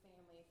being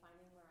family,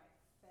 finding where I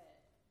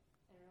fit,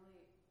 and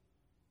really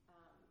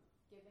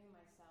giving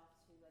myself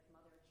to like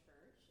Mother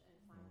Church and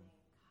finding,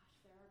 gosh,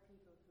 there are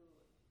people who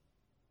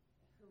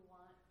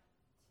want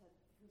to,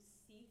 who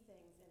see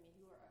things in me,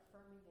 who are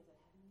affirming things that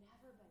have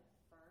never been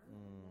affirmed,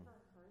 never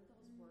heard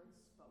those words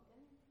spoken.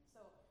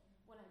 So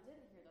when I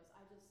did hear those,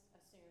 I just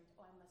assumed,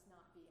 oh, I must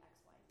not be X,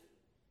 Y, Z.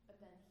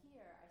 But then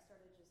here, I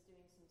started just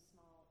doing some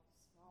small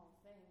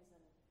things,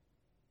 and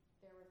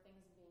there were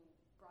things being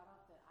brought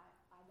up that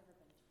I'd never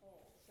been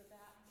told. So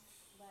that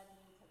led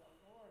me to the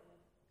Lord.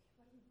 And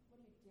what are you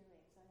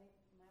doing? So I think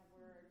my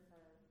word for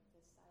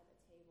this side of the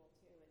table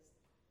too is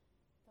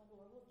the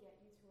Lord will get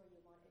you to where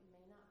you want. It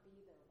may not be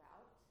the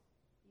route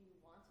you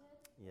wanted,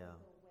 Yeah.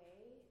 or the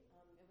way.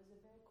 It was a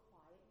very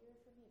quiet year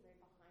for me, very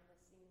behind the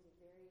scenes, a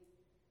very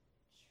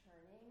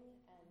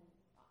churning, and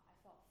I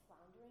felt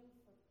floundering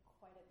for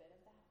quite a bit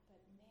of that.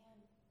 But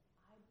man,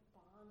 I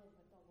bonded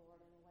with the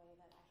Lord in a way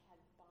that I had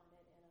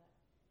bonded in my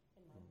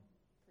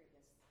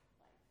previous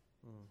life.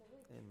 So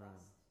really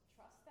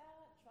trust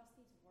that, trust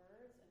these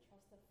words, and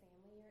trust the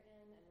family you're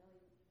in, and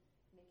really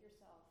make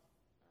yourself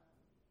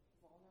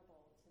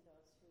vulnerable to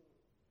those who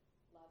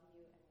love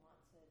you and want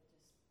to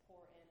just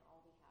pour in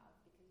all we have,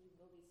 because you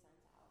will be sent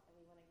out, and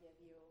we want to give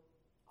you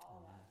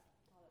all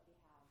that we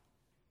have.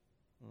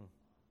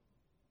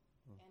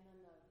 And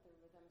then the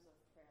rhythms of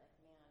prayer, like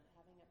man,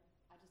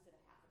 I just did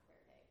a half a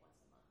prayer day once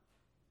a month,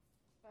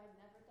 but I'd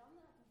never done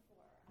that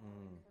before. I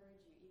would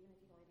encourage you, even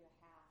if you only do a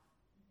half,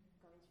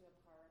 going to a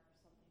park or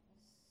something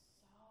was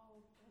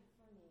so good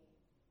for me.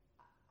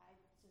 I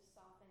just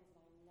saw things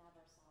that I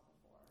never saw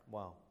before.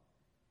 Wow.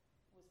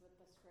 Was with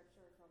the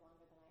scripture for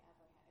longer than I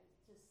ever had.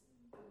 It's just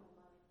in my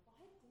mind,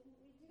 why didn't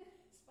we do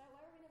this? Why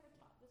were we never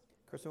taught this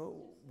before? Kristen,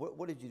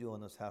 what did you do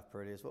on those half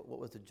prayer days? What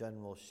was the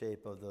general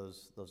shape of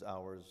those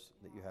hours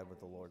that you had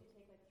with the Lord?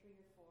 I would usually take like 3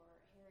 or 4.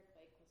 Herrick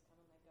Lake was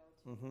kind of my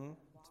go-to.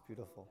 It's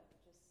beautiful.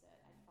 Just sit.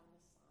 I'd find the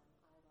sun.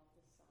 I love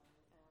the sun,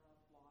 and I love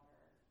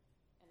water.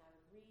 And I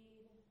would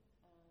read,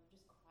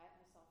 just quiet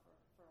myself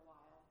for a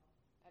while.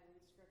 I'd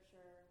read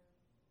scripture.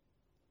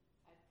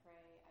 I'd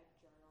pray. I'd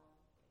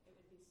journal. It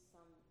would be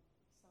some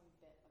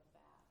bit of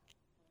that.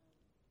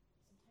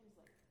 Sometimes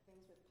like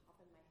things would pop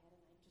in my head,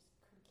 and I just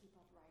couldn't keep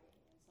up writing.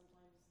 And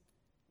sometimes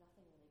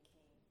nothing really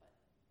came. But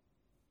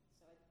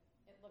so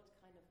it looked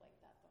kind of like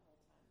that the whole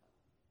time. But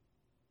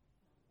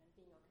and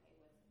being okay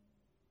with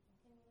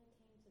nothing really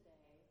came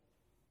today.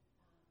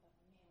 But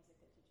man, was it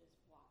good to just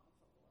walk with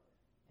the Lord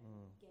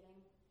and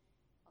getting.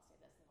 I'll say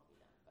this, and I'll be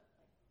done. But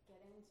like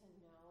getting to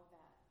know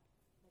that,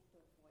 like the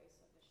voice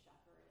of the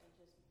shepherd, and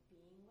just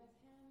being with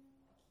him.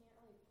 I can't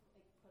really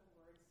put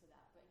words to that.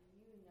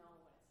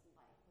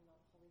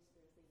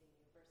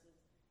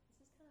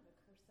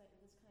 person,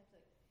 this kind of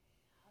like,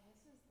 oh,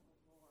 this is the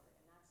Lord,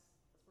 and that's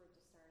we're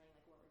discerning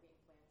like where we're being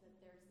planted.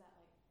 There's that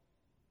like,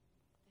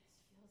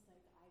 this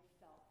feels like I've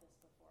felt this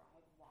before.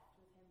 I've walked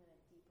with Him in a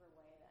deeper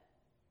way that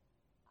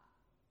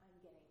I'm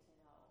getting to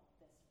know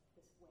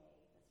this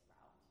way, this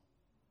route.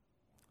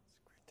 That's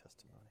a great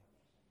testimony.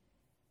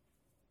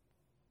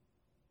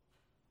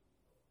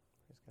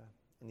 Praise God.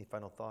 Any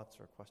final thoughts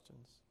or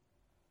questions?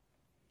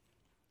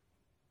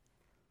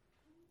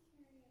 I'm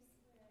curious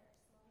where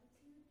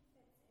solitude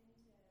fits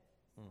into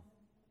Mm.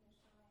 Sabbath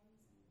finish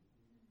lines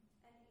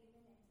and even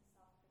into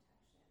self-protection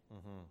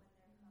Mm-hmm.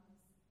 when there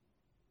comes a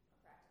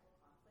practical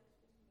conflict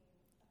between a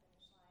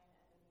finish line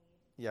and a need.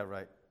 Yeah,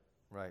 right.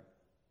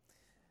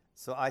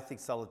 So I think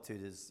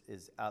solitude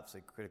is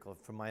absolutely critical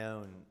for my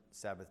own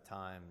Sabbath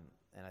time,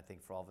 and I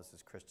think for all of us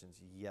as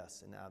Christians,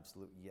 yes, an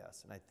absolute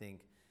yes. And I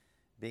think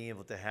being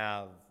able to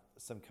have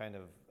some kind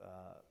of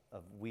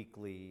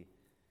weekly,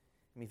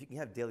 I mean, if you can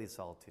have daily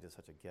solitude is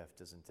such a gift,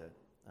 isn't it?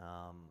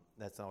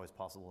 That's not always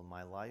possible in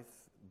my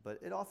life, but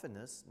it often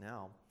is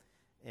now.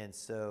 And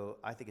so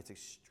I think it's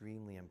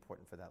extremely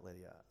important for that,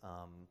 Lydia.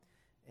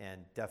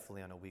 And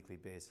definitely on a weekly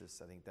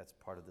basis, I think that's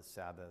part of the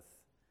Sabbath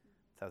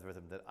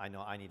rhythm that I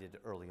know I needed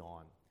early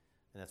on.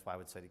 And that's why I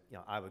would say,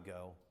 I would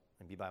go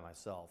and be by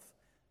myself.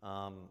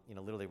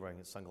 Literally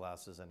wearing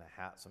sunglasses and a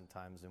hat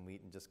sometimes in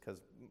Wheaton, just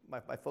because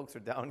my folks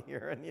are down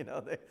here, and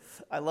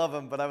I love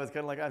them, but I was kind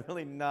of like, I'm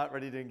really not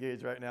ready to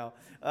engage right now.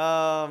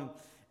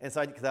 And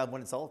so because I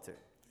wanted solitude,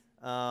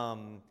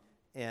 and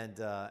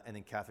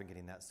then Catherine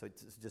getting that, so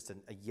it's just a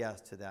yes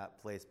to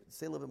that place. But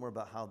say a little bit more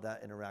about how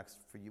that interacts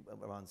for you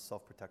around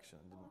self-protection.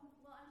 Well,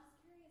 I'm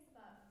just curious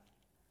about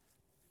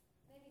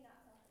maybe not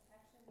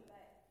self-protection,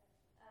 but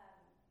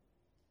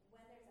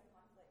when there's a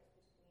conflict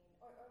between,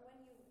 or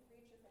when you reach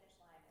your finish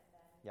line and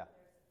then Yeah.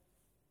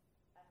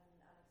 there's an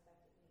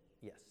unexpected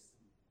need. Yes,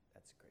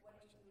 that's a great What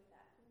question. do you do with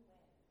that? Who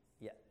wins?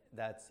 Yeah,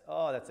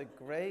 that's a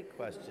great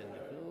question.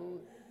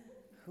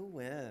 Who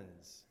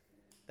wins?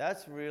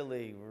 That's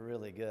really,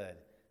 really good.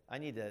 I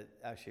need to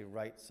actually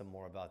write some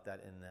more about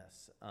that in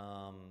this.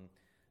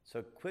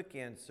 So quick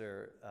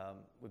answer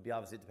would be,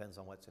 obviously it depends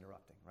on what's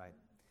interrupting, right?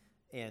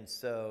 And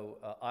so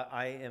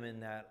I am in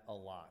that a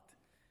lot.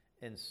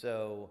 And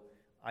so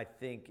I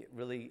think it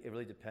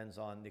really depends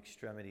on the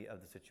extremity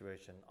of the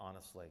situation,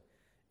 honestly.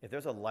 If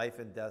there's a life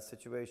and death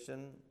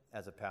situation,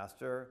 as a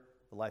pastor,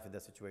 the life and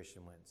death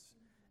situation wins.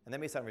 And that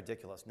may sound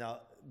ridiculous now,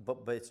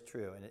 but it's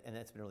true, and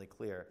it's been really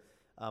clear.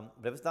 But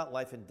if it's not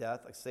life and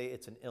death, like say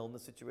it's an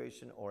illness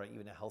situation or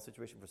even a health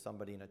situation for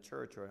somebody in a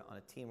church or on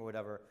a team or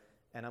whatever,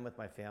 and I'm with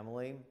my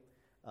family,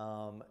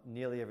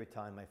 nearly every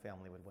time my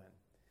family would win.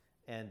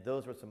 And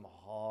those were some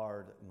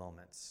hard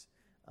moments.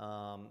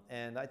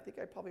 And I think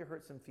I probably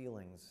hurt some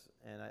feelings,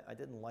 and I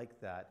didn't like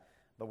that.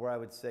 But where I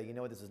would say,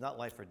 this is not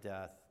life or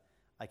death.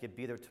 I could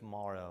be there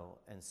tomorrow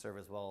and serve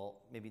as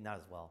well, maybe not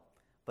as well,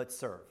 but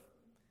serve.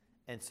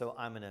 And so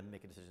I'm going to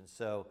make a decision.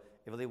 So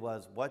it really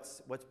was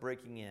what's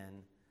breaking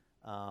in,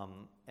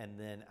 and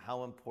then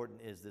how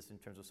important is this in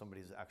terms of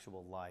somebody's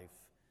actual life,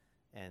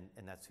 and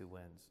that's who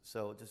wins.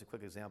 So just a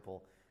quick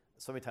example,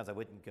 so many times I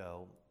wouldn't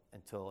go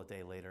until a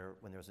day later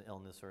when there was an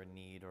illness or a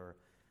need or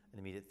an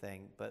immediate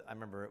thing. But I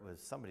remember it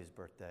was somebody's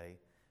birthday,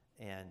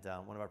 and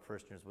one of our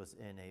parishioners was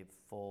in a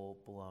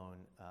full-blown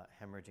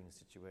hemorrhaging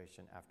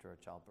situation after a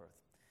childbirth.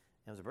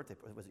 And it was a birthday.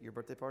 Was it your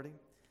birthday party?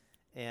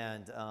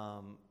 And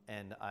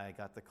I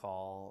got the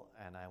call,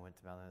 and I went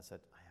to Madeline and said,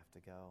 I have to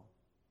go.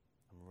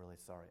 I'm really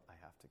sorry, I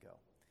have to go.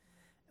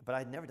 But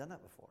I'd never done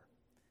that before.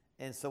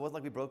 And so it wasn't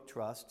like we broke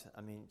trust.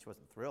 I mean, she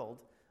wasn't thrilled,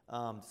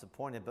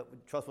 disappointed,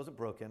 but trust wasn't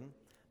broken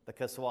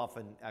because so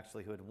often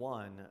actually who had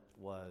won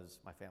was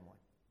my family.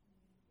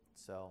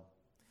 So,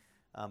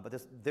 but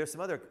there's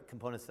some other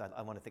components that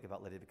I want to think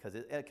about, Lydia, because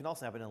it can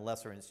also happen in a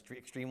lesser and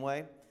extreme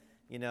way,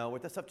 where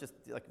this stuff just,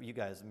 like you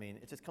guys, I mean,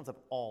 it just comes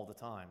up all the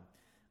time.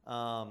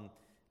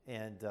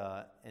 And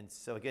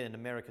so again, in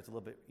America, it's a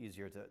little bit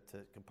easier to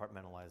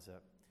compartmentalize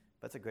it.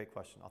 But that's a great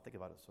question. I'll think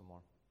about it some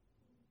more.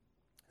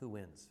 Who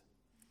wins?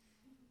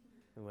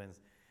 Who wins?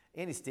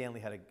 Andy Stanley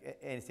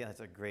has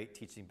a great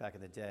teaching back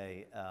in the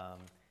day.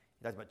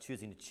 He talked about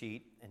choosing to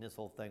cheat, and his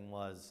whole thing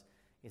was,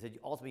 he said,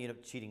 ultimately you end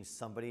up cheating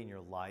somebody in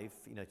your life,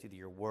 it's either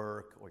your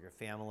work or your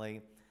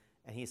family.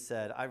 And he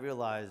said, I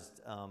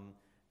realized, do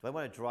I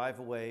want to drive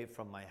away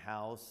from my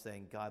house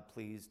saying, God,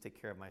 please take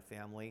care of my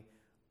family?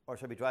 Or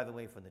should I be driving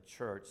away from the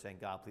church saying,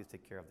 God, please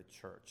take care of the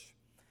church?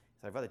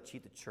 So I'd rather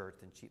cheat the church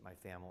than cheat my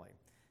family.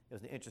 It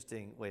was an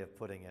interesting way of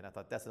putting it. I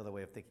thought that's another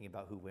way of thinking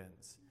about who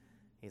wins.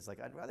 He's like,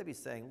 I'd rather be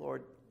saying,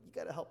 Lord, you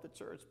got to help the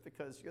church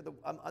because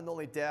I'm the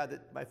only dad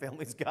that my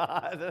family's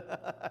got.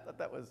 I thought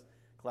that was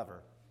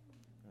clever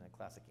in a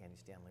classic Andy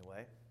Stanley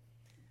way.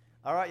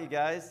 All right, you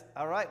guys.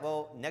 All right,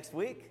 well, next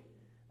week,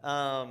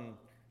 Ken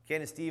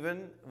and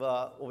Stephen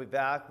will be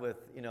back with,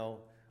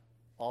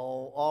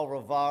 all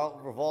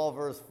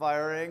revolvers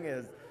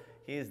firing.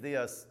 He's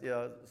the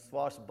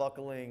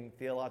swashbuckling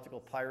theological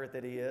pirate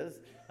that he is.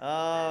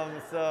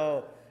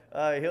 So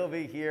he'll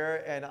be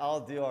here, and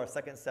I'll do our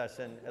second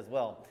session as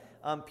well.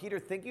 Peter,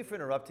 thank you for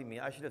interrupting me.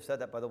 I should have said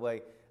that, by the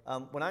way.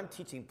 When I'm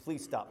teaching,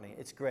 please stop me.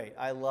 It's great.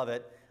 I love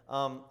it.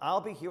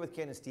 I'll be here with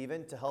Ken and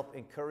Stephen to help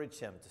encourage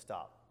him to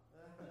stop,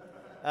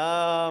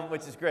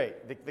 which is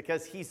great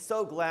because he's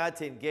so glad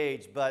to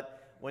engage.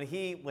 But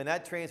when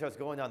that train starts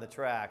going down the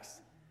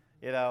tracks,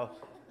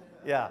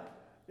 yeah,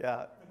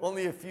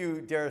 only a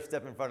few dare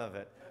step in front of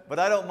it. But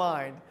I don't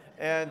mind.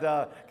 And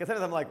because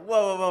sometimes I'm like,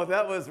 whoa,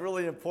 that was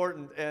really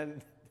important.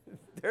 And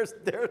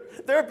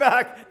they're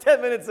back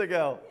 10 minutes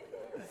ago.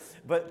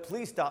 But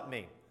please stop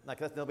me. Like,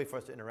 that's nobody for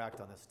us to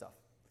interact on this stuff.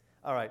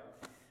 All right.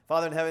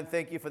 Father in heaven,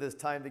 thank you for this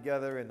time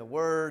together in the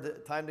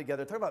Word, time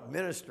together. Talk about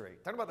ministry.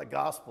 Talk about the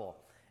gospel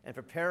and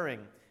preparing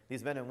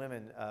these men and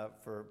women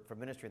for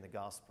ministry in the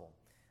gospel.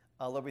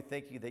 Lord, we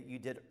thank you that you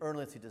did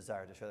earnestly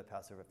desire to share the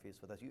Passover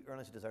feast with us. You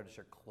earnestly desired to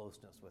share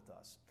closeness with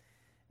us.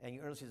 And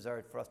you earnestly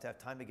desired for us to have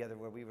time together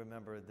where we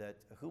remember that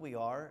who we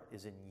are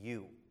is in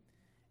you.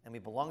 And we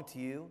belong to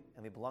you,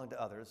 and we belong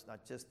to others,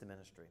 not just the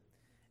ministry.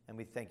 And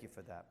we thank you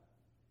for that.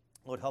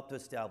 Lord, help to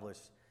establish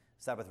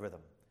Sabbath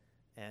rhythm,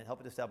 and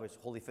help to establish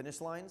holy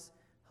finish lines,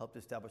 help to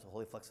establish a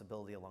holy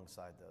flexibility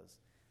alongside those.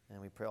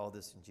 And we pray all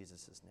this in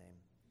Jesus' name.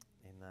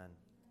 Amen.